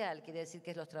esencial, quiere decir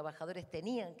que los trabajadores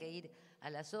tenían que ir a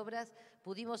las obras,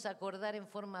 pudimos acordar en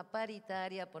forma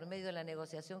paritaria por medio de la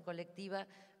negociación colectiva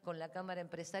con la Cámara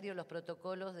Empresario los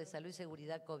protocolos de salud y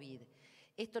seguridad COVID.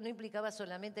 Esto no implicaba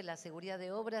solamente la seguridad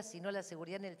de obras, sino la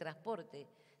seguridad en el transporte,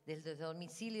 desde el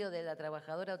domicilio de la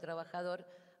trabajadora o trabajador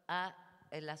a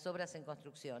las obras en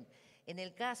construcción. En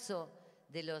el caso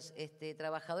de los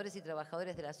trabajadores y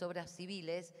trabajadoras de las obras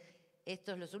civiles,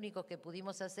 estos los únicos que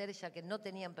pudimos hacer, ya que no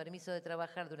tenían permiso de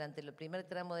trabajar durante el primer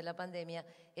tramo de la pandemia,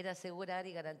 era asegurar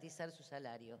y garantizar su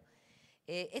salario.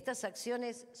 Estas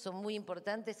acciones son muy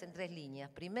importantes en tres líneas.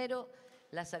 Primero,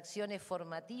 las acciones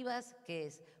formativas, que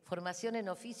es formación en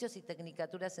oficios y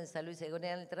tecnicaturas en salud y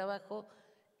seguridad en el trabajo,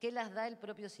 que las da el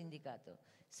propio sindicato.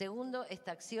 Segundo,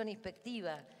 esta acción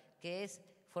inspectiva, que es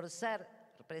forzar,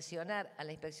 presionar a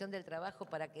la Inspección del Trabajo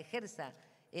para que ejerza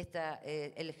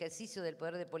el ejercicio del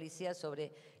poder de policía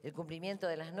sobre el cumplimiento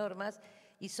de las normas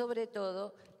y sobre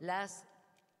todo las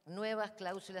nuevas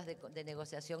cláusulas de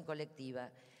negociación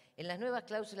colectiva. En las nuevas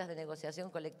cláusulas de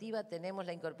negociación colectiva tenemos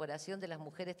la incorporación de las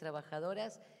mujeres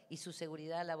trabajadoras y su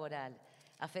seguridad laboral,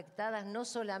 afectadas no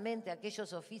solamente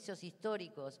aquellos oficios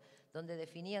históricos donde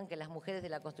definían que las mujeres de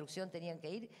la construcción tenían que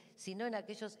ir, sino en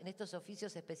estos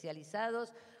oficios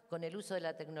especializados con el uso de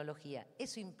la tecnología.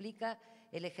 Eso implica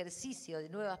el ejercicio de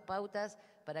nuevas pautas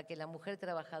para que la mujer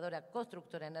trabajadora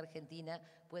constructora en Argentina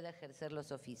pueda ejercer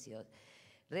los oficios.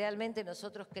 Realmente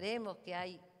nosotros creemos que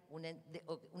hay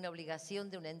una obligación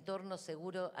de un entorno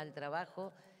seguro al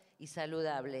trabajo y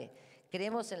saludable.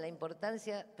 Creemos en la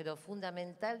importancia, pero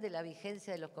fundamental, de la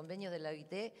vigencia de los convenios de la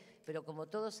OIT, pero como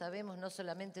todos sabemos, no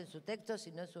solamente en su texto,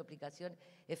 sino en su aplicación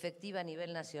efectiva a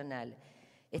nivel nacional.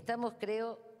 Estamos,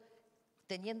 creo,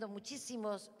 teniendo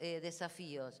muchísimos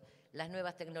desafíos. Las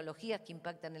nuevas tecnologías que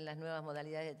impactan en las nuevas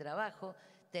modalidades de trabajo,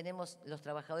 tenemos los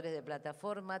trabajadores de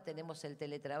plataforma, tenemos el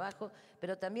teletrabajo,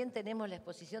 pero también tenemos la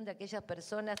exposición de aquellas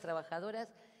personas trabajadoras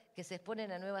que se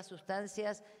exponen a nuevas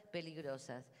sustancias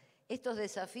peligrosas. Estos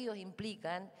desafíos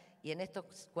implican, y en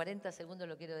estos 40 segundos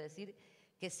lo quiero decir,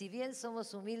 que si bien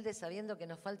somos humildes sabiendo que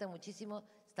nos falta muchísimo,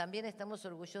 también estamos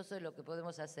orgullosos de lo que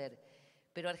podemos hacer.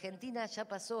 Pero Argentina ya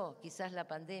pasó quizás la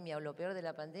pandemia o lo peor de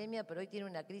la pandemia, pero hoy tiene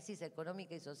una crisis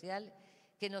económica y social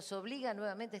que nos obliga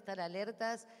nuevamente a estar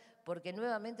alertas porque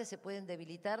nuevamente se pueden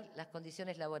debilitar las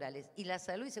condiciones laborales. Y la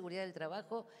salud y seguridad del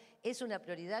trabajo es una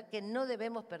prioridad que no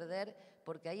debemos perder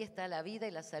porque ahí está la vida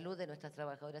y la salud de nuestras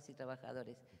trabajadoras y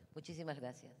trabajadores. Muchísimas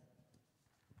gracias.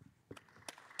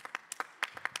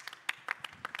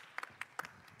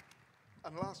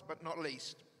 And last but not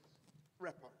least,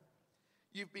 Repa.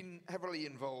 You've been heavily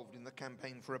involved in the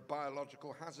campaign for a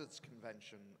biological hazards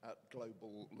convention at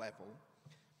global level.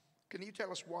 Can you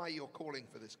tell us why you're calling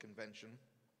for this convention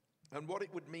and what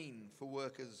it would mean for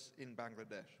workers in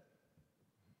Bangladesh?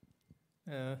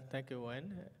 Thank you,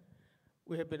 Wayne.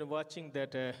 We have been watching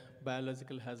that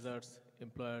biological hazards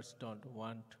employers don't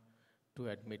want to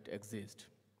admit exist.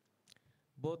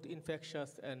 Both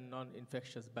infectious and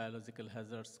non-infectious biological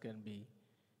hazards can be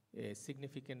a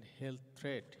significant health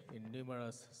threat in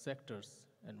numerous sectors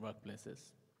and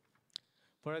workplaces.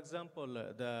 For example,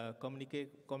 the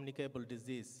communicable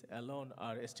disease alone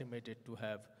are estimated to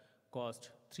have caused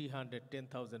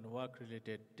 310,000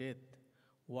 work-related deaths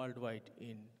worldwide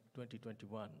in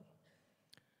 2021,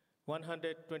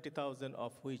 120,000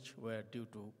 of which were due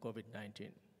to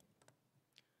COVID-19.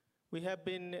 We have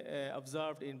been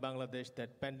observed in Bangladesh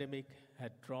that pandemic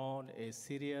had drawn a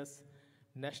serious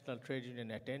national trade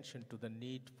union attention to the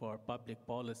need for public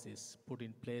policies put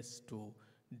in place to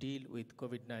deal with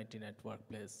COVID-19 at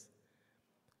workplace.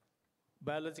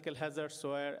 Biological hazards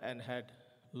were and had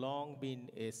long been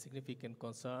a significant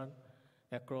concern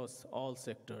across all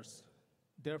sectors.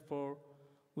 Therefore,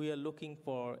 we are looking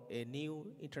for a new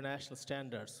international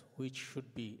standards which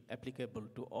should be applicable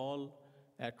to all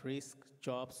at-risk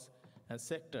jobs and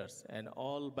sectors, and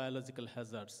all biological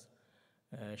hazards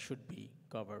should be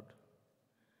covered.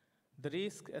 The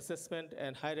risk assessment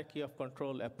and hierarchy of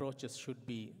control approaches should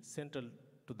be central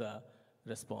to the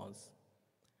response.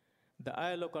 The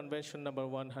ILO Convention number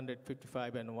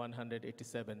 155 and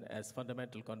 187 as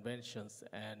fundamental conventions,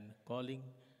 and calling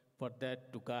for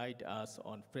that to guide us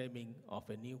on framing of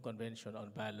a new convention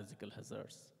on biological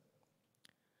hazards.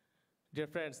 Dear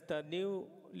friends, the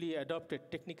newly adopted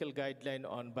technical guideline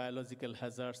on biological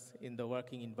hazards in the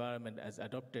working environment as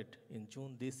adopted in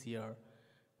June this year,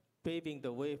 paving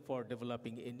the way for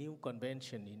developing a new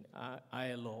convention in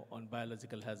ILO on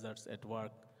biological hazards at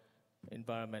work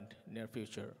environment near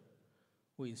future.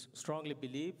 We strongly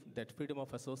believe that freedom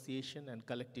of association and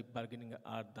collective bargaining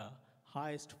are the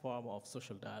highest form of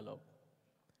social dialogue.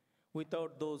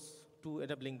 Without those two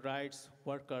enabling rights,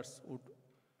 workers would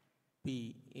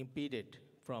be impeded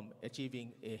from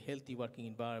achieving a healthy working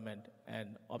environment and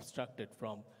obstructed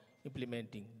from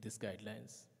implementing these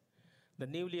guidelines. The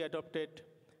newly adopted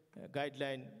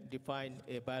guideline defines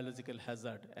a biological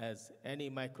hazard as any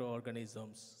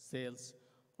microorganisms, cells,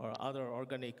 or other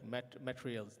organic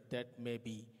materials that may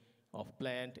be of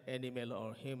plant, animal,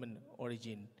 or human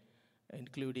origin,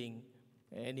 including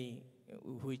any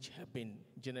which have been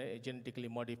genetically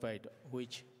modified,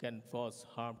 which can cause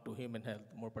harm to human health,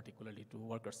 more particularly to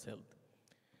workers' health.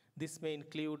 This may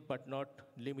include, but not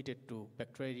limited to,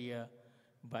 bacteria,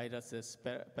 viruses,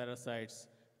 parasites,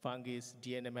 fungi,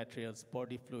 DNA materials,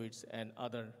 body fluids, and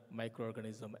other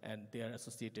microorganisms and their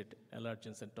associated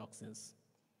allergens and toxins.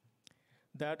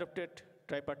 The adopted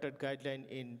tripartite guideline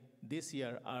in this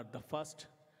year are the first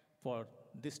for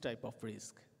this type of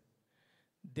risk.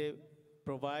 They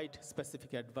provide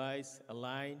specific advice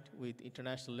aligned with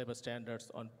international labor standards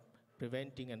on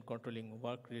preventing and controlling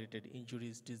work-related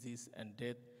injuries, disease, and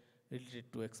death related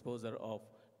to exposure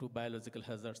to biological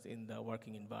hazards in the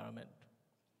working environment.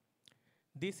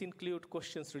 These include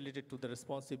questions related to the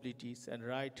responsibilities and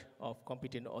right of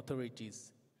competent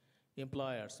authorities,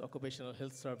 employers, occupational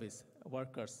health service,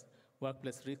 workers,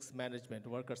 workplace risk management,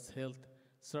 workers' health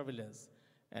surveillance,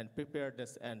 and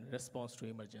preparedness and response to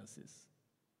emergencies.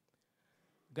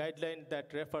 Guideline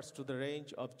that refers to the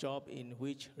range of jobs in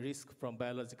which risk from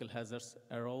biological hazards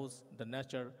arose, the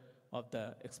nature of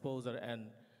the exposure, and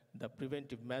the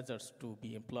preventive measures to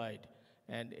be employed,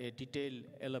 and a detailed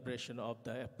elaboration of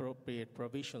the appropriate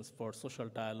provisions for social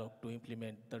dialogue to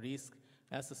implement the risk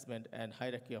assessment and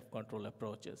hierarchy of control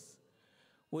approaches.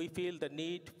 We feel the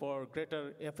need for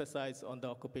greater emphasis on the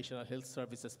occupational health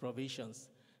services provisions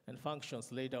and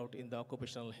functions laid out in the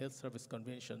Occupational Health Service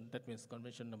Convention, that means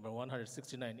Convention number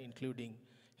 169, including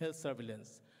health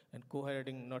surveillance and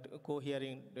cohering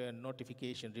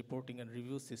notification, reporting, and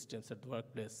review systems at the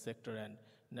workplace, sector, and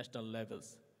national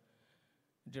levels.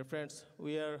 Dear friends,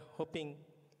 we are hoping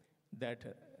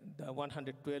that the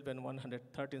 112 and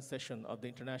 113 session of the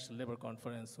International Labour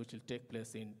Conference, which will take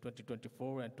place in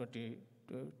 2024 and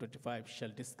 2025, shall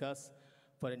discuss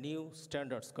for a new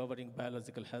standards covering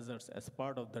biological hazards as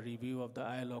part of the review of the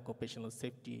ILO Occupational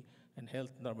Safety and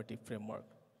Health Normative Framework.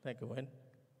 Thank you, Wayne.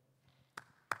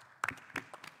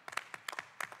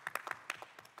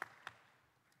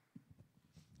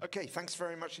 Okay, thanks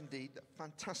very much indeed.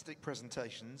 Fantastic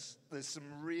presentations. There's some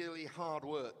really hard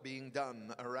work being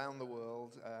done around the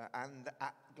world and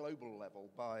at global level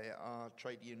by our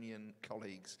trade union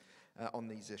colleagues on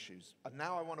these issues. And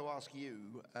now I want to ask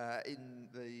you in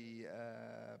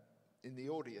the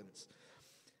audience,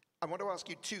 I want to ask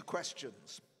you two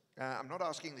questions. I'm not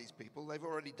asking these people, they've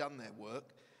already done their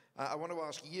work. I want to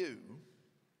ask you,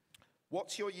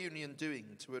 what's your union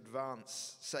doing to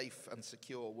advance safe and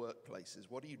secure workplaces?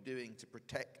 What are you doing to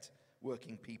protect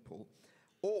working people?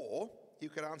 Or you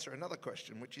could answer another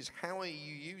question, which is how are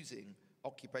you using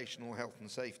occupational health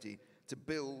and safety to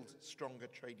build stronger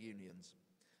trade unions?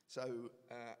 So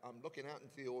I'm looking out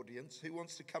into the audience. Who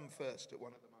wants to come first at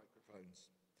one of the microphones?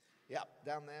 Yeah,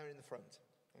 down there in the front.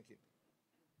 Thank you.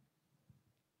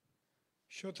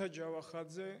 Shota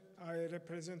Javakhadze, I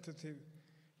representative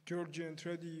Georgian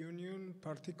Trade Union,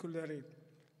 particularly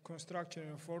Construction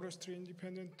and Forestry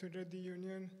Independent Trade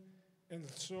Union,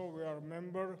 and so we are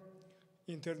member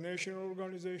International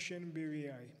Organization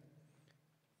BVI.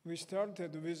 We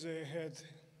started with the head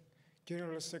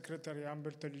General Secretary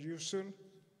Ambert Yusun,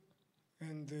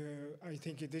 and I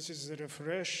think this is a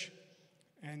refresh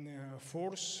and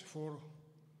force for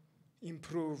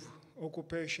improve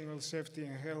occupational safety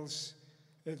and health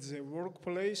at the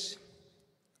workplace.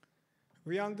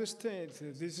 We understand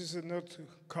that this is not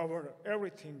cover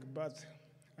everything, but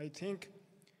I think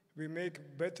we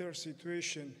make better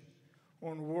situation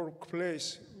on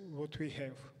workplace what we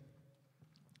have.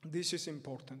 This is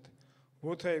important.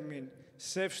 What I mean,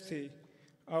 safety,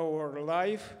 our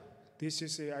life, this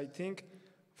is, I think,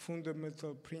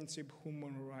 fundamental principle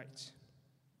human rights.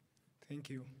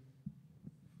 Thank you.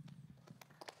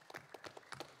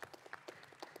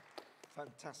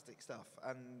 Fantastic stuff.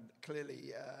 And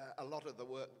clearly, a lot of the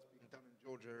work that's being done in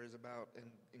Georgia is about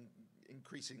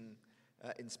increasing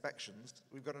inspections.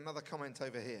 We've got another comment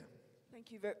over here.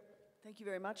 Thank you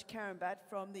very much. Karen Batt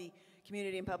from the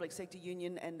Community and Public Sector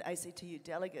Union and ACTU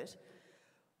delegate.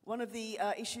 One of the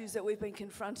issues that we've been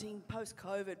confronting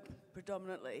post-COVID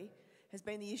predominantly has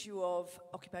been the issue of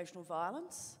occupational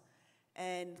violence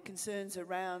and concerns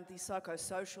around the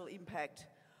psychosocial impact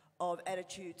of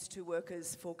attitudes to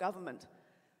workers for government.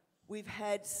 We've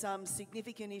had some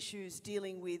significant issues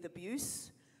dealing with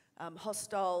abuse,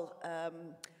 hostile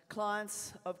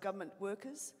clients of government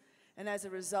workers, and as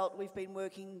a result we've been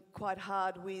working quite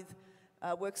hard with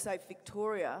WorkSafe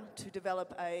Victoria to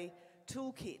develop a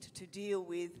toolkit to deal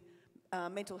with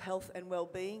mental health and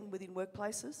well-being within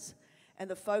workplaces. And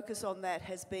the focus on that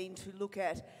has been to look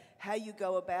at how you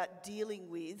go about dealing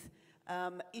with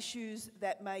issues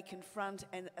that may confront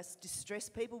and distress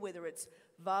people, whether it's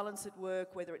violence at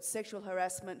work, whether it's sexual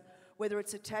harassment, whether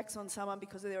it's attacks on someone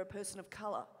because they're a person of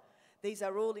colour. These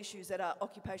are all issues that are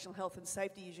occupational health and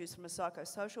safety issues from a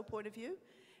psychosocial point of view,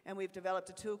 and we've developed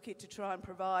a toolkit to try and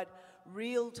provide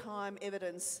real-time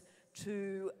evidence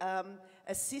to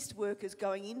assist workers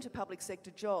going into public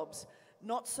sector jobs,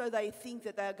 not so they think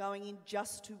that they're going in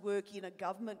just to work in a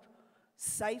government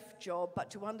safe job,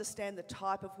 but to understand the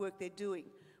type of work they're doing,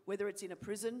 whether it's in a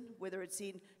prison, whether it's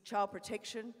in child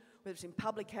protection, whether it's in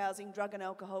public housing, drug and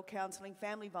alcohol counselling,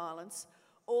 family violence.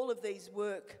 All of this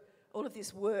work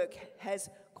has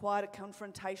quite a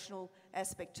confrontational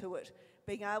aspect to it.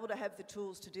 Being able to have the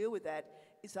tools to deal with that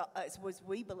was,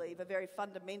 we believe, a very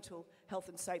fundamental health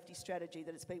and safety strategy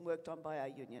that has been worked on by our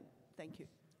union. Thank you.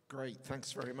 Great,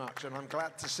 thanks very much. And I'm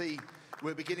glad to see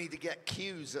we're beginning to get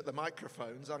cues at the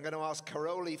microphones. I'm going to ask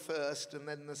Karoli first and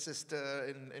then the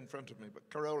sister in front of me. But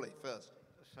Karoli first.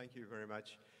 Thank you very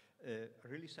much.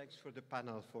 Really thanks for the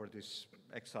panel for this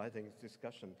exciting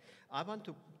discussion. I want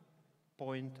to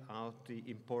point out the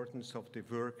importance of the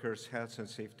workers' health and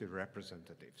safety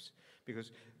representatives,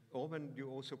 because Owen, you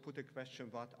also put a question,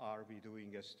 what are we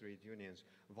doing as trade unions?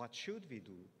 What should we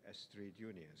do as trade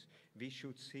unions? We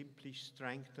should simply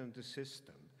strengthen the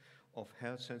system of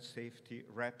health and safety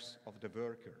reps of the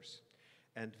workers.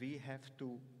 And we have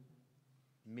to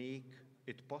make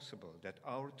it possible that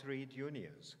our trade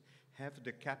unions have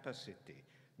the capacity,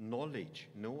 knowledge,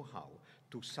 know-how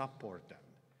to support them.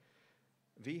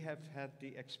 We have had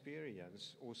the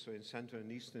experience also in Central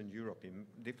and Eastern Europe, in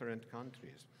different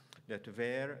countries, that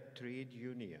where trade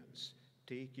unions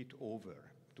take it over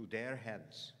to their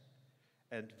hands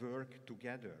and work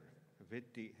together with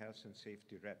the health and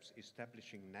safety reps,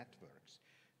 establishing networks,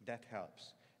 that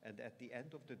helps. And at the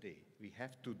end of the day, we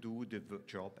have to do the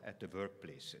job at the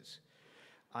workplaces.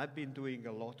 I've been doing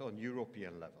a lot on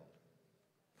European level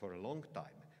for a long time,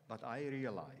 but I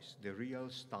realize the real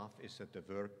stuff is at the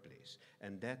workplace,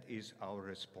 and that is our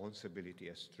responsibility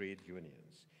as trade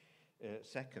unions.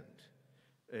 Second,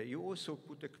 you also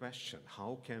put a question,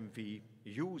 how can we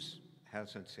use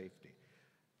health and safety?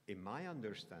 In my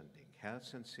understanding,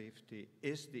 health and safety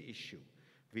is the issue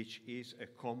which is a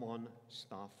common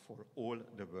stuff for all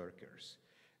the workers.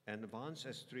 And once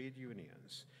as trade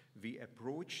unions, we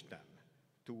approach them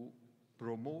to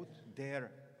promote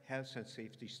their health and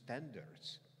safety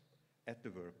standards at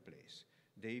the workplace,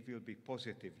 they will be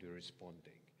positively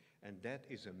responding. And that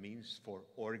is a means for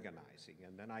organizing.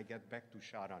 And then I get back to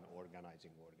Sharon,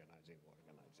 organizing.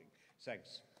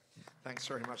 Thanks. Thanks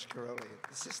very much, Karoli.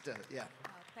 Sister, yeah.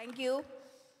 Thank you.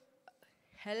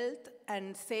 Health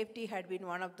and safety had been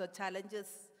one of the challenges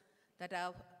that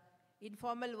our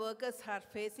informal workers are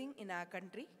facing in our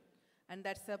country. And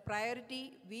that's a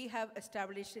priority we have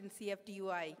established in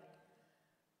CFTUI.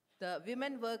 The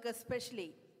women workers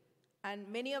especially, and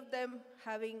many of them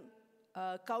having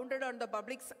counted on the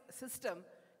public system.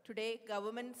 Today,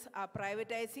 governments are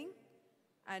privatizing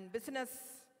and business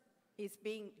is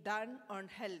being done on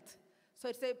health. So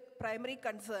it's a primary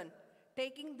concern.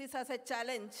 Taking this as a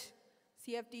challenge,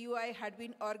 CFTUI had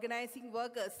been organizing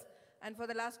workers, and for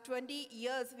the last 20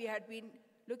 years, we had been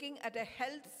looking at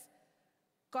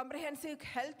comprehensive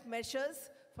health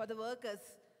measures for the workers,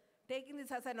 taking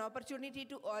this as an opportunity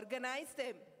to organize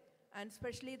them, and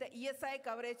especially the ESI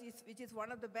coverage, which is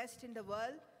one of the best in the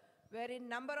world, wherein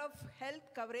number of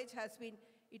health coverage has been,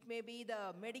 it may be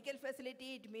the medical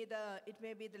facility, it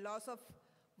may be the loss of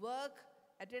work,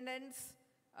 attendance,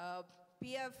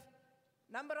 PF,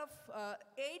 number of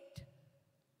 8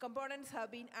 components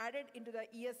have been added into the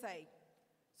ESI.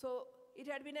 So it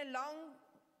had been a long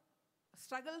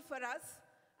struggle for us,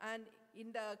 and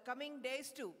in the coming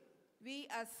days too, we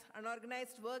as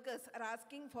unorganized workers are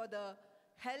asking for the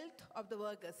health of the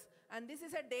workers. And this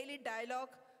is a daily dialogue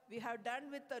we have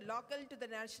done with the local to the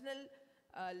national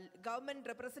government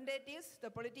representatives,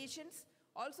 the politicians,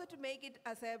 also to make it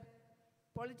as a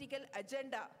political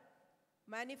agenda,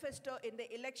 manifesto in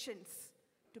the elections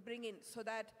to bring in, so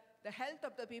that the health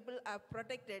of the people are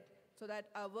protected, so that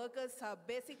our workers have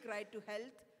basic right to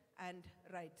health and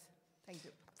rights. Thank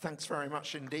you. Thanks very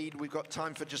much indeed. We've got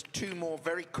time for just 2 more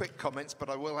very quick comments, but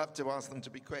I will have to ask them to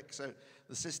be quick. So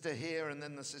the sister here and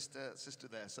then the sister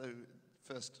there. So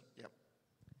first, yeah.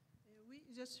 Oui,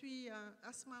 je suis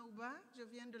Asma Ouba, je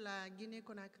viens de la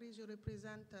Guinée-Conakry, je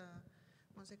représente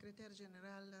mon secrétaire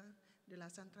général de la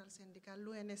centrale syndicale,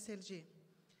 l'ONSLG.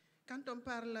 Quand on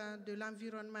parle de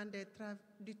l'environnement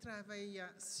du travail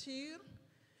sûr,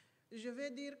 je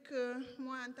vais dire que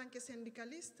moi, en tant que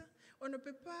syndicaliste, on ne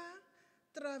peut pas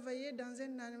travailler dans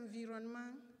un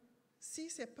environnement si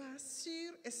ce n'est pas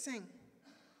sûr et sain.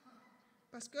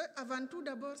 Parce que, avant tout,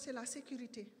 d'abord, c'est la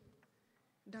sécurité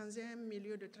dans un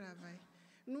milieu de travail.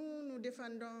 Nous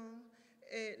défendons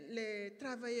les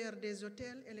travailleurs des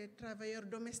hôtels et les travailleurs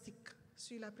domestiques. Je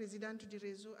suis la présidente du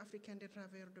réseau africain des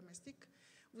travailleurs domestiques.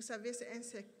 Vous savez, c'est un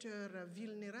secteur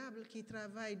vulnérable qui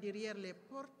travaille derrière les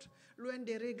portes, loin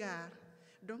des regards.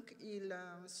 Donc, ils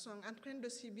sont en train de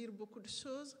subir beaucoup de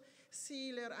choses.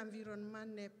 Si leur environnement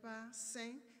n'est pas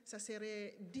sain, ça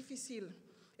serait difficile.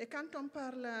 Et quand on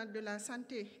parle de la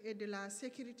santé et de la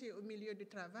sécurité au milieu du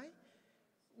travail,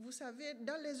 vous savez,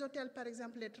 dans les hôtels, par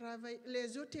exemple,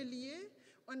 les hôteliers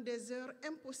ont des heures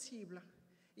impossibles.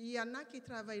 Il y en a qui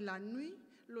travaillent la nuit,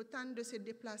 le temps de se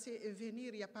déplacer et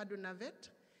venir, il n'y a pas de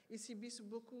navette. Ils subissent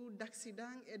beaucoup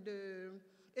d'accidents et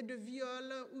de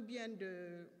viols ou bien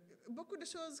beaucoup de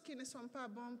choses qui ne sont pas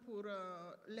bonnes pour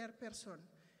leur personne.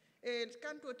 Et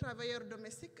quant aux travailleurs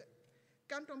domestiques,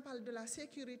 quand on parle de la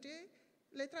sécurité,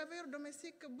 les travailleurs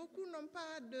domestiques, beaucoup n'ont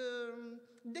pas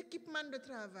d'équipement de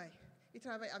travail. Ils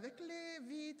travaillent avec les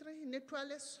vitres, ils nettoient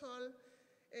les sols.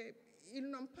 Et ils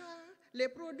n'ont pas les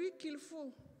produits qu'il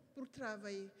faut pour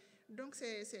travailler. Donc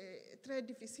c'est très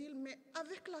difficile, mais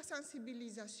avec la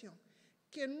sensibilisation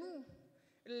que nous,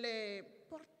 les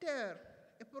porteurs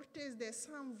et porteuses des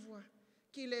sans-voix,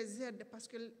 qui les aident, parce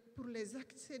que pour les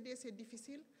accéder c'est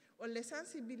difficile, on les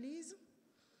sensibilise,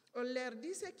 on leur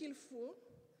dit ce qu'il faut.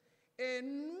 Et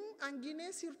nous, en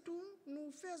Guinée surtout, nous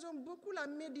faisons beaucoup la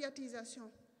médiatisation.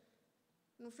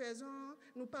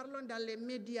 Nous parlons dans les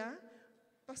médias,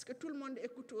 parce que tout le monde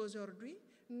écoute aujourd'hui.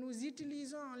 Nous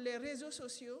utilisons les réseaux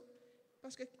sociaux,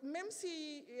 parce que même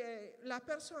si la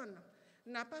personne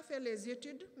n'a pas fait les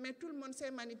études, mais tout le monde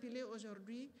sait manipuler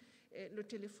aujourd'hui le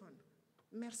téléphone.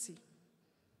 Merci.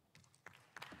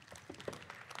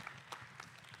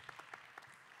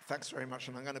 Thanks very much,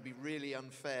 and I'm going to be really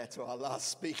unfair to our last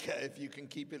speaker if you can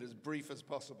keep it as brief as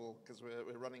possible, because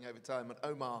we're running over time. And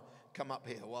Omar, come up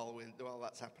here while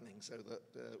that's happening, so that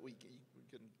we can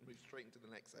move straight into the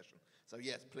next session. So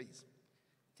yes, please.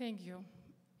 Thank you.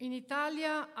 In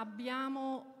Italia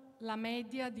abbiamo la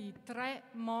media di 3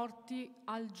 morti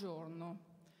al giorno.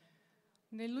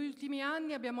 Negli ultimi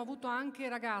anni abbiamo avuto anche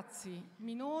ragazzi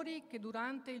minori che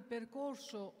durante il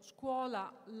percorso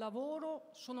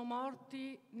scuola-lavoro sono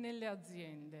morti nelle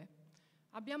aziende.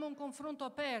 Abbiamo un confronto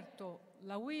aperto,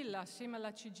 la UIL assieme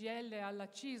alla CGIL e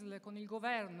alla CISL con il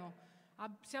governo.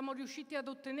 Siamo riusciti ad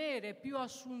ottenere più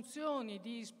assunzioni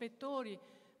di ispettori,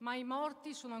 ma i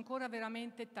morti sono ancora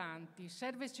veramente tanti.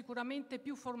 Serve sicuramente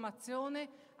più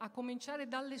formazione, a cominciare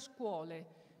dalle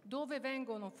scuole, dove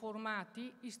vengono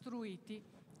formati, istruiti,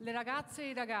 le ragazze e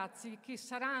i ragazzi che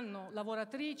saranno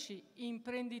lavoratrici,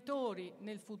 imprenditori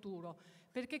nel futuro,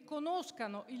 perché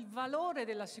conoscano il valore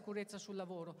della sicurezza sul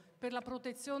lavoro per la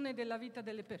protezione della vita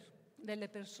delle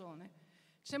persone.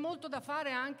 C'è molto da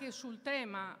fare anche sul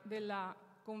tema della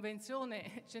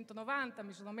Convenzione 190,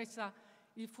 mi sono messa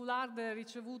il foulard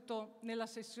ricevuto nella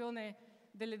sessione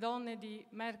delle donne di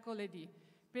mercoledì,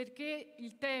 perché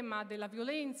il tema della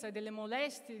violenza e delle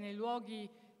molestie nei luoghi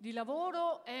di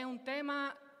lavoro è un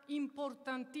tema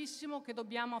importantissimo che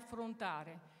dobbiamo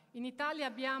affrontare. In Italia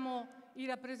abbiamo i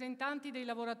rappresentanti dei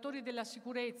lavoratori della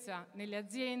sicurezza nelle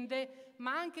aziende,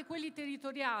 ma anche quelli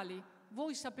territoriali.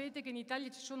 Voi sapete che in Italia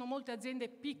ci sono molte aziende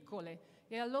piccole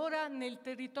e allora nel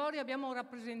territorio abbiamo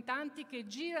rappresentanti che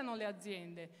girano le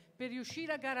aziende per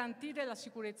riuscire a garantire la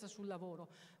sicurezza sul lavoro.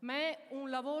 Ma è un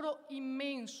lavoro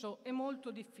immenso e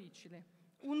molto difficile.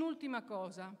 Un'ultima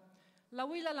cosa. La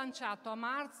UIL ha lanciato a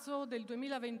marzo del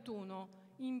 2021,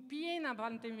 in piena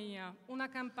pandemia, una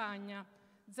campagna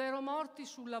Zero morti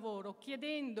sul lavoro,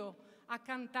 chiedendo a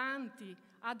cantanti,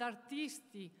 ad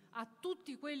artisti, a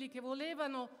tutti quelli che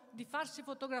volevano di farsi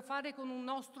fotografare con un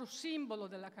nostro simbolo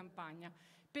della campagna,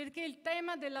 perché il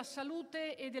tema della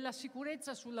salute e della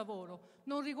sicurezza sul lavoro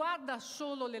non riguarda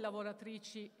solo le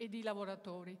lavoratrici ed i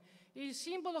lavoratori. Il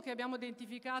simbolo che abbiamo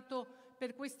identificato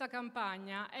per questa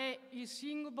campagna è il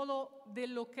simbolo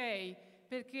dell'ok,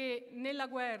 perché nella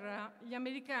guerra gli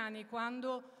americani,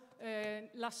 quando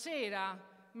la sera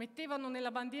mettevano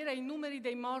nella bandiera i numeri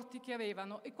dei morti che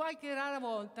avevano e qualche rara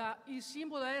volta il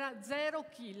simbolo era Zero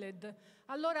Killed.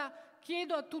 Allora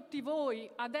chiedo a tutti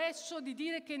voi adesso di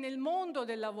dire che nel mondo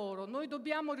del lavoro noi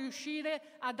dobbiamo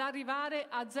riuscire ad arrivare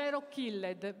a Zero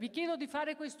Killed. Vi chiedo di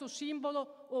fare questo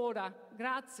simbolo ora.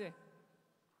 Grazie.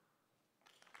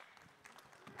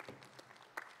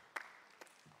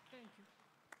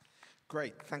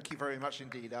 Great, thank you very much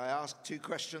indeed. I asked 2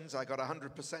 questions, I got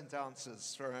 100%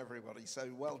 answers from everybody, so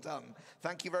well done.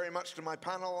 Thank you very much to my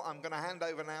panel. I'm going to hand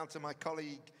over now to my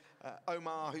colleague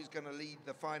Omar, who's going to lead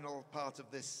the final part of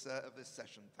this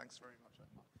session. Thanks very much,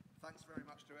 Omar. Thanks very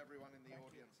much to everyone in the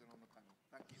audience and on the panel.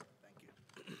 Thank you. Thank you.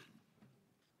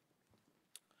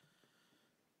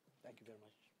 Thank you very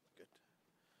much. Good.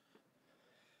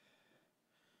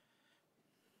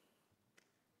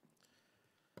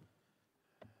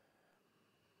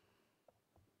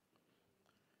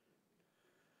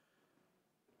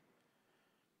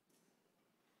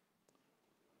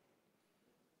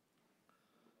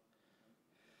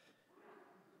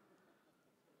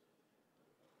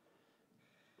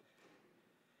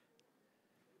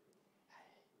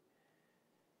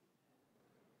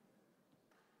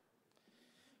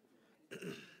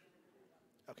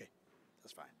 Okay,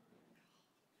 that's fine.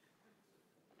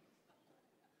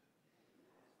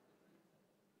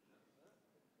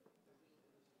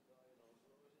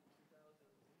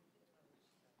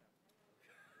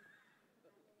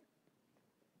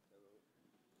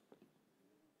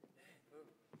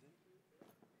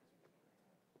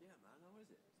 Yeah, man, how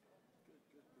is it? Good.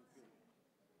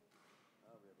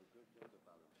 Oh, we have a good gender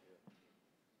balance here.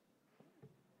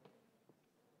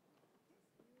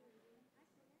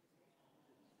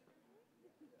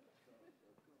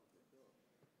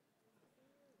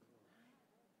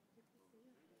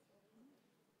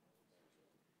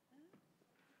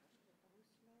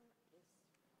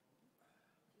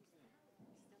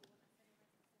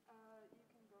 You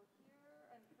can go here,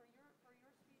 and for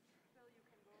your speech, Phil, you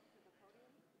can go to the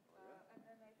podium. And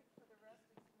then I think for the rest,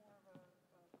 it's more of a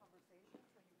conversation,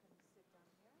 so you can sit down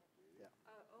here. Yeah.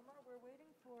 Omar, we're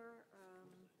waiting for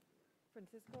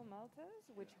Francisco Maltez,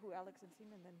 who Alex had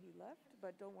seen, and then he left.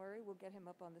 But don't worry, we'll get him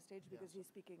up on the stage because he's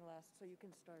speaking last, so you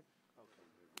can start. Okay.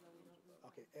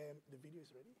 Okay, the video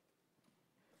is ready?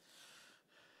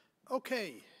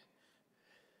 Okay.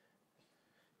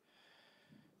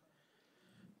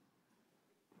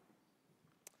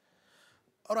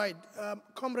 All right,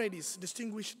 comrades,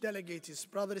 distinguished delegates,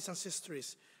 brothers and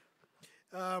sisters,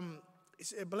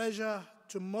 it's a pleasure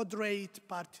to moderate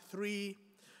part 3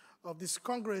 of this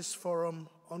Congress Forum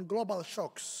on Global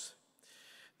Shocks.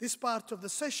 This part of the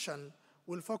session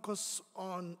will focus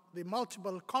on the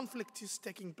multiple conflicts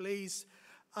taking place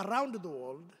around the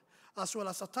world, as well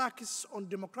as attacks on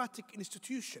democratic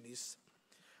institutions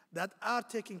that are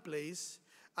taking place,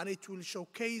 and it will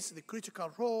showcase the critical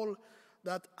role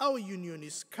that our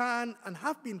unions can and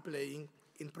have been playing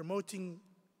in promoting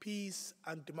peace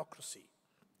and democracy.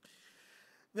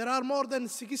 There are more than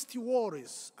 60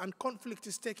 wars and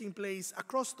conflicts taking place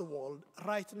across the world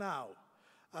right now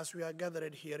as we are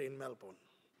gathered here in Melbourne.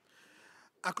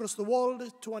 Across the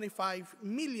world, 25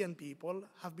 million people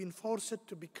have been forced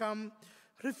to become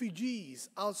refugees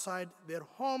outside their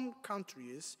home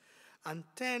countries, and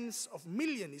tens of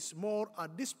millions more are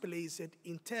displaced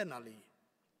internally.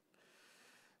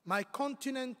 My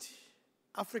continent,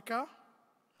 Africa,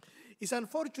 is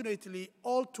unfortunately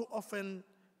all too often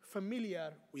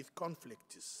familiar with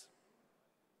conflicts.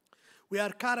 We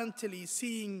are currently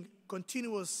seeing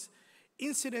continuous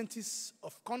incidents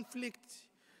of conflict,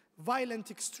 violent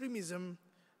extremism,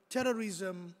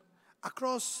 terrorism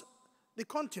across the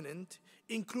continent,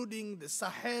 including the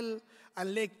Sahel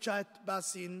and Lake Chad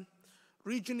Basin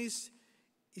regions,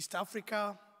 East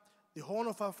Africa, the Horn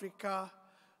of Africa,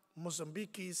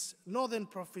 Mozambique's northern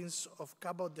province of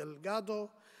Cabo Delgado,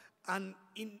 and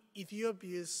in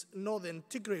Ethiopia's northern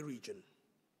Tigray region.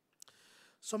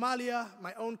 Somalia,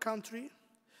 my own country,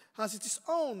 has its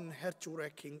own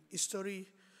heart-wrenching history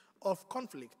of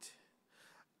conflict.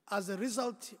 As a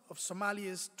result of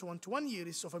Somalia's 21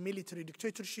 years of a military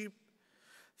dictatorship,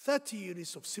 30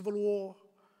 years of civil war,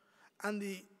 and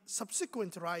the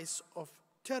subsequent rise of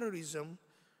terrorism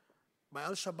by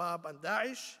Al-Shabaab and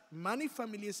Daesh, many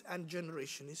families and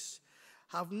generations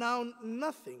have known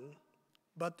nothing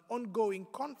but ongoing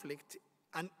conflict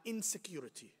and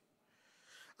insecurity.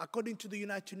 According to the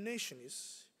United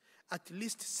Nations, at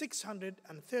least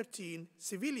 613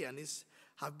 civilians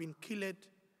have been killed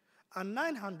and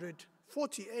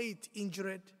 948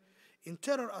 injured in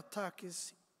terror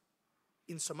attacks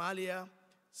in Somalia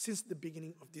since the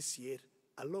beginning of this year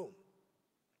alone.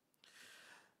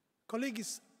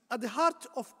 Colleagues, at the heart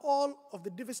of all of the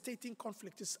devastating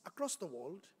conflicts across the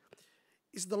world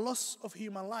is the loss of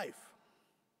human life,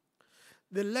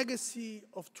 the legacy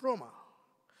of trauma,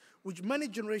 which many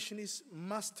generations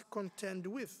must contend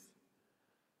with.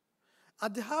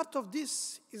 At the heart of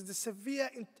this is the severe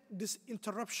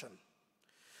interruption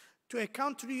to a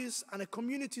country's and a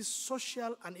community's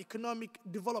social and economic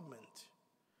development.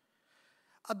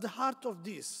 At the heart of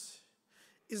this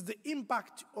is the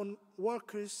impact on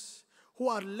workers who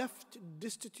are left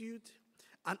destitute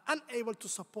and unable to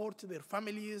support their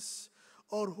families,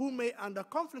 or who may, under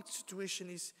conflict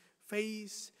situations,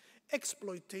 face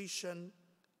exploitation,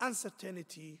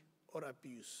 uncertainty, or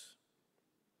abuse.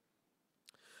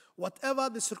 Whatever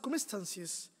the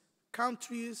circumstances,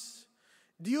 countries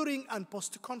during and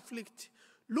post-conflict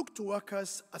look to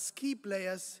workers as key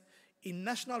players in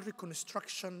national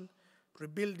reconstruction,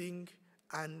 rebuilding,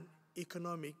 and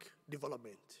economic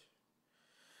development.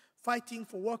 Fighting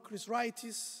for workers'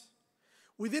 rights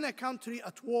within a country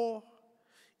at war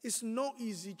is no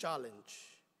easy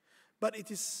challenge, but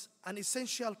it is an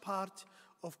essential part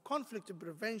of conflict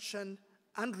prevention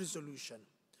and resolution,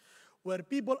 where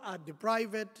people are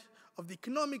deprived of the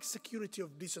economic security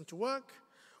of decent work,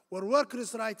 where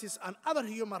workers' rights and other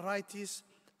human rights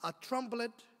are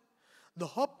trampled. The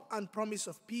hope and promise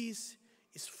of peace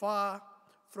is far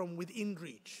from within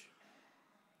reach.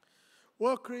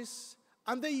 Workers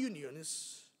and the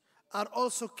unions are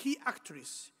also key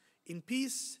actors in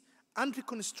peace and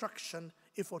reconstruction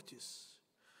efforts.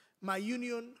 My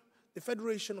union, the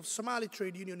Federation of Somali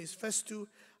Trade Unionists, FESTU,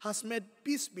 has made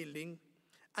peace building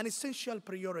an essential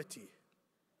priority.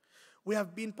 We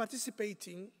have been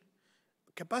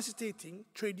capacitating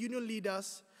trade union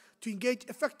leaders to engage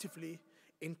effectively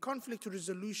in conflict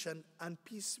resolution and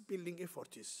peace building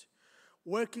efforts,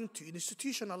 working to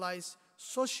institutionalize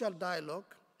social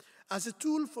dialogue as a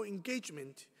tool for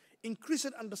engagement,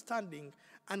 increased understanding,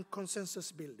 and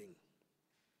consensus building.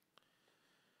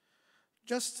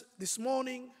 Just this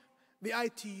morning, the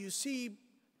ITUC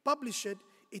published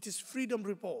its Freedom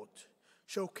Report,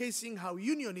 showcasing how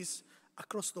unionists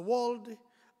across the world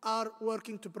are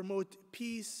working to promote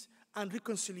peace and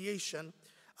reconciliation,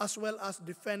 as well as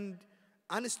defend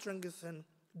and strengthen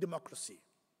democracy.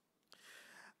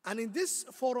 And in this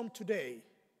forum today,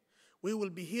 we will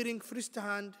be hearing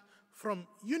firsthand from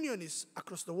unionists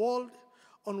across the world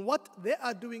on what they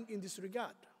are doing in this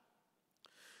regard.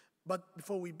 But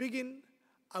before we begin,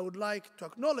 I would like to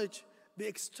acknowledge the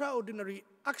extraordinary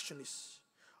actions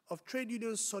of trade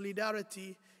union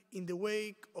solidarity in the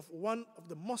wake of one of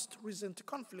the most recent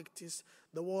conflicts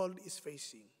the world is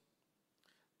facing.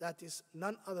 That is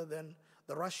none other than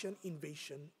the Russian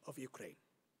invasion of Ukraine.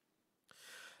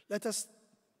 Let us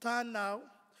turn now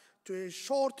to a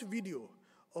short video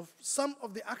of some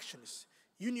of the actions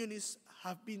unionists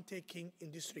have been taking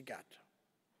in this regard.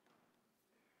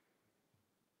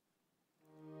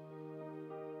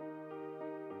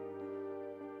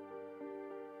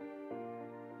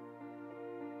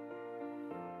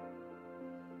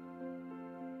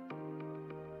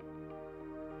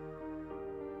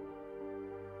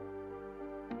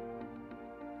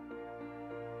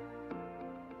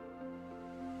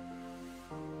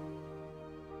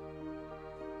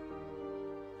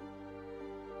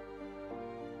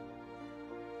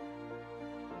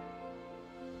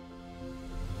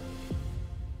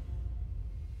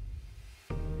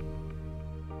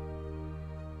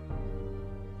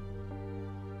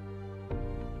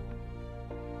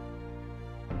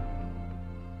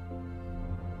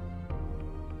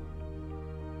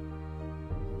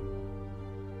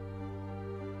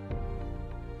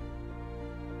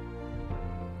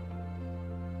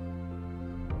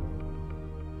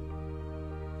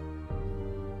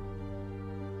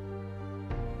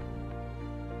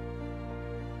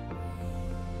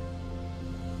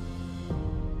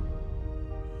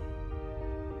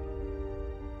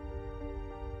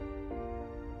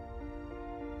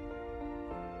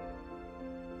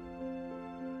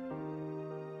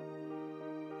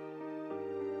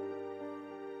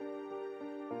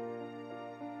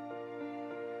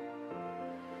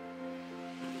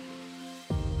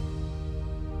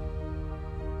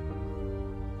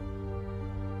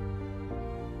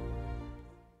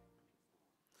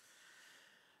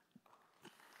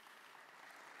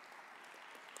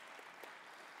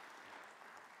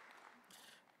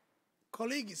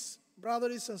 Colleagues,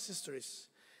 brothers and sisters,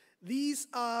 these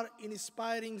are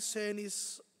inspiring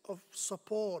journeys of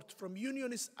support from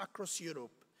unionists across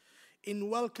Europe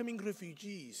in welcoming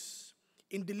refugees,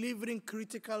 in delivering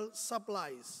critical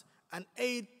supplies and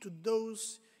aid to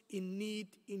those in need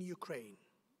in Ukraine,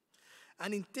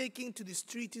 and in taking to the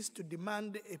streets to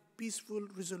demand a peaceful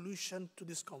resolution to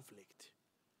this conflict.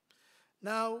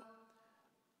 Now,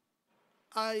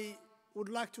 I would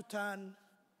like to turn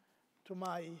to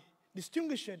my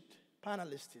distinguished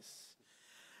panelists,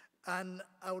 and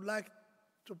I would like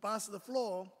to pass the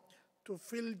floor to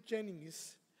Phil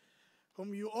Jennings,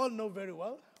 whom you all know very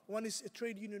well. One is a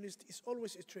trade unionist, is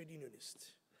always a trade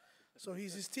unionist. So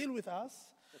he's still with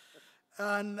us,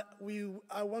 and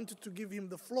I wanted to give him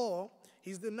the floor.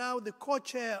 He's now the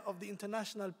co-chair of the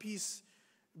International Peace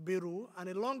Bureau and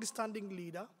a long-standing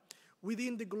leader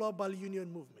within the Global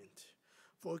Union Movement,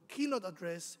 for a keynote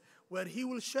address where he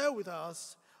will share with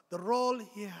us the role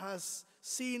he has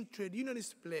seen trade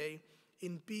unionists play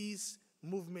in peace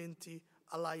movement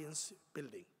alliance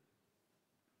building.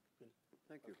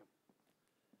 Thank you.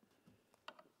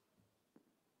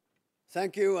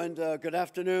 Thank you, and good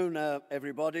afternoon,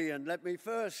 everybody. And let me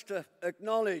first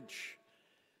acknowledge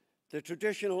the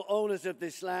traditional owners of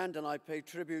this land, and I pay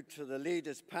tribute to the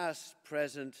leaders past,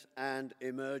 present, and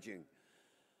emerging.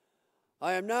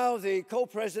 I am now the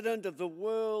co-president of the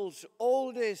world's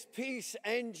oldest peace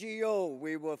NGO.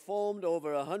 We were formed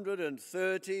over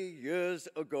 130 years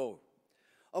ago.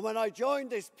 And when I joined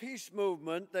this peace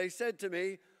movement, they said to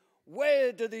me,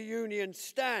 "Where do the unions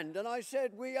stand?" And I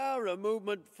said, "We are a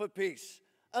movement for peace."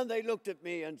 And they looked at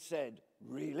me and said,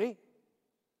 "Really?"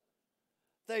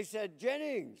 They said,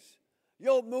 "Jennings,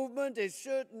 your movement is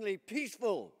certainly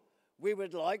peaceful. We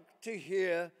would like to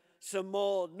hear some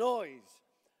more noise."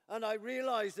 And I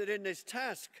realized that in this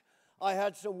task, I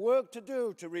had some work to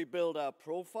do to rebuild our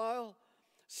profile,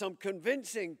 some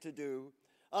convincing to do,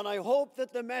 and I hope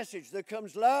that the message that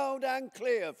comes loud and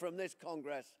clear from this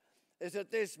Congress is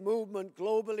that this movement,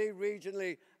 globally,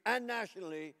 regionally, and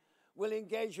nationally, will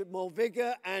engage with more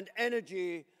vigor and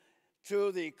energy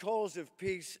to the cause of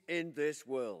peace in this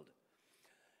world.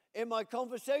 In my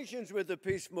conversations with the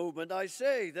peace movement, I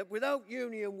say that without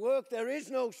union work, there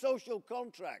is no social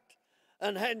contract,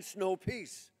 and hence no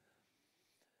peace.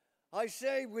 I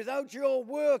say, without your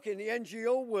work in the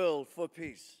NGO world for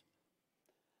peace,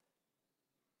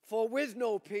 for with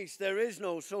no peace, there is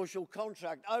no social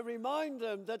contract. I remind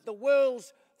them that the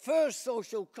world's first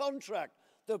social contract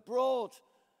that brought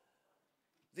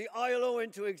the ILO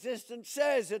into existence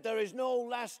says that there is no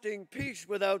lasting peace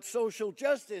without social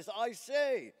justice. I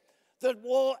say that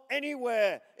war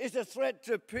anywhere is a threat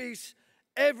to peace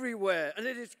everywhere, and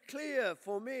it is clear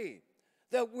for me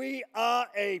that we are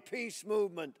a peace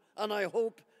movement, and I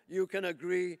hope you can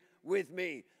agree with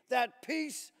me that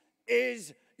peace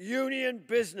is union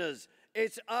business.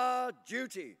 It's our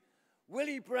duty.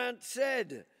 Willy Brandt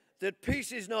said that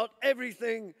peace is not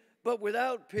everything, but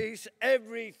without peace,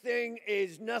 everything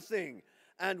is nothing,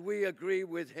 and we agree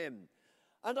with him.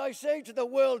 And I say to the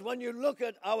world, when you look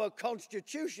at our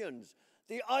constitutions,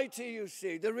 the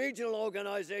ITUC, the regional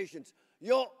organizations,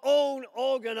 your own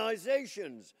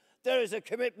organizations, there is a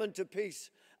commitment to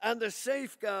peace and the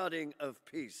safeguarding of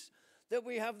peace. That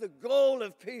we have the goal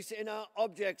of peace in our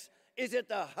objects is at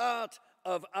the heart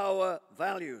of our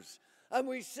values. And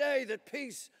we say that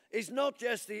peace is not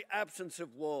just the absence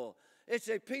of war. It's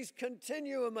a peace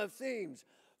continuum of themes,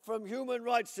 from human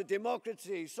rights to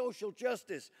democracy, social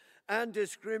justice, and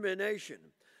discrimination.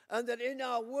 And that in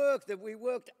our work, that we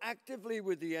worked actively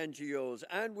with the NGOs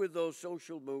and with those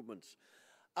social movements.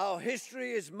 Our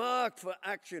history is marked for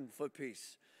action for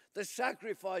peace, the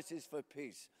sacrifices for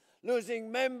peace, losing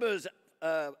members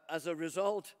as a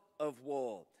result of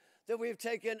war, that we've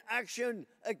taken action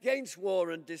against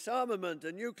war and disarmament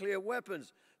and nuclear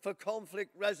weapons for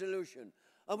conflict resolution.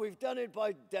 And we've done it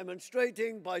by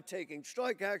demonstrating, by taking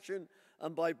strike action,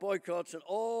 and by boycotts and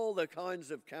all the kinds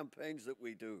of campaigns that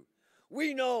we do.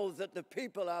 We know that the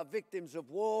people are victims of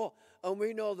war, and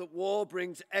we know that war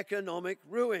brings economic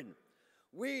ruin.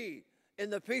 We, in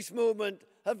the peace movement,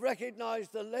 have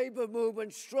recognized the labor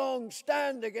movement's strong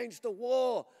stand against the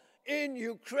war in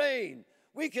Ukraine.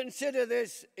 We consider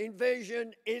this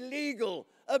invasion illegal,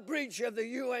 a breach of the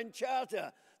UN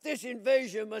Charter. This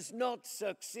invasion must not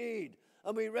succeed.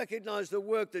 And we recognize the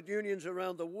work that unions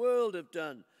around the world have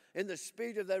done in the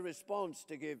speed of their response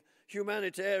to give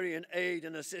humanitarian aid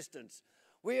and assistance.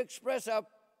 We express our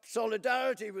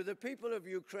solidarity with the people of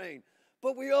Ukraine,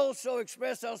 but we also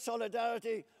express our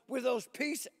solidarity with those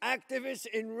peace activists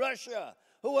in Russia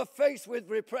who are faced with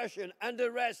repression and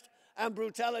arrest and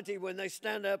brutality when they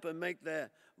stand up and make their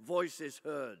voices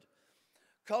heard.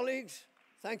 Colleagues,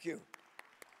 thank you.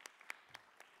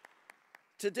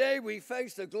 Today we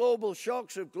face the global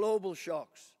shocks of global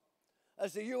shocks.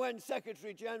 As the UN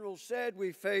Secretary General said,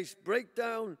 we face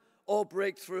breakdown or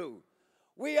breakthrough.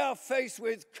 We are faced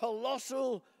with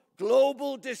colossal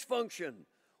global dysfunction.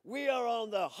 We are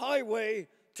on the highway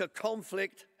to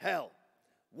conflict hell.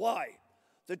 Why?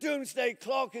 The doomsday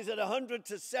clock is at 100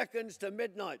 seconds to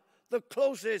midnight, the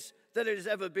closest that it has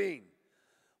ever been.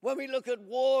 When we look at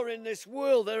war in this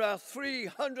world, there are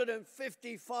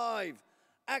 355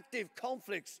 active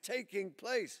conflicts taking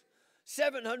place,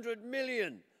 700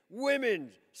 million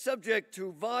women subject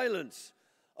to violence,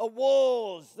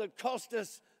 wars that cost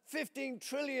us $15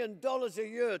 trillion a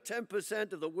year,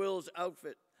 10% of the world's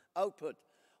output.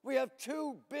 We have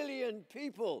 2 billion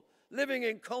people living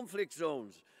in conflict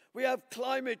zones. We have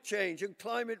climate change and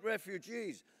climate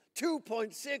refugees.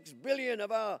 2.6 billion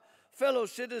of our fellow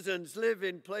citizens live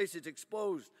in places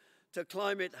exposed to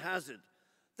climate hazard.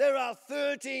 There are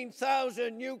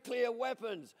 13,000 nuclear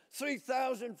weapons,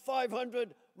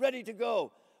 3,500 ready to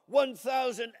go,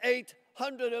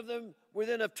 1,800 of them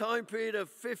within a time period of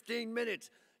 15 minutes.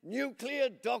 Nuclear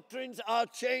doctrines are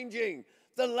changing.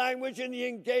 The language and the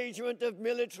engagement of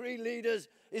military leaders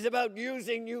is about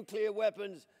using nuclear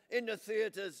weapons in the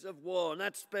theaters of war, and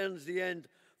that spells the end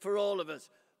for all of us.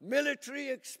 Military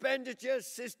expenditure,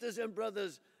 sisters and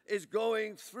brothers, is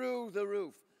going through the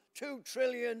roof. 2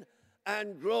 trillion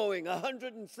and growing.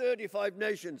 135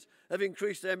 nations have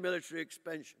increased their military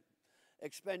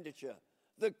expenditure.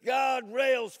 The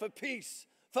guardrails for peace,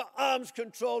 for arms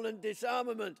control and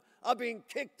disarmament are being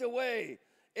kicked away.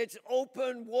 It's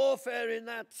open warfare in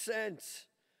that sense.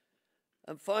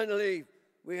 And finally,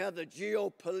 we have the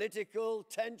geopolitical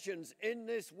tensions in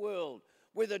this world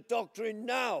with a doctrine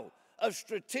now of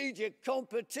strategic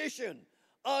competition,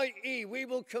 i.e., we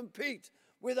will compete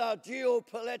with our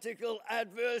geopolitical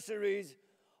adversaries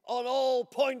on all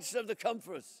points of the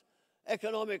compass,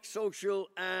 economic, social,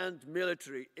 and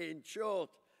military. In short,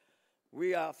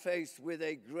 we are faced with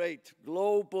a great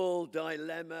global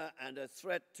dilemma and a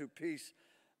threat to peace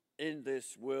in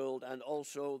this world, and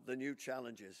also the new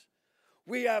challenges.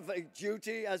 We have a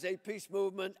duty as a peace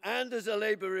movement and as a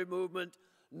labor movement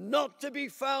not to be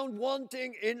found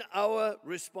wanting in our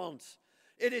response.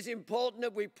 It is important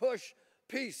that we push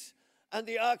peace and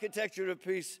the architecture of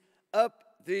peace up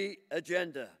the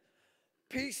agenda.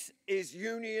 Peace is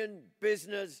union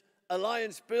business.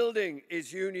 Alliance building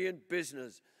is union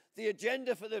business. The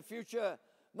agenda for the future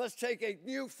must take a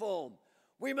new form.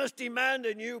 We must demand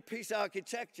a new peace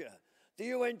architecture. The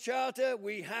UN Charter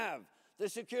we have. The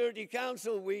Security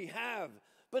Council we have.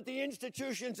 But the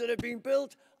institutions that have been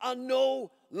built are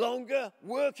no longer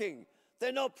working.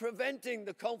 They're not preventing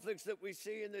the conflicts that we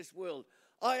see in this world.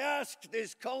 I ask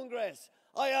this Congress,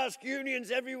 I ask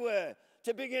unions everywhere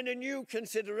to begin a new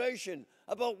consideration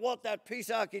about what that peace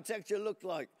architecture looks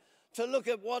like, to look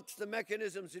at what's the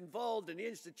mechanisms involved and the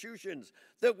institutions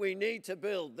that we need to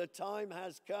build. The time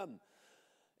has come.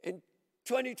 In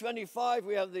 2025,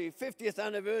 we have the 50th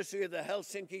anniversary of the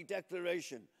Helsinki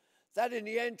Declaration. That in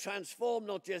the end transformed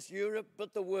not just Europe,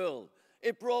 but the world.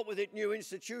 It brought with it new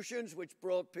institutions, which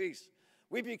brought peace.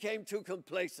 We became too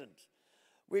complacent.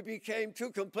 We became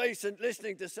too complacent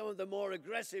listening to some of the more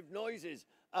aggressive noises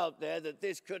out there that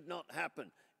this could not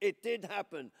happen. It did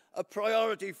happen. A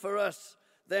priority for us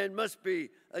then must be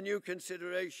a new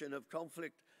consideration of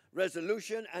conflict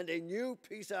resolution and a new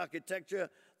peace architecture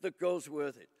that goes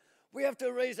with it. We have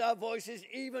to raise our voices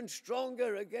even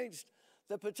stronger against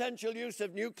the potential use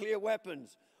of nuclear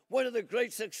weapons. One of the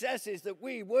great successes that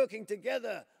we, working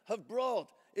together, have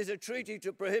brought is a treaty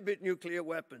to prohibit nuclear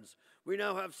weapons. We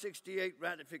now have 68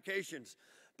 ratifications,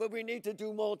 but we need to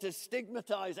do more to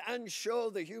stigmatize and show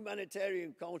the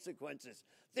humanitarian consequences.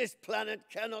 This planet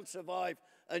cannot survive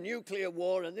a nuclear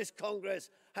war, and this Congress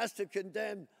has to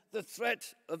condemn the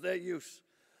threat of their use.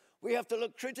 We have to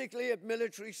look critically at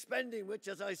military spending, which,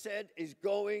 as I said, is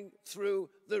going through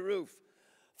the roof.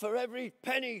 For every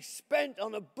penny spent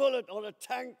on a bullet, on a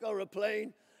tank or a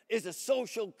plane is a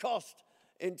social cost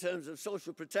in terms of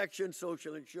social protection,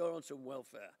 social insurance and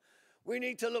welfare. We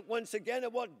need to look once again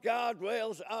at what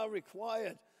guardrails are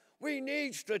required. We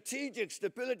need strategic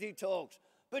stability talks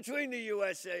between the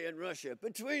USA and Russia,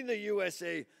 between the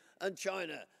USA and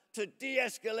China, to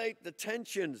de-escalate the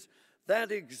tensions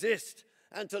that exist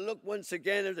and to look once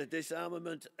again at a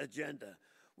disarmament agenda.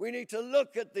 We need to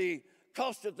look at the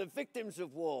cost of the victims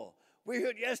of war. We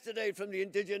heard yesterday from the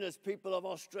indigenous people of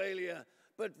Australia,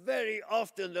 but very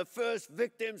often the first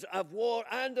victims of war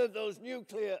and of those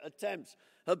nuclear attempts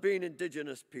have been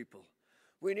indigenous people.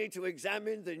 We need to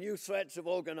examine the new threats of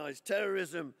organized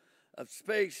terrorism, of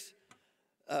space,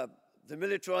 the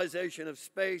militarization of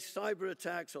space, cyber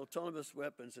attacks, autonomous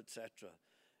weapons, etc.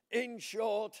 In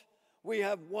short, we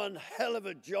have one hell of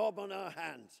a job on our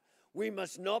hands. We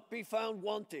must not be found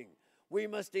wanting. We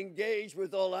must engage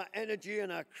with all our energy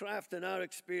and our craft and our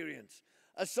experience.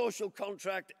 A social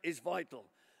contract is vital.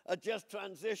 A just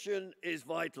transition is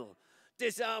vital.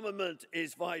 Disarmament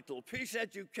is vital. Peace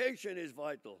education is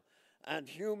vital. And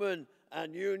human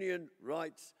and union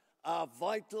rights are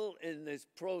vital in this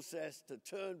process to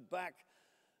turn back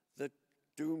the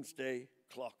doomsday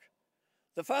clock.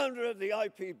 The founder of the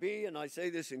IPB, and I say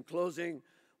this in closing,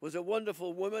 was a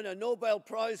wonderful woman, a Nobel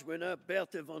Prize winner,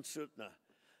 Bertha von Suttner.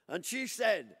 And she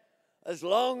said, as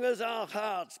long as our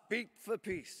hearts beat for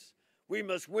peace, we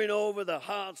must win over the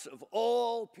hearts of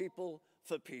all people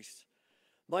for peace.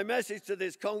 My message to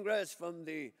this Congress from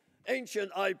the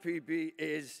ancient IPB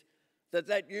is that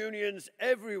let unions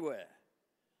everywhere,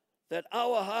 that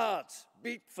our hearts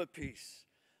beat for peace,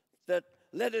 that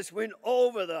let us win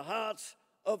over the hearts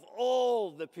of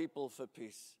all the people for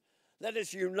peace. Let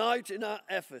us unite in our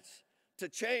efforts to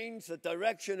change the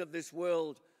direction of this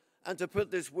world and to put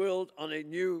this world on a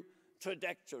new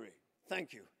trajectory.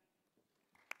 Thank you.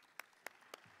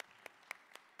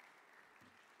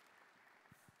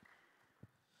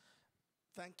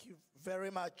 Thank you very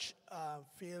much,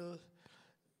 Phil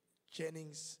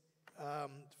Jennings,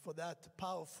 for that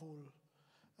powerful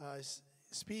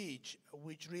speech,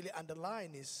 which really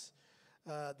underlines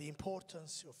the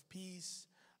importance of peace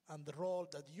and the role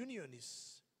that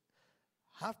unionists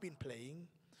have been playing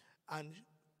and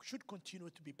should continue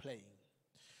to be playing.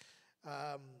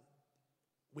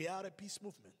 We are a peace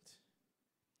movement.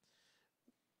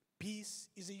 Peace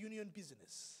is a union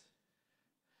business.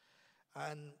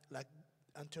 And like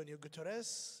Antonio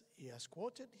Guterres, he has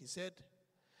quoted, he said,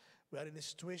 we are in a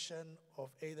situation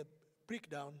of either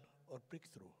breakdown or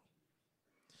breakthrough.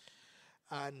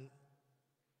 And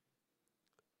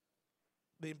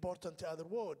the important other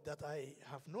word that I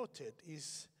have noted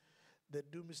is the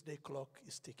doomsday clock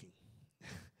is ticking.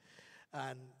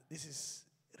 And this is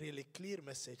really clear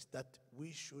message that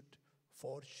we should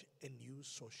forge a new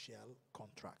social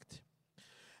contract.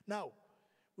 Now,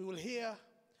 we will hear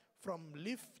from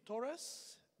Liv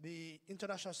Torres, the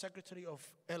International Secretary of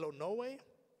LO Norway.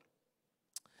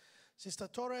 Sister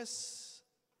Torres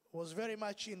was very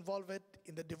much involved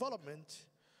in the development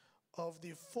of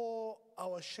the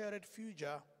 4-hour shared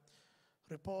future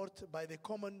report by the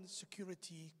Common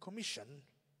Security Commission,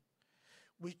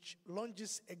 which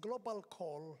launches a global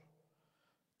call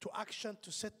to action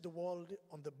to set the world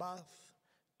on the path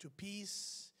to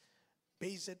peace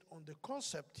based on the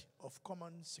concept of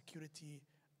common security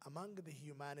among the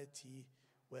humanity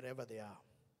wherever they are.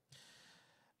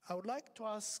 I would like to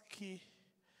ask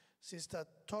Sister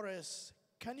Torres,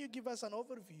 can you give us an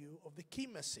overview of the key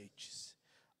messages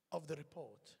of the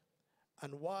report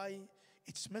and why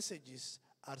its messages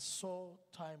are so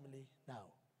timely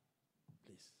now?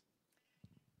 Please.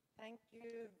 Thank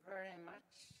you very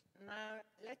much. Now,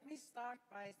 let me start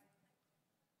by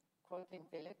quoting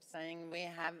Philip, saying we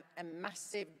have a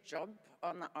massive job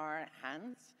on our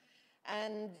hands.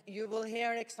 And you will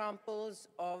hear examples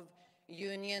of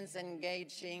unions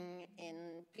engaging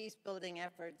in peace-building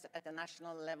efforts at the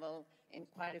national level in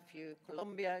quite a few.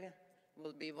 Colombia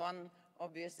will be one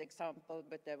obvious example,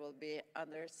 but there will be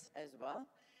others as well.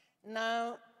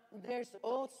 Now, there's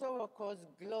also, of course,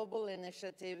 global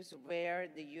initiatives where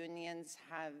the unions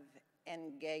have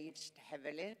engaged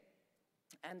heavily.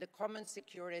 And the Common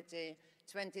Security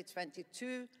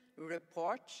 2022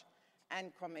 report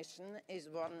and Commission is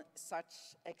one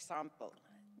such example.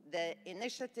 The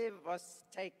initiative was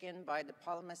taken by the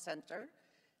Palme Center,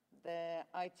 the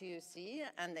ITUC,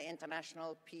 and the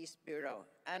International Peace Bureau.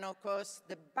 And of course,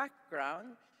 the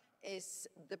background is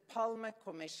the Palme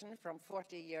Commission from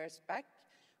 40 years back,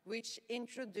 which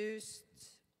introduced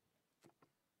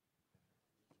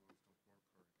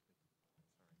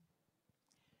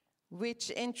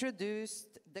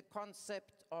the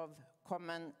concept of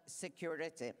common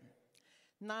security.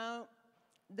 Now,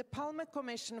 the Palme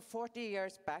Commission 40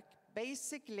 years back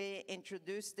basically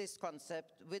introduced this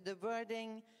concept with the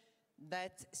wording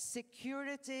that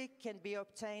security can be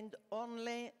obtained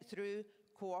only through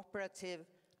cooperative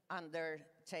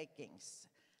undertakings.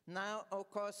 Now,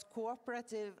 of course,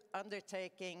 cooperative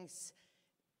undertakings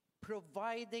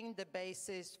providing the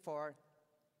basis for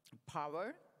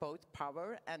power, both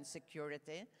power and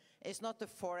security, is not a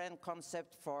foreign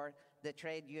concept for the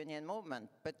trade union movement,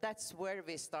 but that's where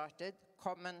we started,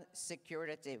 common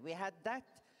security. We had that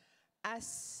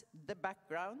as the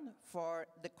background for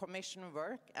the Commission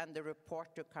work and the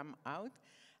report to come out.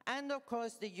 And of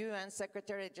course, the UN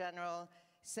Secretary General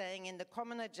saying in the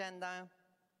common agenda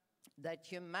that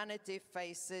humanity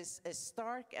faces a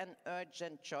stark and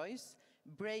urgent choice,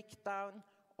 breakdown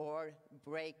or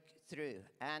breakthrough.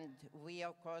 And we,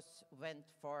 of course, went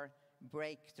for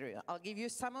breakthrough. I'll give you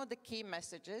some of the key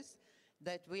messages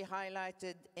that we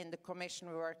highlighted in the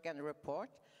Commission work and report.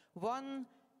 One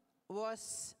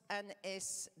was and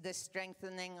is the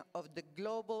strengthening of the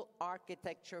global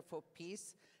architecture for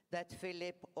peace that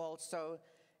Philip also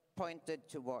pointed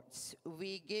towards.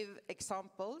 We give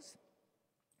examples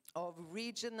of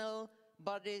regional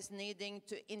bodies needing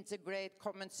to integrate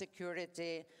common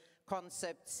security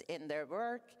concepts in their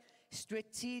work,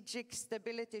 strategic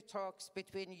stability talks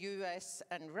between US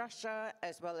and Russia,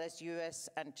 as well as US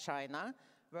and China,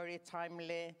 very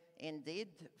timely indeed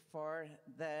for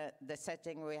the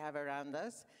setting we have around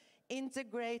us,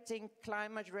 integrating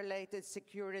climate-related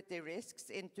security risks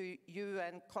into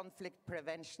UN conflict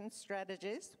prevention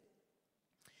strategies.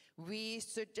 We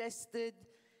suggested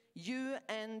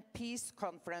UN peace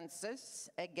conferences,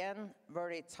 again,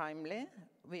 very timely,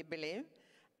 we believe,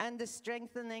 and the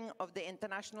strengthening of the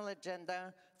international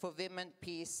agenda for women,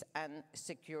 peace, and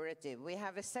security. We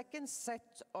have a second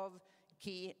set of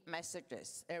key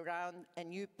messages around a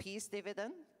new peace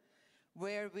dividend,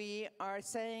 where we are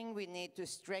saying we need to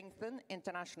strengthen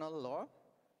international law.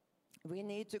 We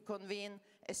need to convene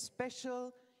a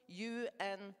special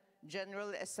UN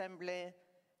General Assembly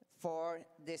for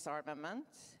disarmament.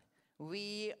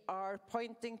 We are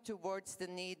pointing towards the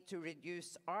need to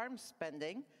reduce arms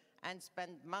spending and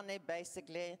spend money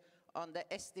basically on the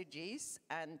SDGs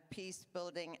and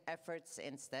peace-building efforts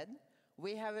instead.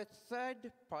 We have a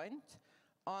third point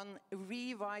on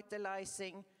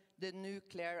revitalizing the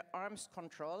nuclear arms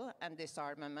control and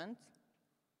disarmament.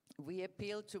 We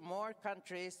appeal to more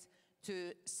countries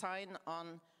to sign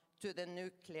on to the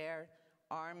nuclear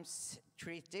arms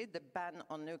treaty, the ban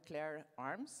on nuclear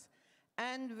arms,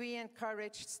 and we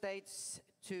encourage states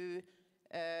to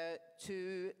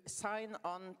sign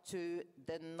on to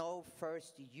the no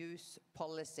first use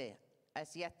policy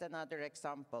as yet another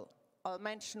example. I'll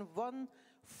mention one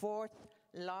fourth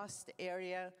last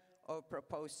area of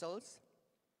proposals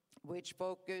which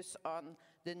focus on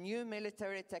the new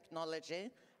military technology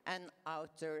and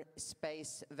outer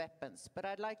space weapons. But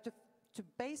I'd like to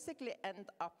basically end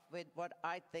up with what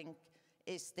I think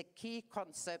is the key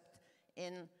concept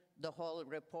in the whole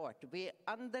report. We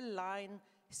underline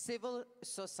civil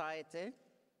society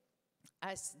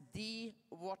as the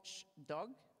watchdog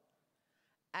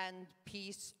and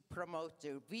peace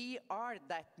promoter. We are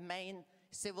that main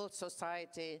civil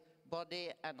society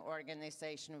body and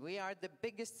organization. We are the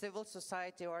biggest civil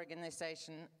society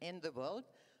organization in the world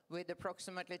with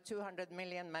approximately 200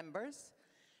 million members.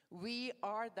 We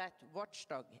are that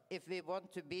watchdog, if we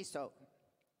want to be so,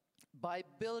 by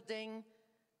building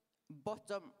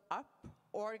bottom up,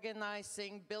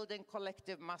 organizing, building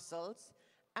collective muscles,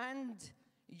 and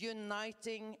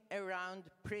uniting around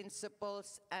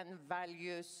principles and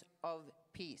values of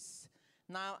peace.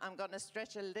 Now, I'm going to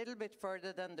stretch a little bit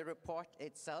further than the report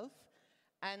itself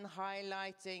and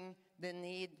highlighting the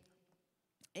need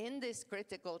in this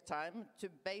critical time to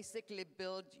basically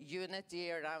build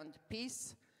unity around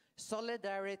peace,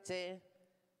 solidarity,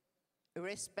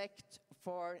 respect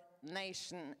for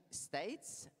nation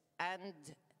states, and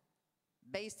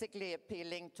basically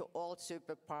appealing to all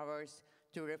superpowers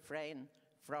to refrain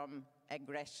from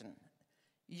aggression.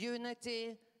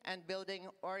 Unity and building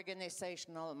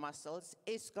organizational muscles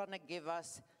is going to give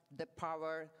us the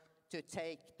power to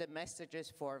take the messages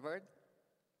forward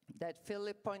that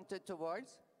Philip pointed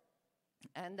towards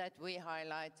and that we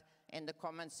highlight in the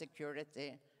Common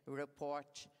Security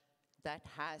Report that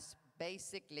has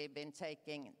basically been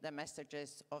taking the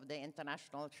messages of the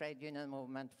international trade union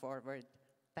movement forward.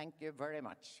 Thank you very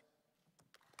much.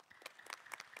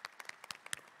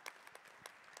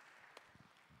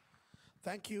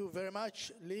 Thank you very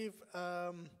much, Liv,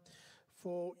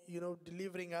 for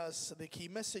delivering us the key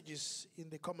messages in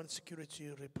the Common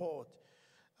Security Report.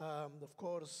 Of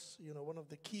course, one of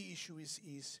the key issues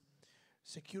is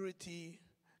security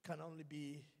can only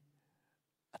be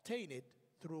attained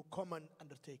through common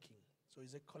undertaking. So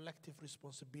it's a collective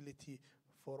responsibility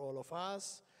for all of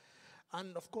us.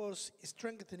 And of course,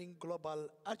 strengthening global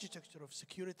architecture of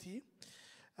security.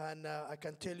 And I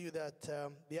can tell you that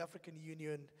the African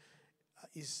Union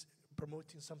is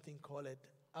promoting something called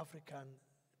African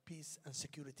Peace and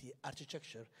Security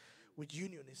Architecture, which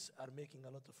unionists are making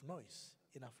a lot of noise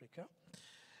in Africa.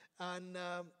 And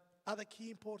other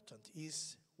key important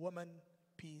is women,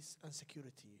 peace, and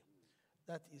security.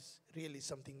 That is really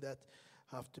something that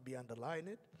have to be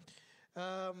underlined.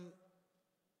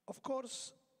 Of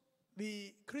course,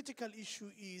 the critical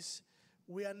issue is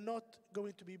we are not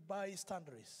going to be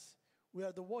bystanders. We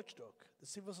are the watchdog, the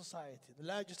civil society. The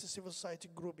largest civil society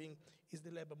grouping is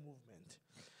the labor movement.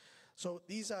 So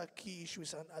these are key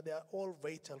issues, and they are all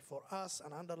vital for us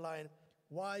and underline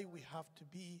why we have to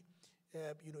be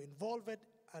involved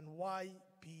and why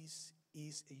peace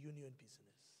is a union business.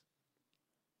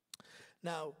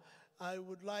 Now, I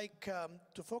would like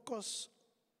to focus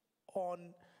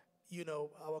on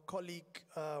our colleague,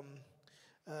 our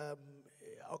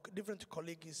different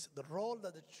colleagues, the role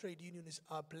that the trade unions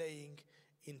are playing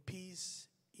in peace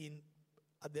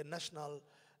at their national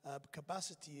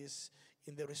capacities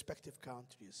in their respective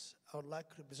countries. I would like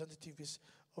representatives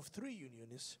of 3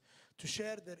 unions to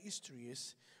share their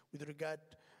histories with regard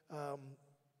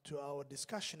to our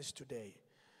discussions today.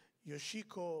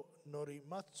 Yoshiko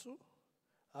Norimatsu,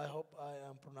 I hope I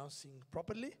am pronouncing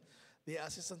properly, the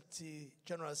Assistant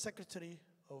General Secretary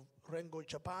of Rengo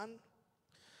Japan.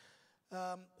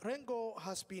 Rengo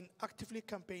has been actively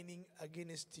campaigning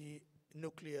against the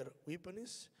nuclear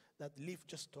weapons that Liv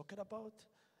just talked about,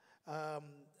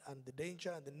 and the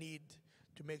danger and the need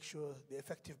to make sure the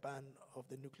effective ban of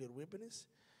the nuclear weapons.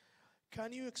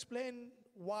 Can you explain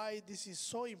why this is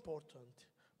so important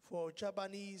for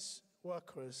Japanese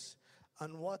workers,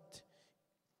 and what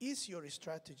is your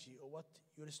strategy, or what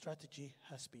your strategy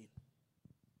has been?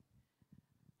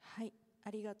 はい、あ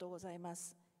りがとうございま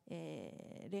す。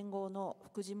連合の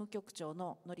副事務局長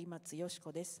の則松よし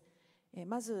子です。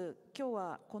まず今日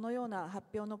はこのような発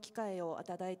表の機会を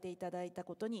与えていただいた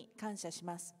ことに感謝し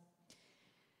ます。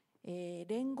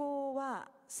連合は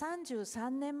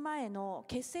33年前の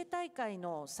結成大会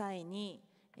の際に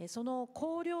その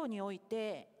綱領におい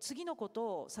て次のこ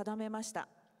とを定めました。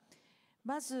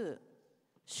まず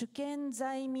主権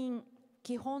在民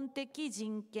基本的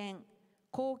人権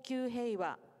恒久平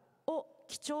和を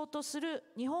基調とする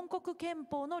日本国憲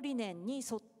法の理念に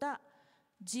沿った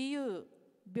自由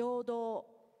平等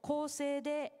公正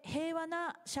で平和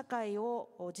な社会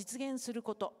を実現する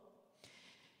こと、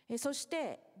そし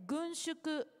て軍縮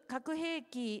核兵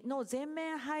器の全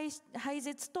面廃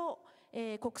絶と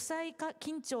国際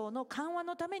緊張の緩和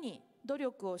のために努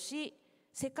力をし、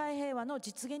世界平和の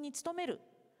実現に努める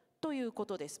というこ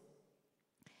とです。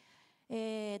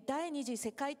第二次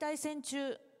世界大戦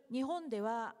中、日本で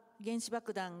は原子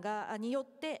爆弾によっ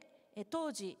て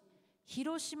当時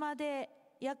広島で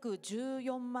約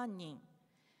14万人、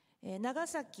長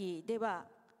崎では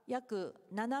約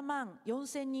7万4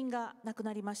千人が亡く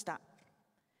なりました。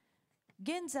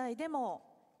現在でも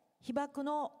被爆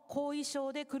の後遺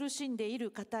症で苦しんでい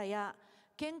る方や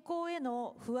健康へ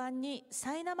の不安に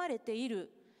苛まれてい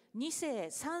る2世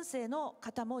3世の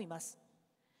方もいます。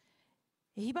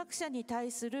被爆者に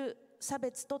対する差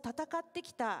別と戦って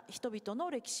きた人々の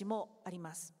歴史もあり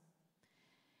ます。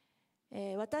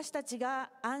私たち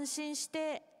が安心し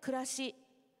て暮らし、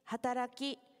働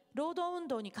き、労働運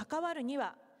動に関わるに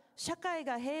は、社会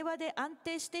が平和で安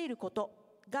定していること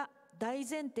が大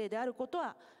前提であること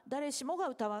は誰しもが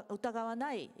疑わ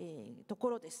ないと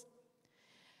ころです。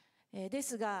で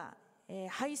すが、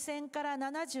敗戦から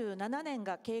77年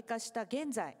が経過した現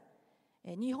在、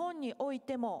日本におい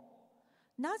ても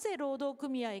なぜ労働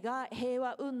組合が平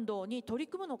和運動に取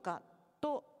り組むのか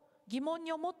と疑問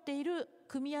に思っている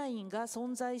組合員が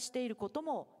存在していること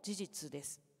も事実で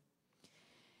す。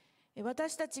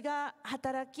私たちが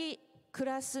働き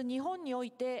暮らす日本にお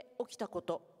いて起きたこ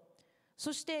と、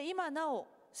そして今なお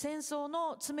戦争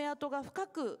の爪痕が深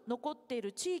く残ってい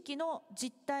る地域の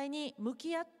実態に向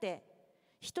き合って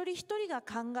一人一人が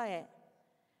考え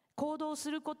行動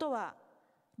することは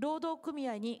労働組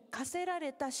合に課せら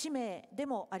れた使命で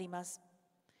もあります。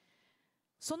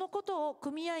そのことを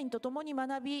組合員とともに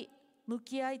学び向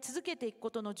き合い続けていく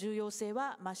ことの重要性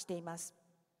は増しています。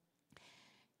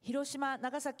広島、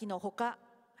長崎のほか、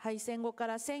敗戦後か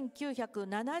ら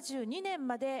1972年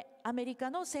までアメリカ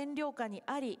の占領下に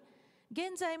あり、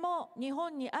現在も日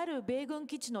本にある米軍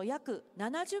基地の約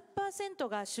 70%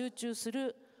 が集中す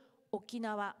る沖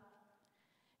縄、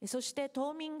そして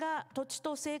島民が土地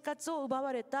と生活を奪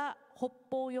われた北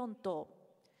方四島。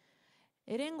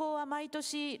連合は毎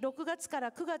年6月か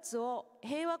ら9月を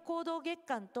平和行動月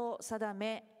間と定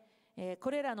め、こ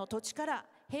れらの土地から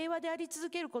平和であり続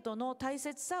けることの大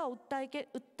切さを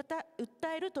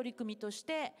訴える取り組みとし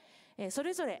て、そ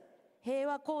れぞれ平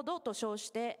和行動と称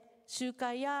して集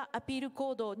会やアピール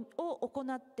行動を行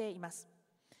っています。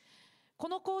こ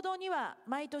の行動には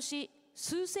毎年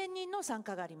数千人の参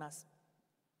加があります。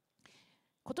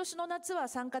今年の夏は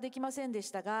参加できませんで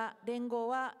したが、連合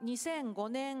は2005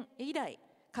年以来、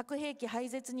核兵器廃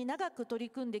絶に長く取り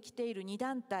組んできている2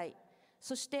団体、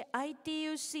そして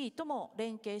ITUC とも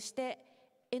連携して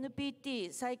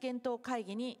NPT 再検討会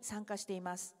議に参加してい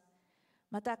ます。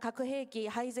また核兵器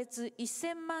廃絶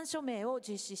1000万署名を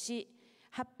実施し、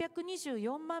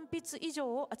824万筆以上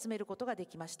を集めることがで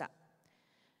きました。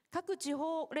各地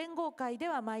方連合会で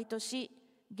は毎年、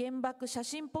原爆写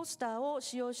真ポスターを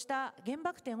使用した原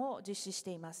爆展を実施し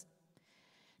ています。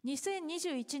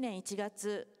2021年1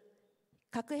月、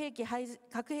核兵器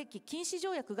禁止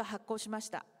条約が発効しまし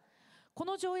た。こ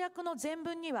の条約の前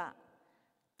文には、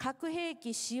核兵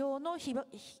器使用の犠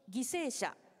牲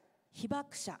者、被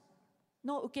爆者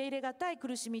の受け入れがたい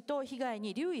苦しみと被害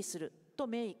に留意すると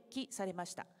明記されま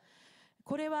した。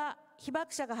これは被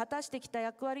爆者が果たしてきた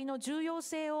役割の重要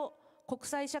性を国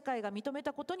際社会が認め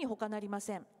たことに他なりま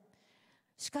せん。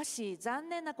しかし残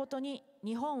念なことに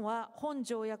日本は本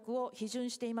条約を批准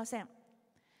していません。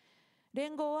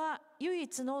連合は唯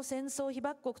一の戦争被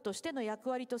爆国としての役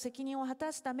割と責任を果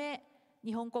たすため、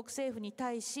日本国政府に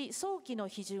対し早期の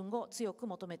批准を強く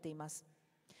求めています。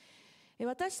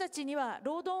私たちには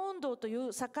労働運動とい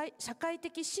う社会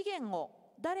的資源を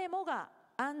誰もが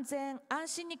安全安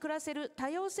心に暮らせる多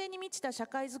様性に満ちた社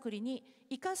会づくりに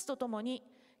生かすとともに、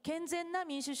健全な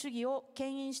民主主義を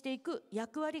牽引していく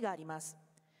役割があります。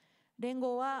連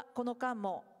合はこの間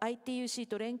も ITUC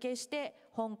と連携して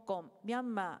香港、ミャ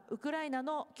ンマー、ウクライナ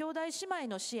の兄弟姉妹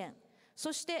の支援、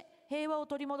そして平和を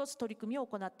取り戻す取り組みを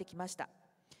行ってきました。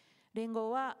連合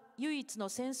は唯一の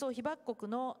戦争被爆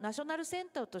国のナショナルセン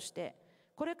ターとして、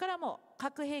これからも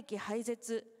核兵器廃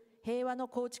絶、平和の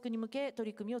構築に向け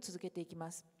取り組みを続けていき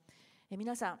ます。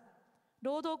皆さん、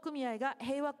労働組合が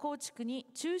平和構築に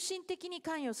中心的に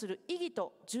関与する意義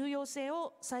と重要性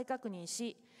を再確認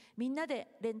し、みんなで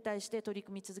連帯して取り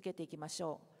組み続けていきまし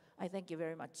ょう。I thank you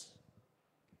very much.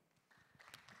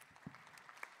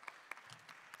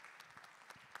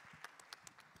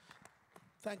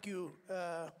 Thank you,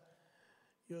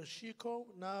 Yoshiko.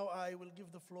 Now I will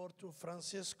give the floor to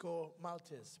Francisco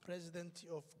Maltes, President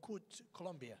of ITUC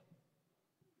Colombia.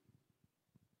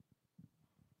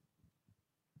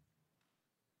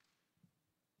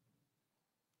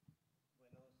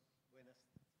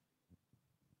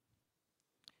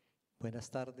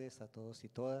 Buenas tardes a todos y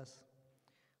todas.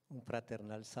 Un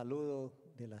fraternal saludo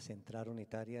de la Central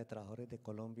Unitaria de Trabajadores de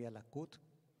Colombia, la CUT.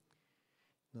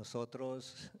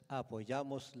 Nosotros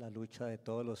apoyamos la lucha de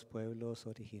todos los pueblos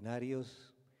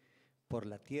originarios por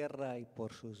la tierra y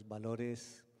por sus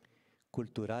valores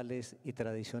culturales y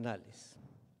tradicionales.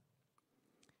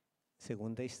 En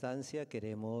segunda instancia,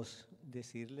 queremos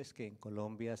decirles que en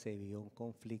Colombia se vivió un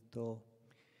conflicto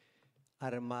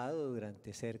armado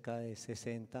durante cerca de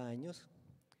 60 años,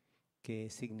 que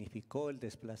significó el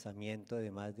desplazamiento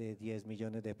de más de 10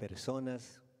 millones de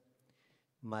personas,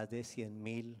 más de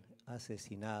 100.000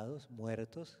 asesinados,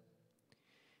 muertos,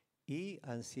 y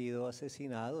han sido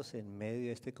asesinados en medio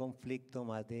de este conflicto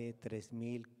más de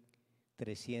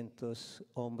 3.300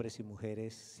 hombres y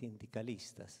mujeres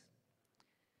sindicalistas.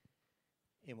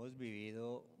 Hemos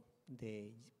vivido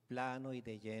de plano y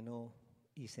de lleno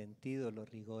y sentido los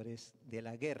rigores de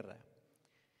la guerra.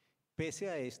 Pese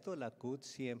a esto, la CUT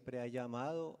siempre ha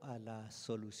llamado a la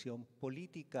solución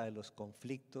política de los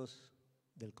conflictos,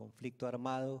 del conflicto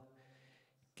armado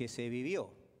que se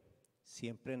vivió.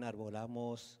 Siempre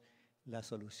enarbolamos la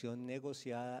solución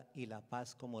negociada y la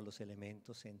paz como los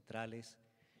elementos centrales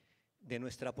de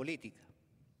nuestra política.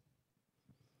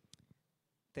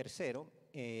 Tercero,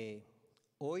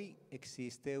 hoy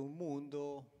existe un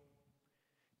mundo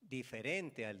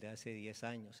diferente al de hace 10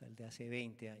 años, al de hace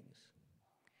 20 años.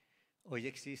 Hoy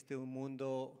existe un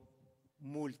mundo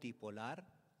multipolar.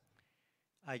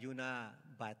 Hay una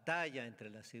batalla entre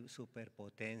las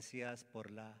superpotencias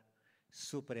por la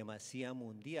supremacía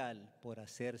mundial, por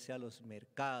hacerse a los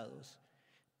mercados,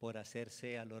 por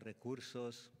hacerse a los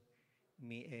recursos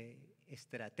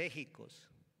estratégicos.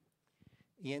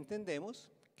 Y entendemos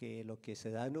que lo que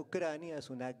se da en Ucrania es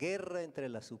una guerra entre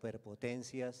las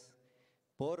superpotencias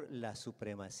por la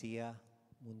supremacía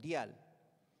mundial.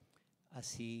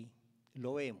 Así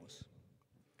lo vemos.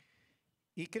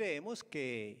 Y creemos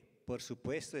que, por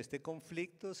supuesto, este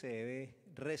conflicto se debe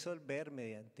resolver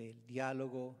mediante el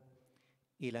diálogo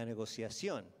y la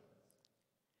negociación.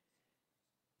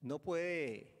 No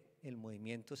puede el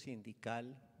movimiento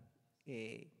sindical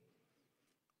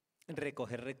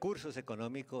recoger recursos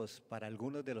económicos para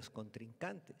algunos de los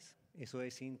contrincantes. Eso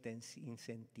es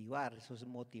incentivar, eso es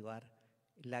motivar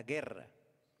la guerra.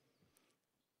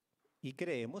 Y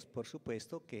creemos, por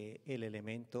supuesto, que el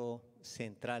elemento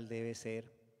central debe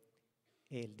ser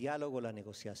el diálogo, la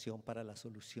negociación para la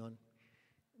solución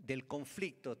del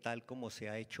conflicto tal como se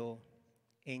ha hecho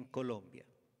en Colombia.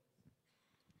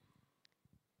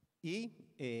 Y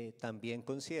también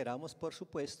consideramos, por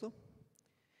supuesto,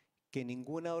 que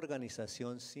ninguna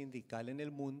organización sindical en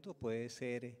el mundo puede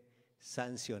ser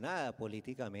sancionada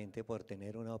políticamente por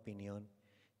tener una opinión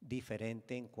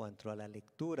diferente en cuanto a la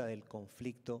lectura del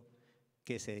conflicto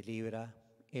que se libra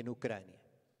en Ucrania.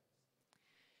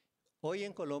 Hoy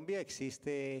en Colombia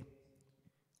existe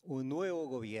un nuevo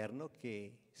gobierno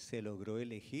que se logró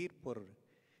elegir por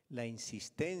la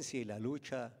insistencia y la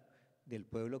lucha del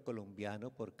pueblo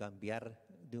colombiano por cambiar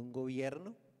de un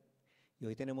gobierno. Y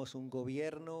hoy tenemos un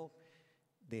gobierno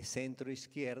de centro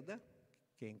izquierda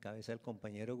que encabeza el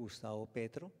compañero Gustavo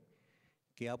Petro,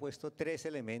 que ha puesto 3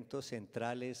 elementos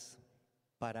centrales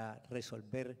para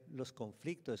resolver los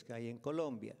conflictos que hay en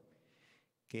Colombia,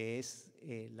 que es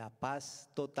la paz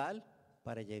total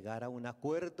para llegar a un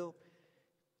acuerdo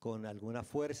con alguna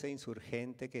fuerza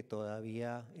insurgente que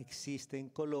todavía existe en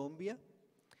Colombia.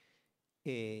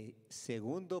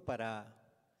 Segundo, para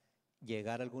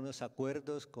llegar a algunos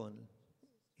acuerdos con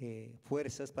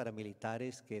fuerzas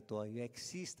paramilitares que todavía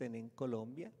existen en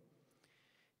Colombia,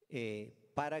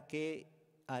 para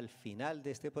que al final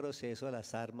de este proceso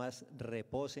las armas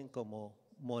reposen como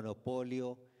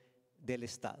monopolio del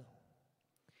Estado.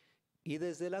 Y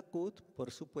desde la CUT,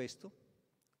 por supuesto,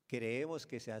 creemos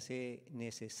que se hace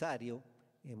necesario,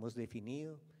 hemos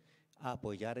definido,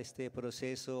 apoyar este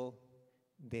proceso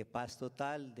de paz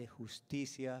total, de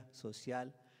justicia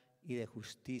social y de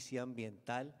justicia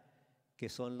ambiental, que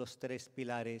son los 3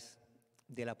 pilares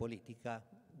de la política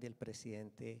del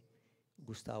presidente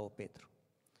Gustavo Petro.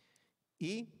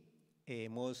 Y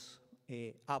hemos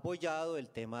apoyado el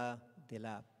tema de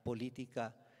la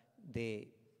política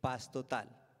de paz total,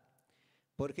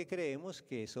 porque creemos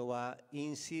que eso va a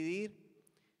incidir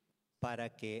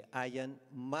para que hayan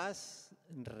más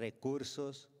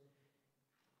recursos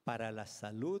para la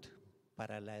salud,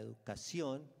 para la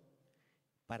educación,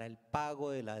 para el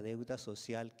pago de la deuda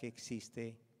social que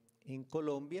existe en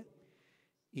Colombia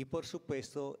y, por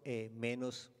supuesto,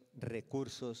 menos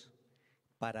recursos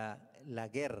para la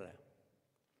guerra.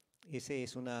 Esa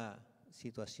es una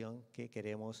situación que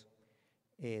queremos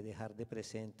dejar de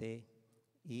presente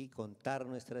y contar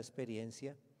nuestra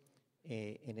experiencia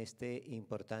en este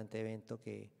importante evento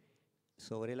que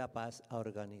sobre la paz ha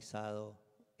organizado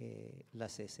la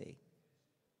CCI.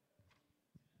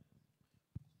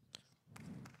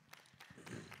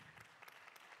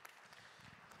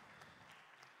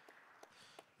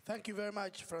 Thank you very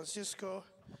much, Francisco.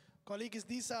 Colleagues,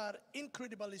 these are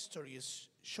incredible stories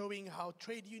showing how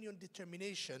trade union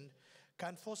determination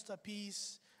can foster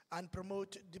peace and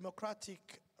promote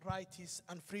democratic rights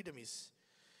and freedoms,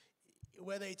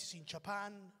 whether it is in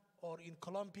Japan or in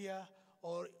Colombia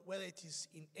or whether it is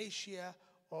in Asia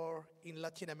or in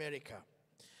Latin America.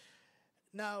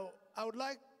 Now, I would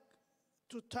like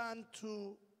to turn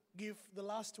to give the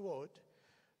last word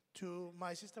to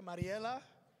my sister Mariela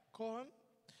Cohen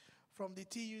from the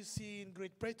TUC in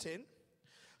Great Britain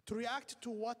to react to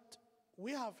what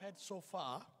we have heard so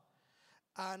far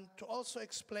and to also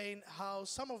explain how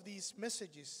some of these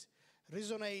messages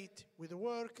resonate with the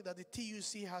work that the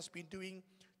TUC has been doing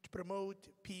to promote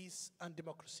peace and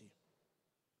democracy.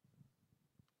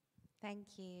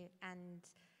 Thank you, and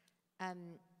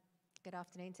good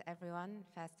afternoon to everyone.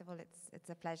 First of all, it's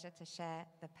a pleasure to share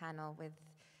the panel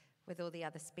with all the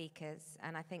other speakers,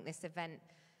 and I think this event,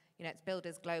 you know, it's billed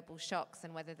as global shocks,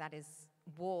 and whether that is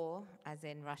war, as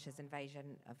in Russia's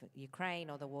invasion of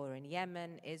Ukraine, or the war in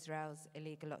Yemen, Israel's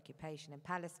illegal occupation in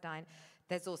Palestine,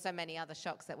 there's also many other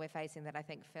shocks that we're facing that I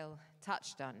think Phil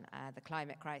touched on, the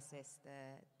climate crisis,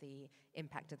 the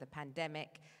impact of the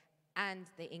pandemic, and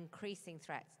the increasing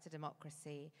threats to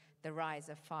democracy, the rise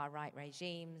of far-right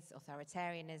regimes,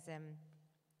 authoritarianism,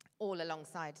 all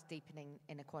alongside deepening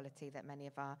inequality that many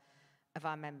of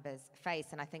our members face,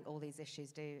 and I think all these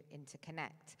issues do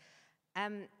interconnect.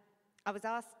 I was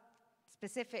asked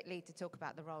specifically to talk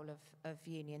about the role of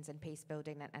unions in peace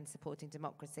building and supporting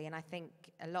democracy, and I think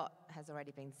a lot has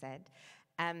already been said.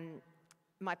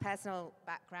 My personal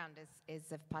background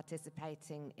is of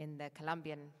participating in the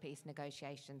Colombian peace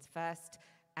negotiations, first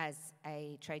as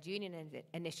a trade union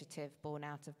initiative born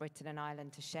out of Britain and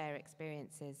Ireland to share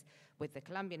experiences with the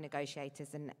Colombian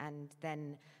negotiators, and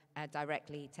then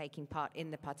directly taking part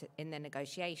in the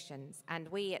negotiations. And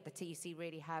we at the TUC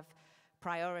really have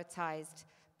prioritized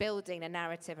building a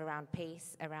narrative around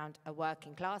peace, around a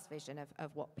working class vision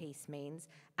of what peace means,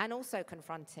 and also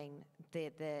confronting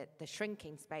the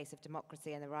shrinking space of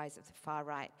democracy and the rise of the far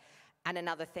right. And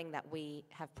another thing that we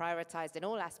have prioritized in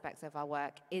all aspects of our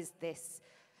work is this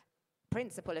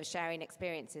principle of sharing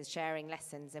experiences, sharing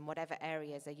lessons in whatever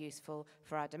areas are useful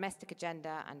for our domestic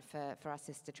agenda and for our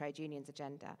sister trade unions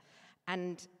agenda.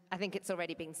 And I think it's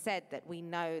already been said that we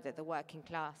know that the working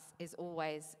class is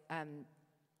always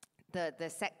the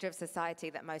sector of society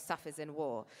that most suffers in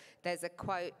war. There's a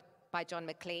quote by John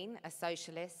McLean, a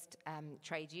socialist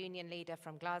trade union leader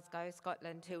from Glasgow,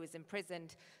 Scotland, who was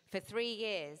imprisoned for 3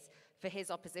 years for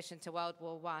his opposition to World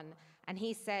War I. And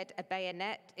he said, "A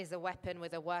bayonet is a weapon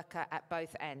with a worker at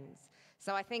both ends."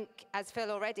 So I think, as Phil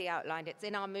already outlined, it's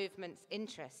in our movement's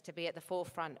interest to be at the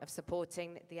forefront of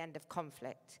supporting the end of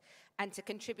conflict and to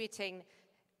contributing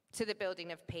to the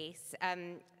building of peace.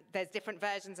 There's different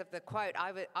versions of the quote.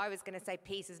 I was going to say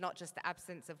peace is not just the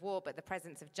absence of war, but the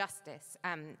presence of justice.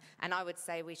 And I would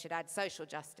say we should add social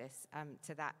justice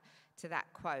to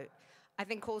that quote. I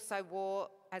think also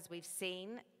war, as we've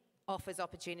seen, offers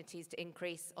opportunities to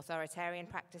increase authoritarian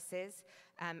practices,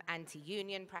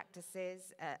 anti-union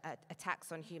practices,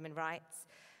 attacks on human rights,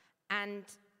 and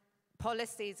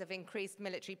policies of increased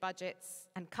military budgets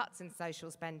and cuts in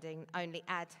social spending only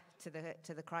add to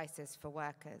the crisis for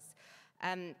workers.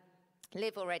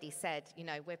 Liv already said, you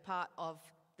know, we're part of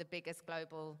the biggest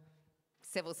global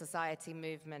civil society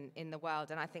movement in the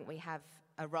world, and I think we have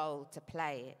a role to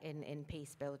play in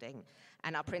peace building,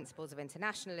 and our principles of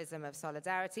internationalism, of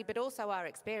solidarity, but also our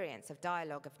experience of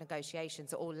dialogue, of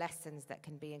negotiations, are all lessons that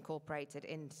can be incorporated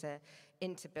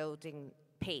into building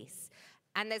peace.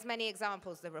 And there's many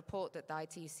examples. The report that the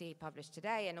ITUC published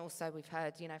today, and also we've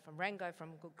heard, you know, from Rengo,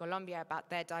 from Colombia, about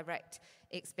their direct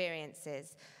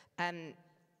experiences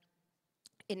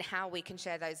in how we can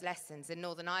share those lessons. In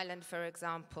Northern Ireland, for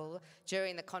example,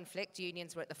 during the conflict,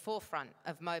 unions were at the forefront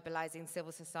of mobilizing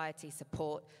civil society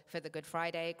support for the Good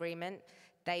Friday Agreement.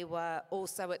 They were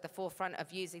also at the forefront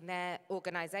of using their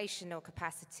organizational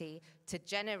capacity to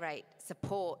generate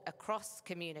support across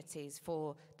communities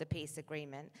for the peace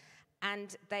agreement.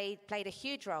 And they played a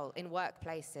huge role in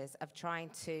workplaces of trying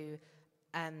to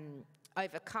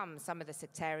overcome some of the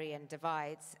sectarian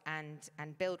divides and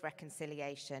build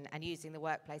reconciliation, and using the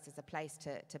workplace as a place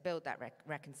to build that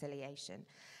reconciliation.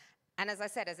 And as I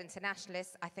said, as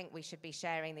internationalists, I think we should be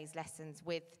sharing these lessons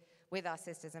with our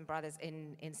sisters and brothers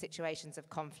in situations of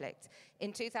conflict.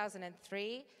 In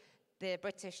 2003, the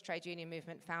British trade union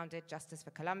movement founded Justice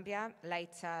for Colombia.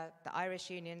 Later, the Irish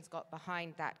unions got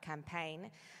behind that campaign.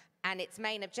 And its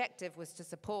main objective was to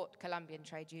support Colombian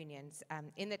trade unions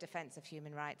in the defense of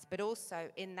human rights, but also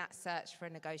in that search for a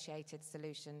negotiated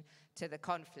solution to the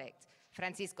conflict.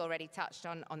 Francisco already touched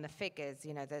on the figures,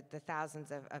 you know, the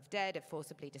thousands of dead, of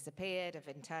forcibly disappeared, of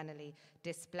internally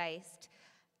displaced.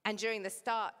 And during the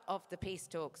start of the peace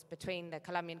talks between the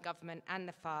Colombian government and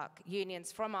the FARC,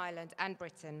 unions from Ireland and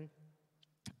Britain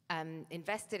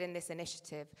invested in this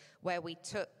initiative, where we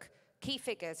took key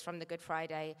figures from the Good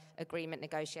Friday Agreement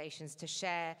negotiations to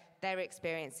share their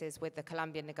experiences with the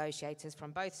Colombian negotiators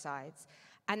from both sides.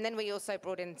 And then we also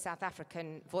brought in South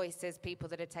African voices, people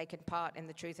that had taken part in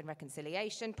the Truth and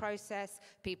Reconciliation process,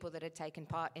 people that had taken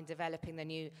part in developing the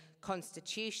new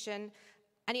constitution.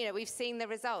 And, you know, we've seen the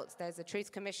results. There's a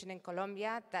Truth Commission in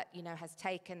Colombia that, you know, has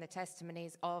taken the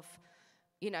testimonies of,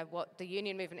 you know, what the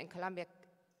union movement in Colombia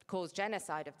calls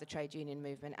genocide of the trade union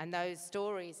movement. And those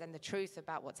stories and the truth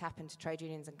about what's happened to trade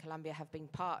unions in Colombia have been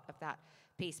part of that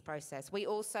peace process. We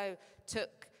also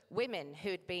took women who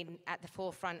had been at the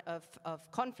forefront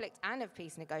of conflict and of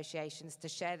peace negotiations to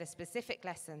share the specific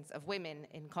lessons of women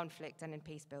in conflict and in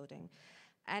peace building.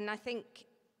 And I think,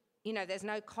 you know, there's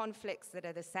no conflicts that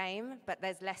are the same, but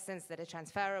there's lessons that are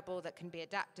transferable, that can be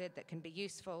adapted, that can be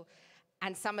useful.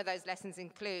 And some of those lessons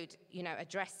include, you know,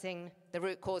 addressing the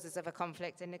root causes of a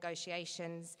conflict in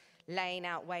negotiations, laying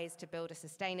out ways to build a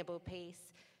sustainable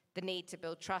peace, the need to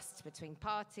build trust between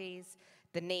parties,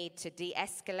 the need to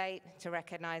de-escalate, to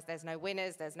recognize there's no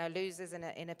winners, there's no losers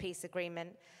in a peace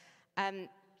agreement.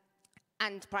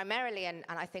 And primarily, and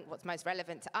I think what's most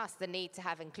relevant to us, the need to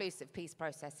have inclusive peace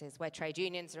processes where trade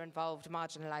unions are involved,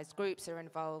 marginalized groups are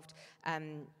involved,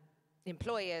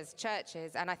 employers,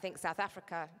 churches, and I think South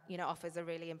Africa, you know, offers a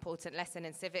really important lesson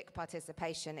in civic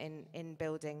participation in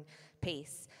building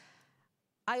peace.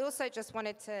 I also just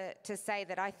wanted to say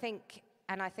that I think,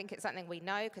 and I think it's something we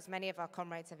know because many of our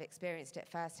comrades have experienced it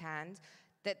firsthand,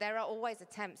 that there are always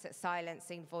attempts at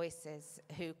silencing voices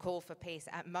who call for peace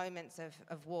at moments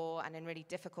of war and in really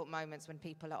difficult moments when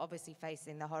people are obviously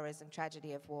facing the horrors and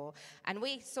tragedy of war. And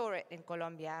we saw it in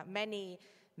Colombia.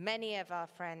 Many of our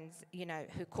friends, you know,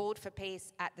 who called for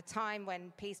peace at the time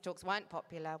when peace talks weren't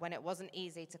popular, when it wasn't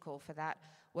easy to call for that,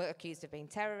 were accused of being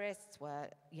terrorists, were,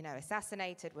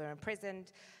 assassinated, were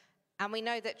imprisoned. And we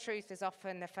know that truth is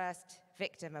often the first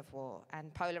victim of war,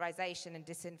 and polarization and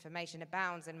disinformation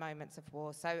abounds in moments of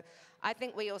war. So I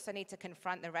think we also need to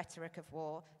confront the rhetoric of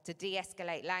war, to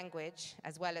de-escalate language,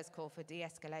 as well as call for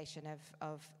de-escalation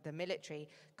of the military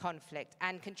conflict,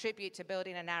 and contribute to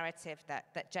building a narrative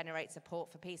that generates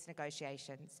support for peace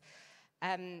negotiations.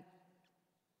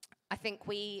 I think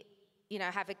we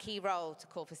have a key role to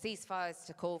call for ceasefires,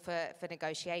 to call for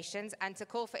negotiations, and to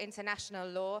call for international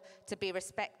law to be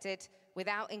respected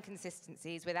without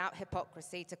inconsistencies, without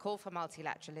hypocrisy, to call for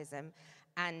multilateralism,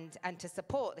 and to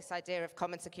support this idea of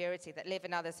common security that Liv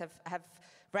and others have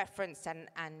referenced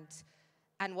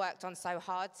and worked on so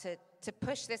hard to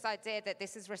push this idea that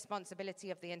this is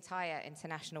responsibility of the entire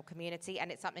international community, and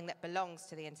it's something that belongs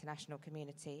to the international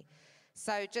community.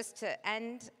 So just to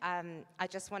end, I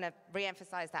just want to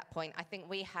re-emphasize that point. I think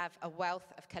we have a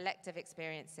wealth of collective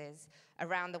experiences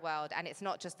around the world, and it's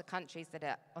not just the countries that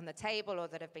are on the table or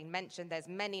that have been mentioned. There's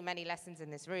many, many lessons in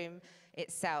this room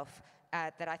itself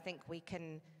that I think we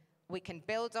can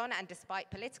build on, and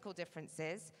despite political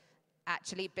differences,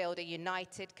 actually build a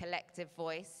united collective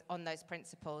voice on those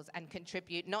principles and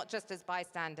contribute not just as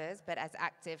bystanders, but as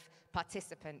active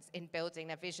participants in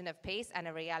building a vision of peace and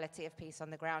a reality of peace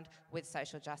on the ground with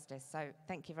social justice. So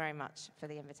thank you very much for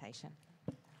the invitation.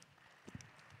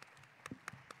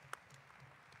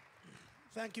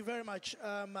 Thank you very much,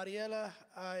 Mariela.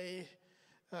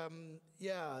 And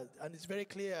it's very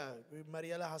clear,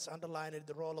 Mariela has underlined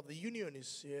the role of the Union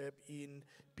in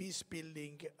peace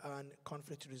building and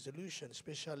conflict resolution,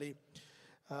 especially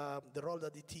the role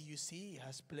that the TUC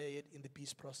has played in the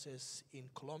peace process in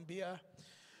Colombia,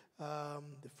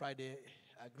 the Friday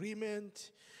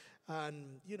Agreement,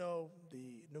 and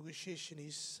the negotiation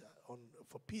is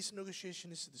for peace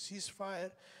negotiations, the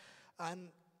ceasefire, and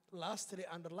lastly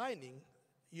underlining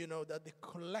that the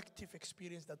collective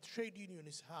experience that trade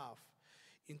unions have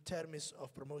in terms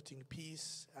of promoting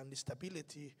peace and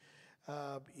stability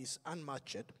is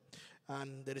unmatched,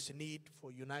 and there is a need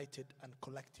for united and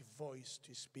collective voice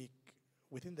to speak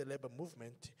within the labor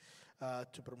movement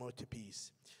to promote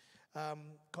peace.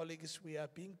 Colleagues, we are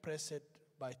being pressed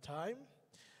by time.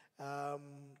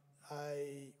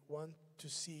 I want to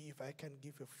see if I can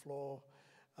give a floor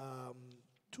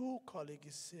to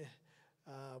colleagues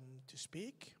to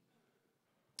speak,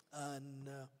 and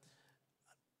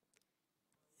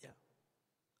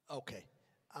okay.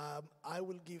 I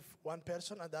will give one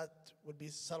person, and that will be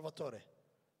Salvatore.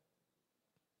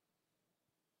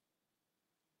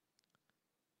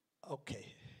 Okay.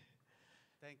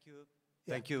 Thank you.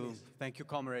 Yeah, Thank you. please. Thank you,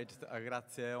 comrade.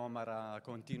 Grazie, Omar.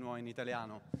 Continuo in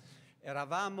italiano.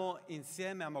 Eravamo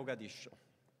insieme a Mogadiscio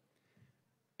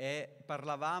e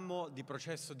parlavamo di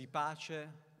processo di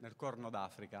pace nel Corno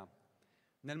d'Africa,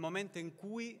 nel momento in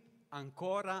cui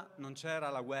ancora non c'era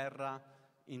la guerra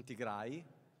in Tigray,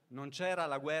 non c'era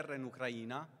la guerra in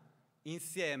Ucraina,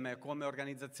 insieme come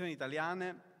organizzazioni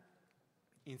italiane,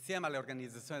 insieme alle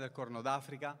organizzazioni del Corno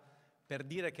d'Africa, per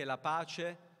dire che la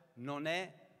pace non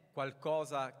è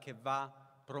qualcosa che va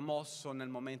promosso nel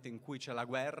momento in cui c'è la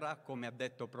guerra, come ha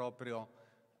detto proprio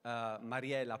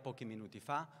Mariela pochi minuti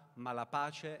fa, ma la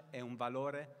pace è un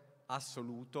valore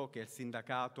assoluto che il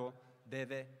sindacato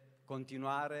deve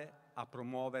continuare a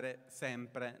promuovere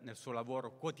sempre nel suo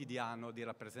lavoro quotidiano di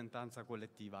rappresentanza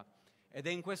collettiva. Ed è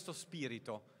in questo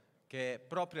spirito che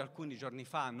proprio alcuni giorni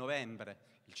fa, a novembre,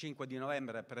 il 5 di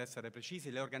novembre per essere precisi,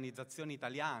 le organizzazioni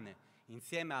italiane,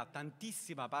 insieme a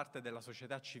tantissima parte della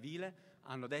società civile,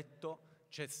 hanno detto: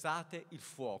 cessate il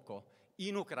fuoco.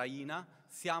 In Ucraina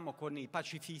siamo con i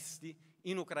pacifisti,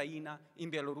 in Ucraina, in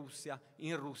Bielorussia,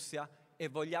 in Russia, e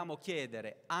vogliamo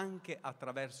chiedere anche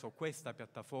attraverso questa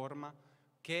piattaforma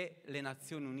che le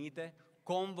Nazioni Unite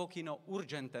convochino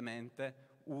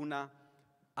urgentemente una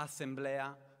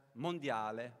assemblea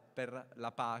mondiale per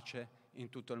la pace in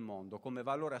tutto il mondo, come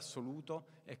valore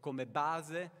assoluto e come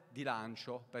base di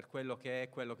lancio per quello che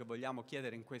vogliamo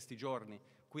chiedere in questi giorni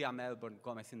qui a Melbourne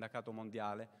come sindacato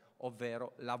mondiale,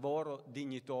 ovvero lavoro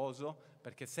dignitoso,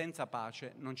 perché senza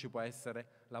pace non ci può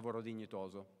essere lavoro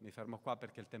dignitoso. Mi fermo qua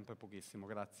perché il tempo è pochissimo.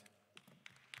 Grazie.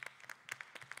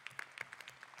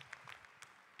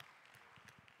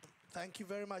 Thank you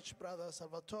very much, brother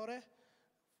Salvatore.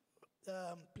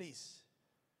 Please.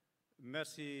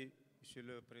 Merci, Monsieur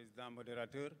le Président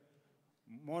modérateur.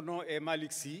 Mon nom est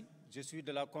Malik Sy, je suis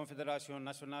de la Confédération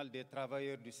nationale des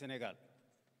travailleurs du Sénégal.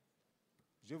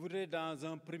 Je voudrais dans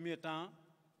un premier temps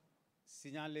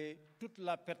signaler toute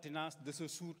la pertinence de ce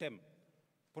sous-thème,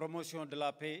 promotion de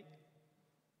la paix,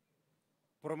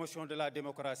 promotion de la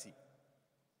démocratie,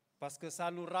 parce que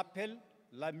ça nous rappelle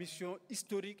la mission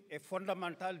historique et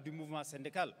fondamentale du mouvement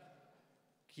syndical,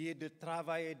 qui est de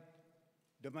travailler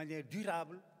de manière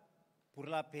durable pour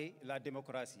la paix et la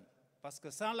démocratie. Parce que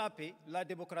sans la paix, la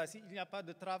démocratie, il n'y a pas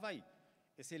de travail.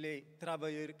 Et c'est les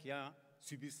travailleurs qui en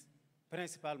subissent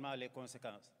principalement les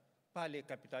conséquences, pas les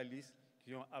capitalistes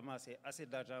qui ont amassé assez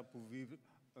d'argent pour vivre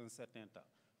un certain temps.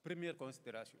 Première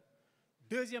considération.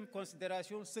 Deuxième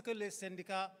considération, ce que les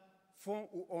syndicats font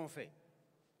ou ont fait.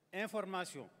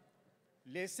 Information.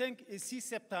 Les 5 et 6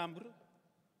 septembre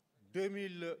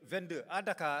 2022 à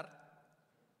Dakar,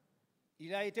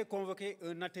 il a été convoqué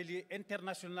un atelier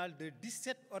international de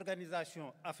 17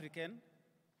 organisations africaines,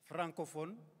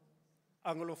 francophones,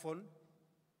 anglophones,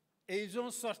 et ils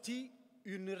ont sorti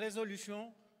une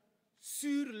résolution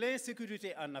sur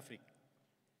l'insécurité en Afrique.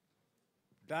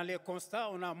 Dans les constats,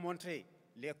 on a montré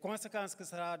les conséquences que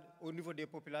ça sera au niveau des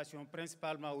populations,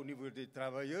 principalement au niveau des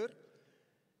travailleurs,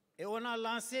 et on a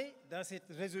lancé dans cette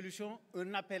résolution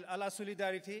un appel à la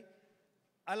solidarité,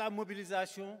 à la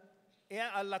mobilisation et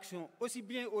à l'action, aussi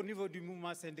bien au niveau du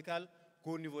mouvement syndical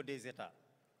qu'au niveau des États.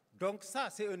 Donc ça,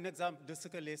 c'est un exemple de ce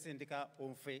que les syndicats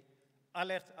ont fait.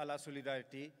 Alerte à la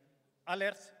solidarité,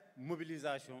 alerte,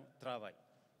 mobilisation, travail.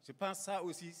 Je pense que ça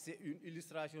aussi, c'est une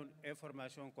illustration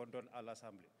d'information qu'on donne à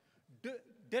l'Assemblée.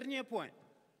 Dernier point,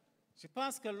 je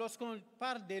pense que lorsqu'on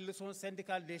parle des leçons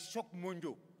syndicales des chocs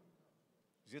mondiaux,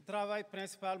 je travaille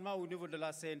principalement au niveau de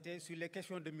la CNT sur les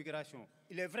questions de migration.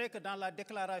 Il est vrai que dans la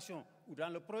déclaration ou dans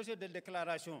le projet de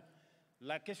déclaration,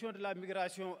 la question de la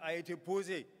migration a été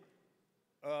posée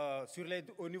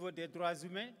au niveau des droits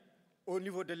humains, au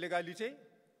niveau de l'égalité,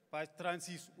 page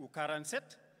 36 ou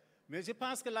 47. Mais je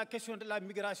pense que la question de la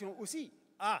migration aussi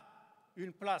a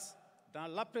une place dans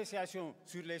l'appréciation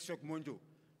sur les chocs mondiaux.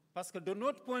 Parce que de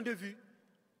notre point de vue,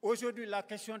 aujourd'hui, la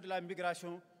question de la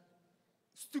migration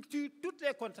structure toutes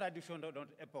les contradictions de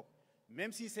notre époque.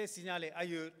 Même si c'est signalé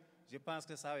ailleurs, je pense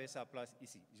que ça a sa place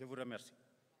ici. Je vous remercie.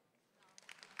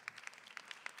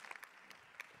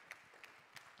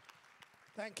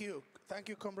 Thank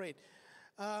you, comrade.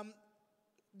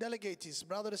 Delegates,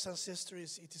 brothers and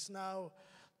sisters, it is now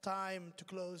time to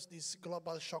close this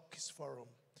Global Shocks Forum.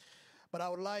 But I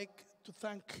would like to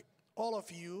thank all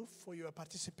of you for your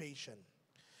participation.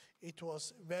 It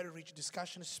was a very rich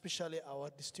discussion, especially our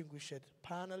distinguished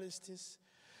panelists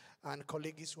and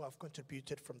colleagues who have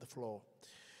contributed from the floor.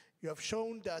 You have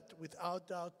shown that without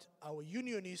doubt our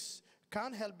unionists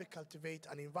can help cultivate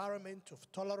an environment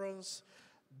of tolerance,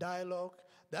 dialogue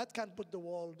that can put the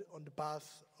world on the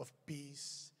path of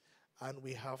peace, and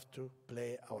we have to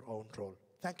play our own role.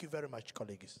 Thank you very much,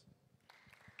 colleagues.